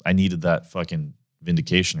like I needed that fucking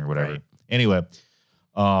vindication or whatever. Right. Anyway,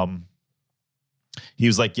 he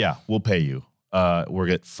was like, yeah, we'll pay you. We'll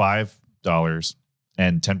get $5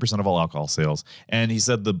 and 10% of all alcohol sales. And he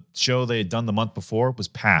said the show they had done the month before was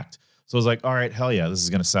packed. So I was like, all right, hell yeah, this is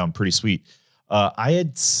going to sound pretty sweet. I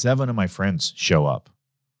had 7 of my friends show up,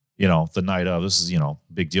 the night of. This is,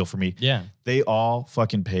 big deal for me. Yeah. They all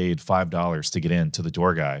fucking paid $5 to get in to the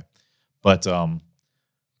door guy. But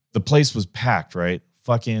the place was packed, right?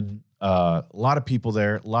 Fucking a lot of people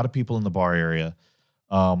there, a lot of people in the bar area.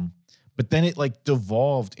 But then it like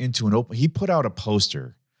devolved into an open. He put out a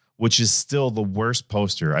poster, which is still the worst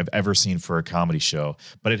poster I've ever seen for a comedy show.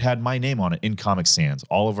 But it had my name on it in Comic Sans.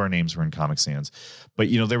 All of our names were in Comic Sans. But,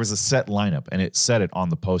 there was a set lineup and it said it on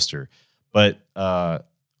the poster. But a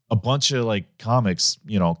bunch of like comics,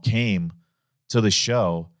 came to the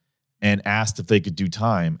show and asked if they could do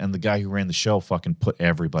time. And the guy who ran the show fucking put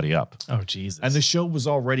everybody up. Oh, Jesus. And the show was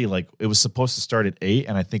already like, it was supposed to start at 8.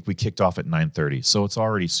 And I think we kicked off at 9:30. So it's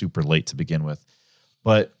already super late to begin with.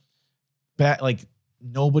 But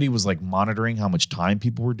nobody was like monitoring how much time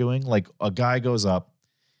people were doing. Like a guy goes up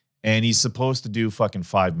and he's supposed to do fucking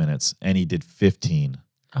 5 minutes and he did 15.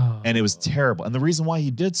 Oh. And it was terrible. And the reason why he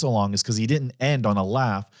did so long is because he didn't end on a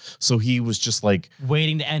laugh. So he was just like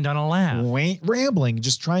waiting to end on a laugh. Rambling,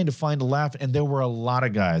 just trying to find a laugh. And there were a lot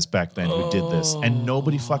of guys back then who did this and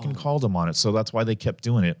nobody fucking called him on it. So that's why they kept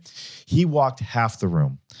doing it. He walked half the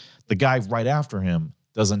room. The guy right after him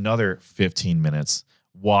does another 15 minutes,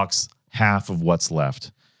 walks half of what's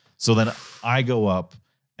left. So then I go up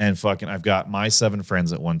and I've got my 7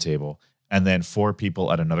 friends at one table and then 4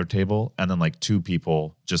 people at another table and then like 2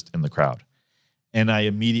 people just in the crowd. And I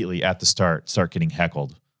immediately at the start getting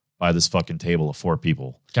heckled by this fucking table of 4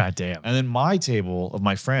 people. God damn. And then my table of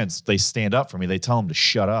my friends, they stand up for me. They tell them to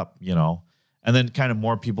shut up, and then kind of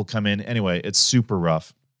more people come in. Anyway, it's super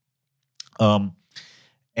rough.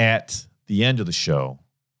 At the end of the show,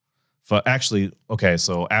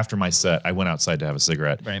 so after my set, I went outside to have a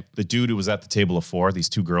cigarette. Right. The dude who was at the table of 4, these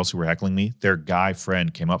 2 girls who were heckling me, their guy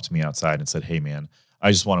friend came up to me outside and said, hey, man,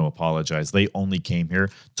 I just want to apologize. They only came here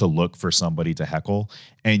to look for somebody to heckle,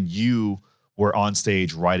 and you were on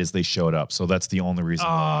stage right as they showed up. So that's the only reason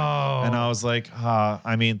why. And I was like,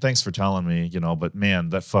 thanks for telling me, but man,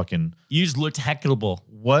 that fucking... You just looked heckleable.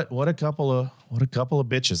 What a couple of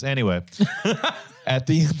bitches. Anyway, at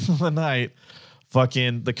the end of the night...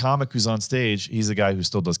 Fucking the comic who's on stage, he's a guy who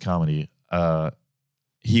still does comedy.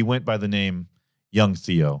 He went by the name Young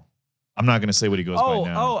Theo. I'm not going to say what he goes by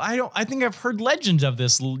now. I think I've heard legends of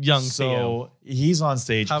this young Theo. So he's on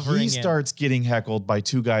stage. He starts getting heckled by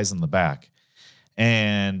 2 guys in the back.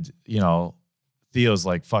 And, Theo's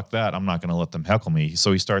like, fuck that. I'm not going to let them heckle me.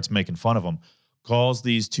 So he starts making fun of them. Calls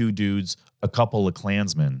these 2 dudes a couple of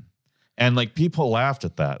Klansmen. And like people laughed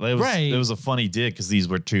at that. It was a funny dig because these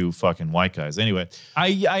were 2 fucking white guys. Anyway,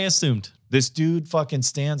 I assumed this dude fucking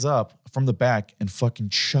stands up from the back and fucking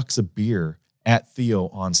chucks a beer at Theo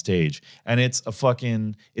on stage. And it's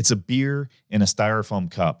a beer in a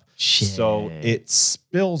styrofoam cup. Shit. So it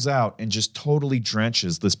spills out and just totally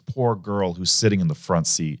drenches this poor girl who's sitting in the front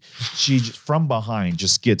seat. She from behind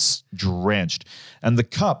just gets drenched. And the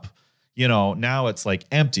cup, now it's like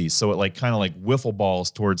empty. So it like kind of like wiffle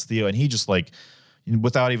balls towards Theo. And he just like,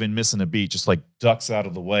 without even missing a beat, just like ducks out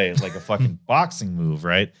of the way like a fucking boxing move,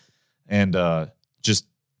 right? And just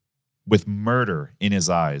with murder in his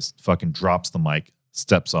eyes, fucking drops the mic,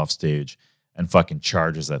 steps off stage, and fucking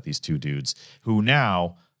charges at these 2 dudes who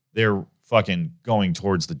now they're fucking going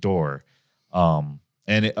towards the door. And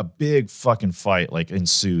a big fucking fight like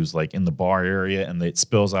ensues like in the bar area and it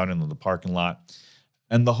spills out into the parking lot.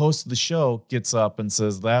 And the host of the show gets up and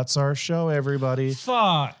says, that's our show, everybody.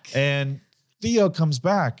 Fuck. And Theo comes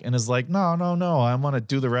back and is like, no, I want to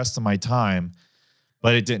do the rest of my time.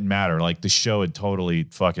 But it didn't matter. Like the show had totally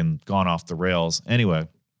fucking gone off the rails. Anyway,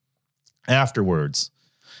 after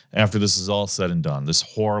this is all said and done, this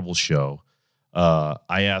horrible show,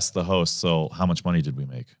 I asked the host, so how much money did we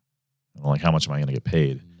make? I'm like, how much am I going to get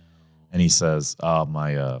paid? No. And he says,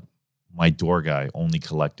 my door guy only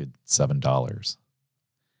collected $7.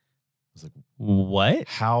 I was like, what?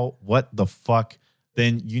 What the fuck?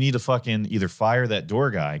 Then you need to fucking either fire that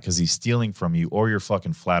door guy because he's stealing from you or you're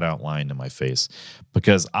fucking flat out lying to my face.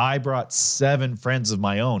 Because I brought 7 friends of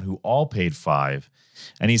my own who all paid $5.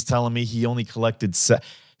 And he's telling me he only collected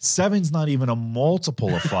 7's not even a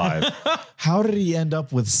multiple of 5. How did he end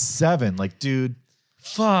up with 7? Like, dude,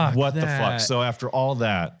 fuck. What the fuck? So after all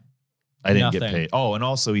that, I didn't get paid. Oh, and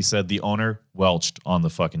also he said the owner welched on the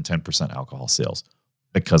fucking 10% alcohol sales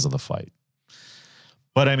because of the fight.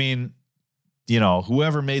 But I mean,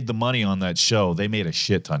 whoever made the money on that show, they made a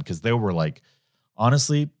shit ton because there were like,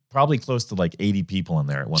 honestly, probably close to like 80 people in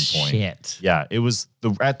there at one point. Shit. Yeah, it was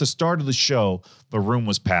at the start of the show, the room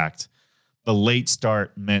was packed. The late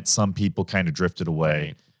start meant some people kind of drifted away.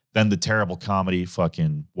 Right. Then the terrible comedy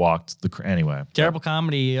fucking walked anyway. Terrible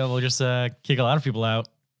comedy will just kick a lot of people out.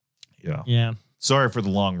 Yeah. Yeah. Sorry for the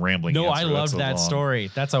long rambling. No, answer. I loved that story.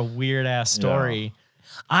 That's a weird ass story.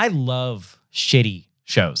 Yeah. I love shitty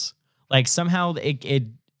shows. Like somehow it.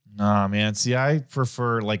 Nah, man. See, I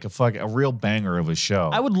prefer like a real banger of a show.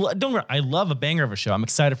 I love a banger of a show. I'm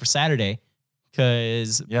excited for Saturday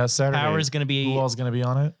because Saturday. Power is going to be. Who all's going to be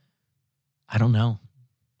on it? I don't know.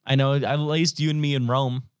 I know at least you and me in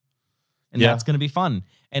Rome, and that's going to be fun.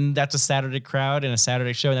 And that's a Saturday crowd and a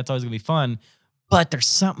Saturday show, and that's always going to be fun. But there's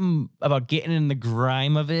something about getting in the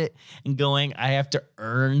grime of it and going, I have to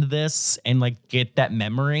earn this and like get that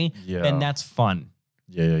memory. Yeah. And that's fun.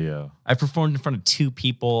 Yeah. I performed in front of 2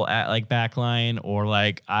 people at like Backline, or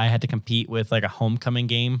like I had to compete with like a homecoming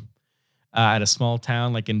game at a small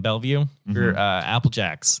town like in Bellevue for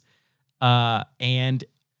Applejacks. And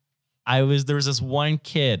there was this one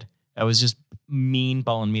kid that was just mean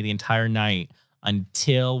balling me the entire night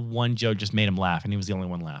until one joke just made him laugh, and he was the only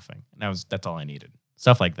one laughing. And that's all I needed.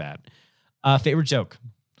 Stuff like that. Favorite joke?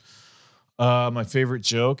 My favorite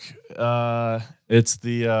joke, it's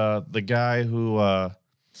the guy who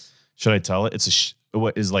should I tell it? It's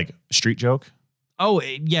what is like a street joke? Oh,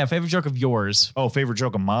 yeah, favorite joke of yours. Oh, favorite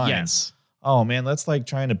joke of mine. Yes. Oh man, that's like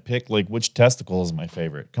trying to pick like which testicle is my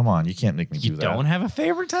favorite. Come on, you can't make me do that. You don't have a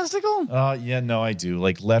favorite testicle? Yeah, no, I do.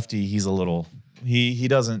 Like Lefty, he's a little he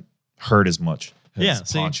doesn't hurt as much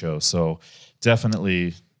as Poncho. So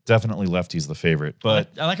definitely Lefty's the favorite. But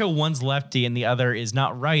I like how one's lefty and the other is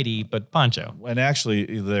not righty, but Poncho. And actually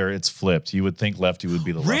it's flipped. You would think Lefty would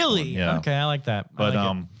be the left one. Yeah. Okay, I like that. But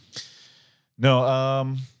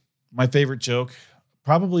my favorite joke,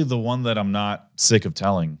 probably the one that I'm not sick of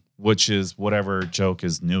telling, which is whatever joke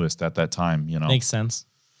is newest at that time, Makes sense.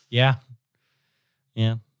 Yeah.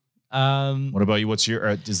 Yeah. What about you? What's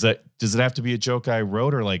your does it have to be a joke I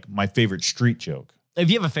wrote or like my favorite street joke? If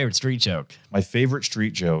you have a favorite street joke. My favorite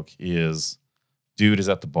street joke is dude is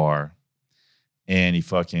at the bar and he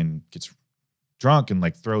fucking gets drunk and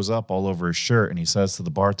like throws up all over his shirt and he says to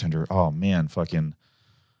the bartender, "Oh man, fucking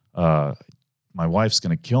my wife's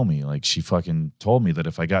going to kill me. Like she fucking told me that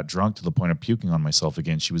if I got drunk to the point of puking on myself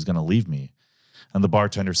again, she was going to leave me." And the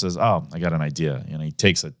bartender says, "Oh, I got an idea." And he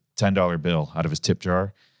takes a $10 bill out of his tip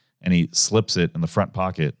jar and he slips it in the front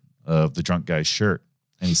pocket of the drunk guy's shirt.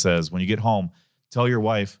 And he says, "When you get home, tell your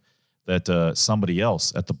wife that somebody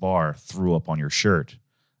else at the bar threw up on your shirt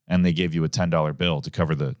and they gave you a $10 bill to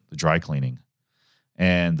cover the dry cleaning."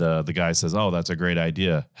 And the guy says, "Oh, that's a great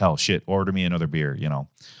idea. Hell, shit, order me another beer,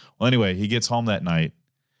 Well, anyway, he gets home that night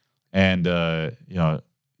and,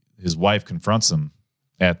 his wife confronts him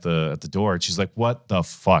at the door. And she's like, "What the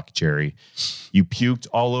fuck, Jerry? You puked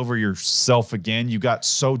all over yourself again? You got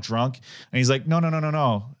so drunk?" And he's like,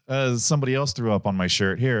 No. Somebody else threw up on my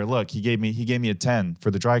shirt. Here, look, he gave me a 10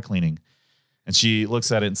 for the dry cleaning. And she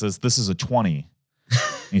looks at it and says, "This is a 20. And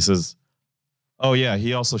he says, "Oh yeah,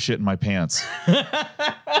 he also shit in my pants."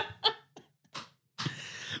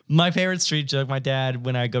 My favorite street joke, my dad,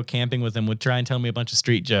 when I go camping with him, would try and tell me a bunch of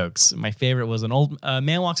street jokes. My favorite was an old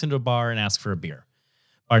man walks into a bar and asks for a beer.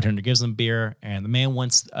 Bartender gives him beer, and the man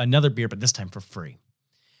wants another beer, but this time for free.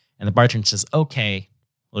 And the bartender says, "Okay,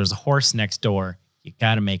 well, there's a horse next door. You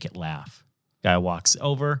got to make it laugh." Guy walks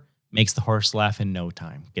over, makes the horse laugh in no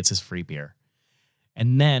time, gets his free beer.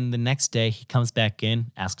 And then the next day, he comes back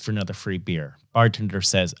in, asks for another free beer. Bartender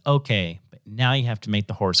says, "Okay, but now you have to make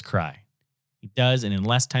the horse cry." He does, and in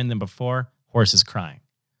less time than before, horse is crying.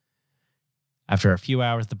 After a few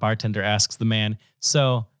hours, the bartender asks the man,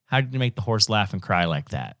 "So, how did you make the horse laugh and cry like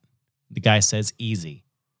that?" The guy says, "Easy.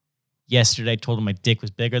 Yesterday I told him my dick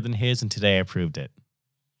was bigger than his, and today I proved it."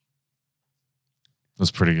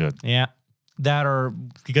 That's pretty good. Yeah. That, or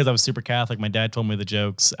because I was super Catholic, my dad told me the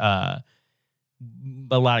jokes. A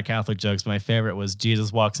lot of Catholic jokes, but my favorite was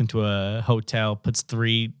Jesus walks into a hotel, puts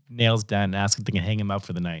 3 nails down, and asks if they can hang him out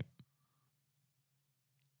for the night.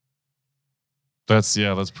 That's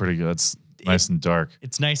pretty good. That's nice and dark.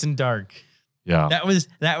 It's nice and dark. Yeah. That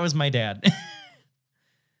was my dad.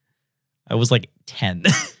 I was like 10.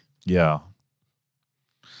 Yeah.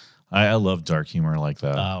 I love dark humor like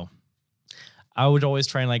that. Oh. I would always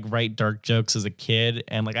try and like write dark jokes as a kid.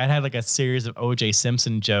 And like I'd had like a series of O.J.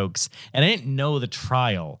 Simpson jokes. And I didn't know the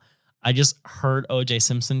trial. I just heard O.J.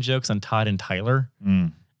 Simpson jokes on Todd and Tyler.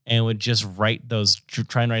 And would just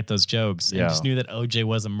try and write those jokes. And just knew that O.J.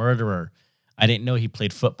 was a murderer. I didn't know he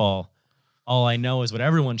played football. All I know is what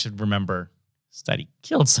everyone should remember is that he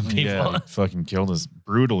killed some people. Yeah, he fucking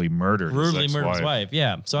brutally murdered his wife.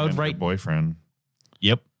 Yeah. So I would write boyfriend.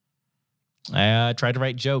 Yep. I tried to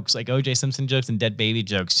write jokes like O.J. Simpson jokes and dead baby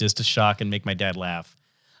jokes just to shock and make my dad laugh.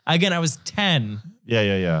 Again, I was 10.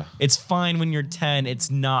 Yeah. It's fine when you're 10. It's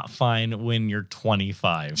not fine when you're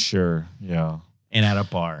 25. Sure. Yeah. And at a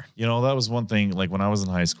bar. You know, that was one thing. Like when I was in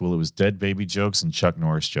high school, it was dead baby jokes and Chuck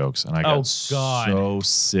Norris jokes. And I got so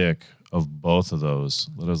sick of both of those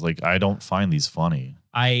that I was like, I don't find these funny.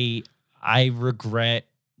 I regret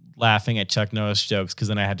laughing at Chuck Norris jokes because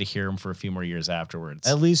then I had to hear them for a few more years afterwards.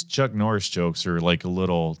 At least Chuck Norris jokes are like a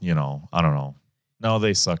little, I don't know. No,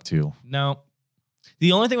 they suck too. No.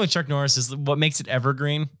 The only thing with Chuck Norris is what makes it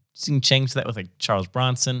evergreen. You can change that with like Charles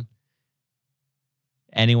Bronson.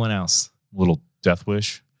 Anyone else. Little Death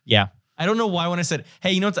Wish. Yeah. I don't know why when I said,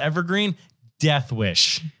 hey, you know what's evergreen? Death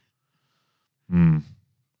Wish.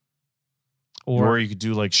 Or you could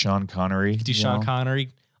do like Sean Connery. Sean Connery.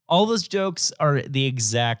 All those jokes are the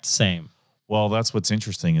exact same. Well, that's what's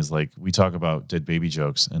interesting is like we talk about dead baby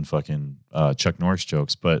jokes and fucking Chuck Norris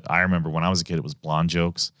jokes. But I remember when I was a kid, it was blonde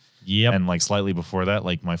jokes. Yep. And like slightly before that,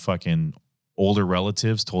 like my fucking older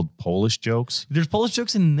relatives told Polish jokes. There's Polish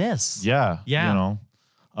jokes in this. Yeah.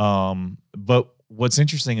 But what's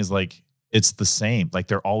interesting is like it's the same. Like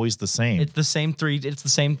they're always the same. It's the same few.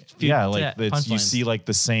 Yeah, like you see like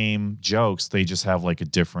the same jokes. They just have like a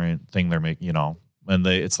different thing they're making, and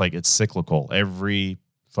it's cyclical. Every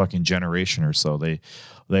fucking generation or so,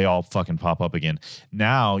 they all fucking pop up again.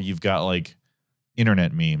 Now you've got like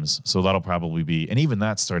internet memes, so that'll probably be, and even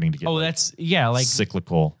that's starting to get like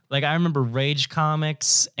cyclical. Like I remember Rage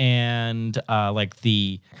Comics and like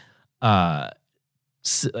the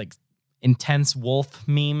like Intense Wolf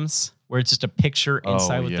memes where it's just a picture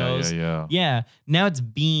inside with those. Yeah. Now it's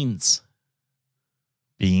beans.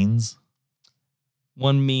 Beans.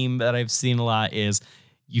 One meme that I've seen a lot is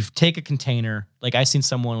you take a container, like I've seen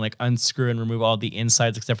someone like unscrew and remove all the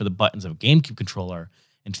insides except for the buttons of a GameCube controller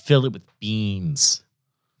and fill it with beans.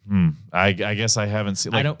 I guess I haven't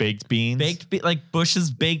seen like baked beans. Like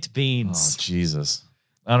Bush's baked beans. Oh, Jesus.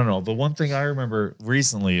 I don't know. The one thing I remember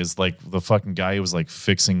recently is like the fucking guy who was like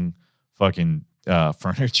fixing fucking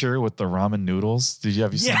furniture with the ramen noodles.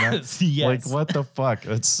 Have you seen that? Yes. Like what the fuck?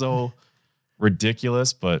 That's so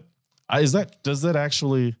ridiculous. But does that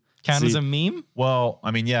actually count as a meme? Well,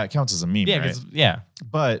 I mean, yeah, it counts as a meme. Yeah, right? Yeah.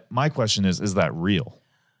 But my question is that real?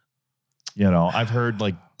 I've heard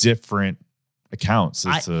like different accounts.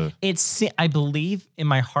 I believe in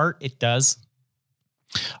my heart it does.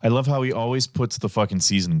 I love how he always puts the fucking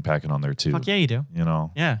seasoning packet on there too. Fuck yeah, you do.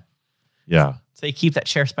 Yeah. So you keep that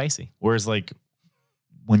chair spicy. Whereas like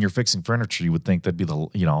when you're fixing furniture, you would think that'd be the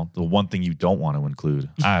one thing you don't want to include.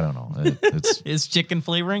 I don't know. It's is chicken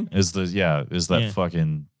flavoring? Is that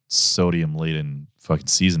fucking sodium laden fucking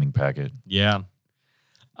seasoning packet? Yeah.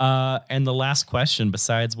 And the last question,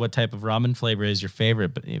 besides what type of ramen flavor is your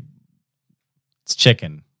favorite, but it's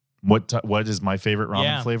chicken. What is my favorite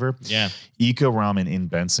ramen flavor? Yeah. Ika Ramen in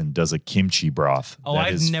Benson does a kimchi broth. Oh,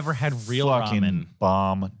 I've never had real ramen.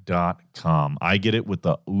 Bomb.com. I get it with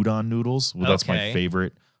the udon noodles. Well, that's my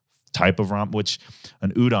favorite type of ramen, which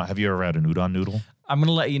an udon. Have you ever had an udon noodle? I'm going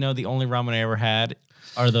to let you know the only ramen I ever had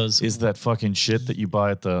are those. Is that fucking shit that you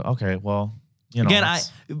buy at the, okay, well, again,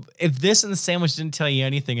 if this and the sandwich didn't tell you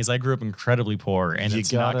anything, is I grew up incredibly poor and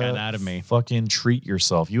it's not gotten out of me. Fucking treat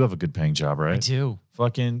yourself. You have a good paying job, right? I do.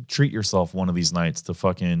 Fucking treat yourself one of these nights to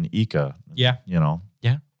fucking Ika. Yeah. Yeah.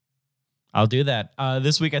 I'll do that.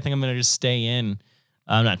 This week, I think I'm going to just stay in.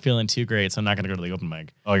 I'm not feeling too great, so I'm not going to go to the open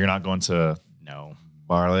mic. Oh, you're not going to? No.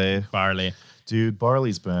 Barley. Dude,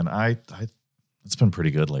 Barley's been, it's been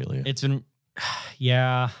pretty good lately. It's been,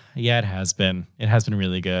 yeah, it has been. It has been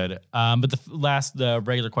really good. But the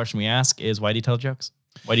regular question we ask is, why do you tell jokes?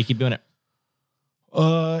 Why do you keep doing it?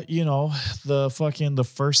 The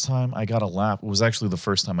first time I got a laugh, it was actually the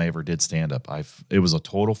first time I ever did stand up. It was a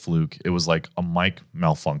total fluke. It was like a mic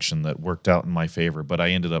malfunction that worked out in my favor, but I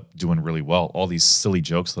ended up doing really well. All these silly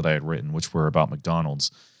jokes that I had written, which were about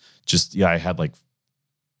McDonald's, I had like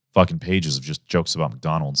fucking pages of just jokes about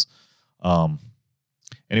McDonald's.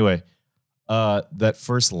 Anyway, that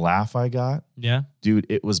first laugh I got, dude,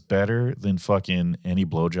 it was better than fucking any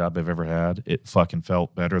blowjob I've ever had. It fucking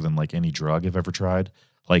felt better than like any drug I've ever tried.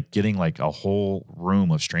 Like getting like a whole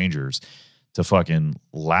room of strangers to fucking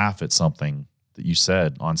laugh at something that you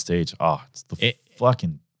said on stage. Oh, it's the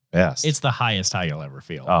fucking best. It's the highest high you'll ever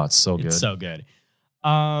feel. Oh, it's so good. It's so good.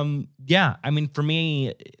 Yeah, I mean, for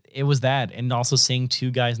me, it was that. And also seeing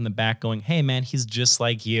two guys in the back going, hey, man, he's just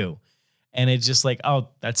like you. And it's just like, oh,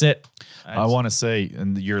 that's it. I want to say,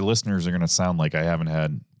 and your listeners are going to sound like I haven't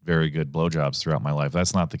had very good blowjobs throughout my life.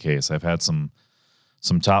 That's not the case. I've had some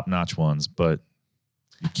top-notch ones, but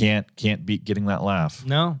you can't beat getting that laugh.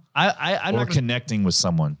 No, I'm or not connecting with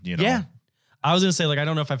someone, you know. Yeah. I was going to say, like, I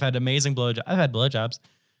don't know if I've had amazing blowjobs. I've had blowjobs.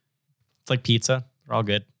 It's like pizza. They're all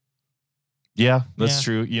good. Yeah, that's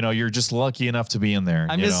true. You know, you're just lucky enough to be in there,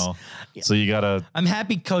 So you got to... I'm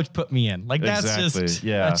happy coach put me in. Like, that's Exactly, just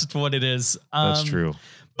yeah. that's just what it is. That's true.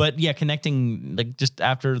 But yeah, connecting, like, just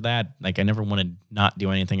after that, like, I never want to not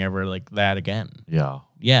do anything ever like that again. Yeah.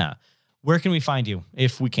 Yeah. Where can we find you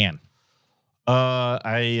if we can? Like,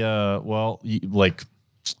 I'm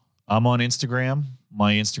on Instagram.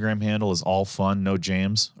 My Instagram handle is all fun, no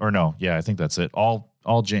James. Or no, yeah, I think that's it. All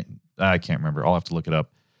James. I can't remember. I'll have to look it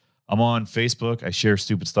up. I'm on Facebook. I share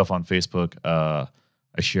stupid stuff on Facebook. I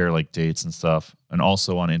share like dates and stuff. And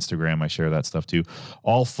also on Instagram, I share that stuff too.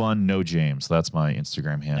 All fun, no James. That's my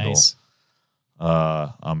Instagram handle. Nice.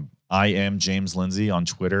 I am James Lindsay on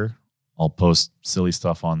Twitter. I'll post silly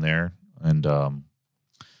stuff on there. And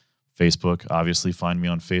Facebook, obviously find me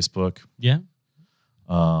on Facebook. Yeah.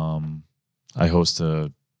 I host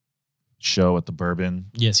a show at the Bourbon.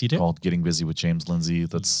 Yes, you do. Called Getting Busy with James Lindsay.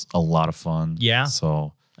 That's a lot of fun. Yeah.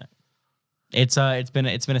 So it's been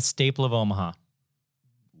a staple of Omaha.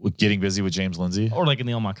 Getting Busy with James Lindsay, or like in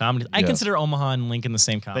the Omaha comedy. I consider Omaha and Lincoln the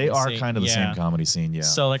same comedy. They are scene. kind of the same comedy scene. Yeah.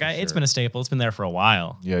 So like it's been a staple. It's been there for a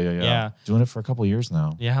while. Yeah. Doing it for a couple of years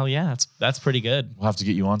now. Yeah, hell yeah. That's pretty good. We'll have to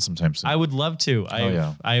get you on sometime soon. I would love to.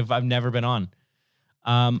 I've never been on.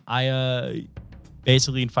 I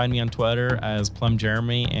basically you can find me on Twitter as Plum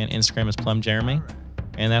Jeremy and Instagram as Plum Jeremy,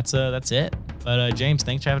 and that's it. But James,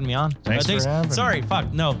 thanks for having me on. Thanks for having me. Sorry,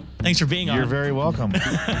 fuck no. Thanks for being on. You're very welcome.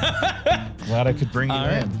 Glad I could bring you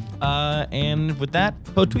in. And with that,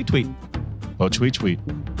 po tweet. Po tweet.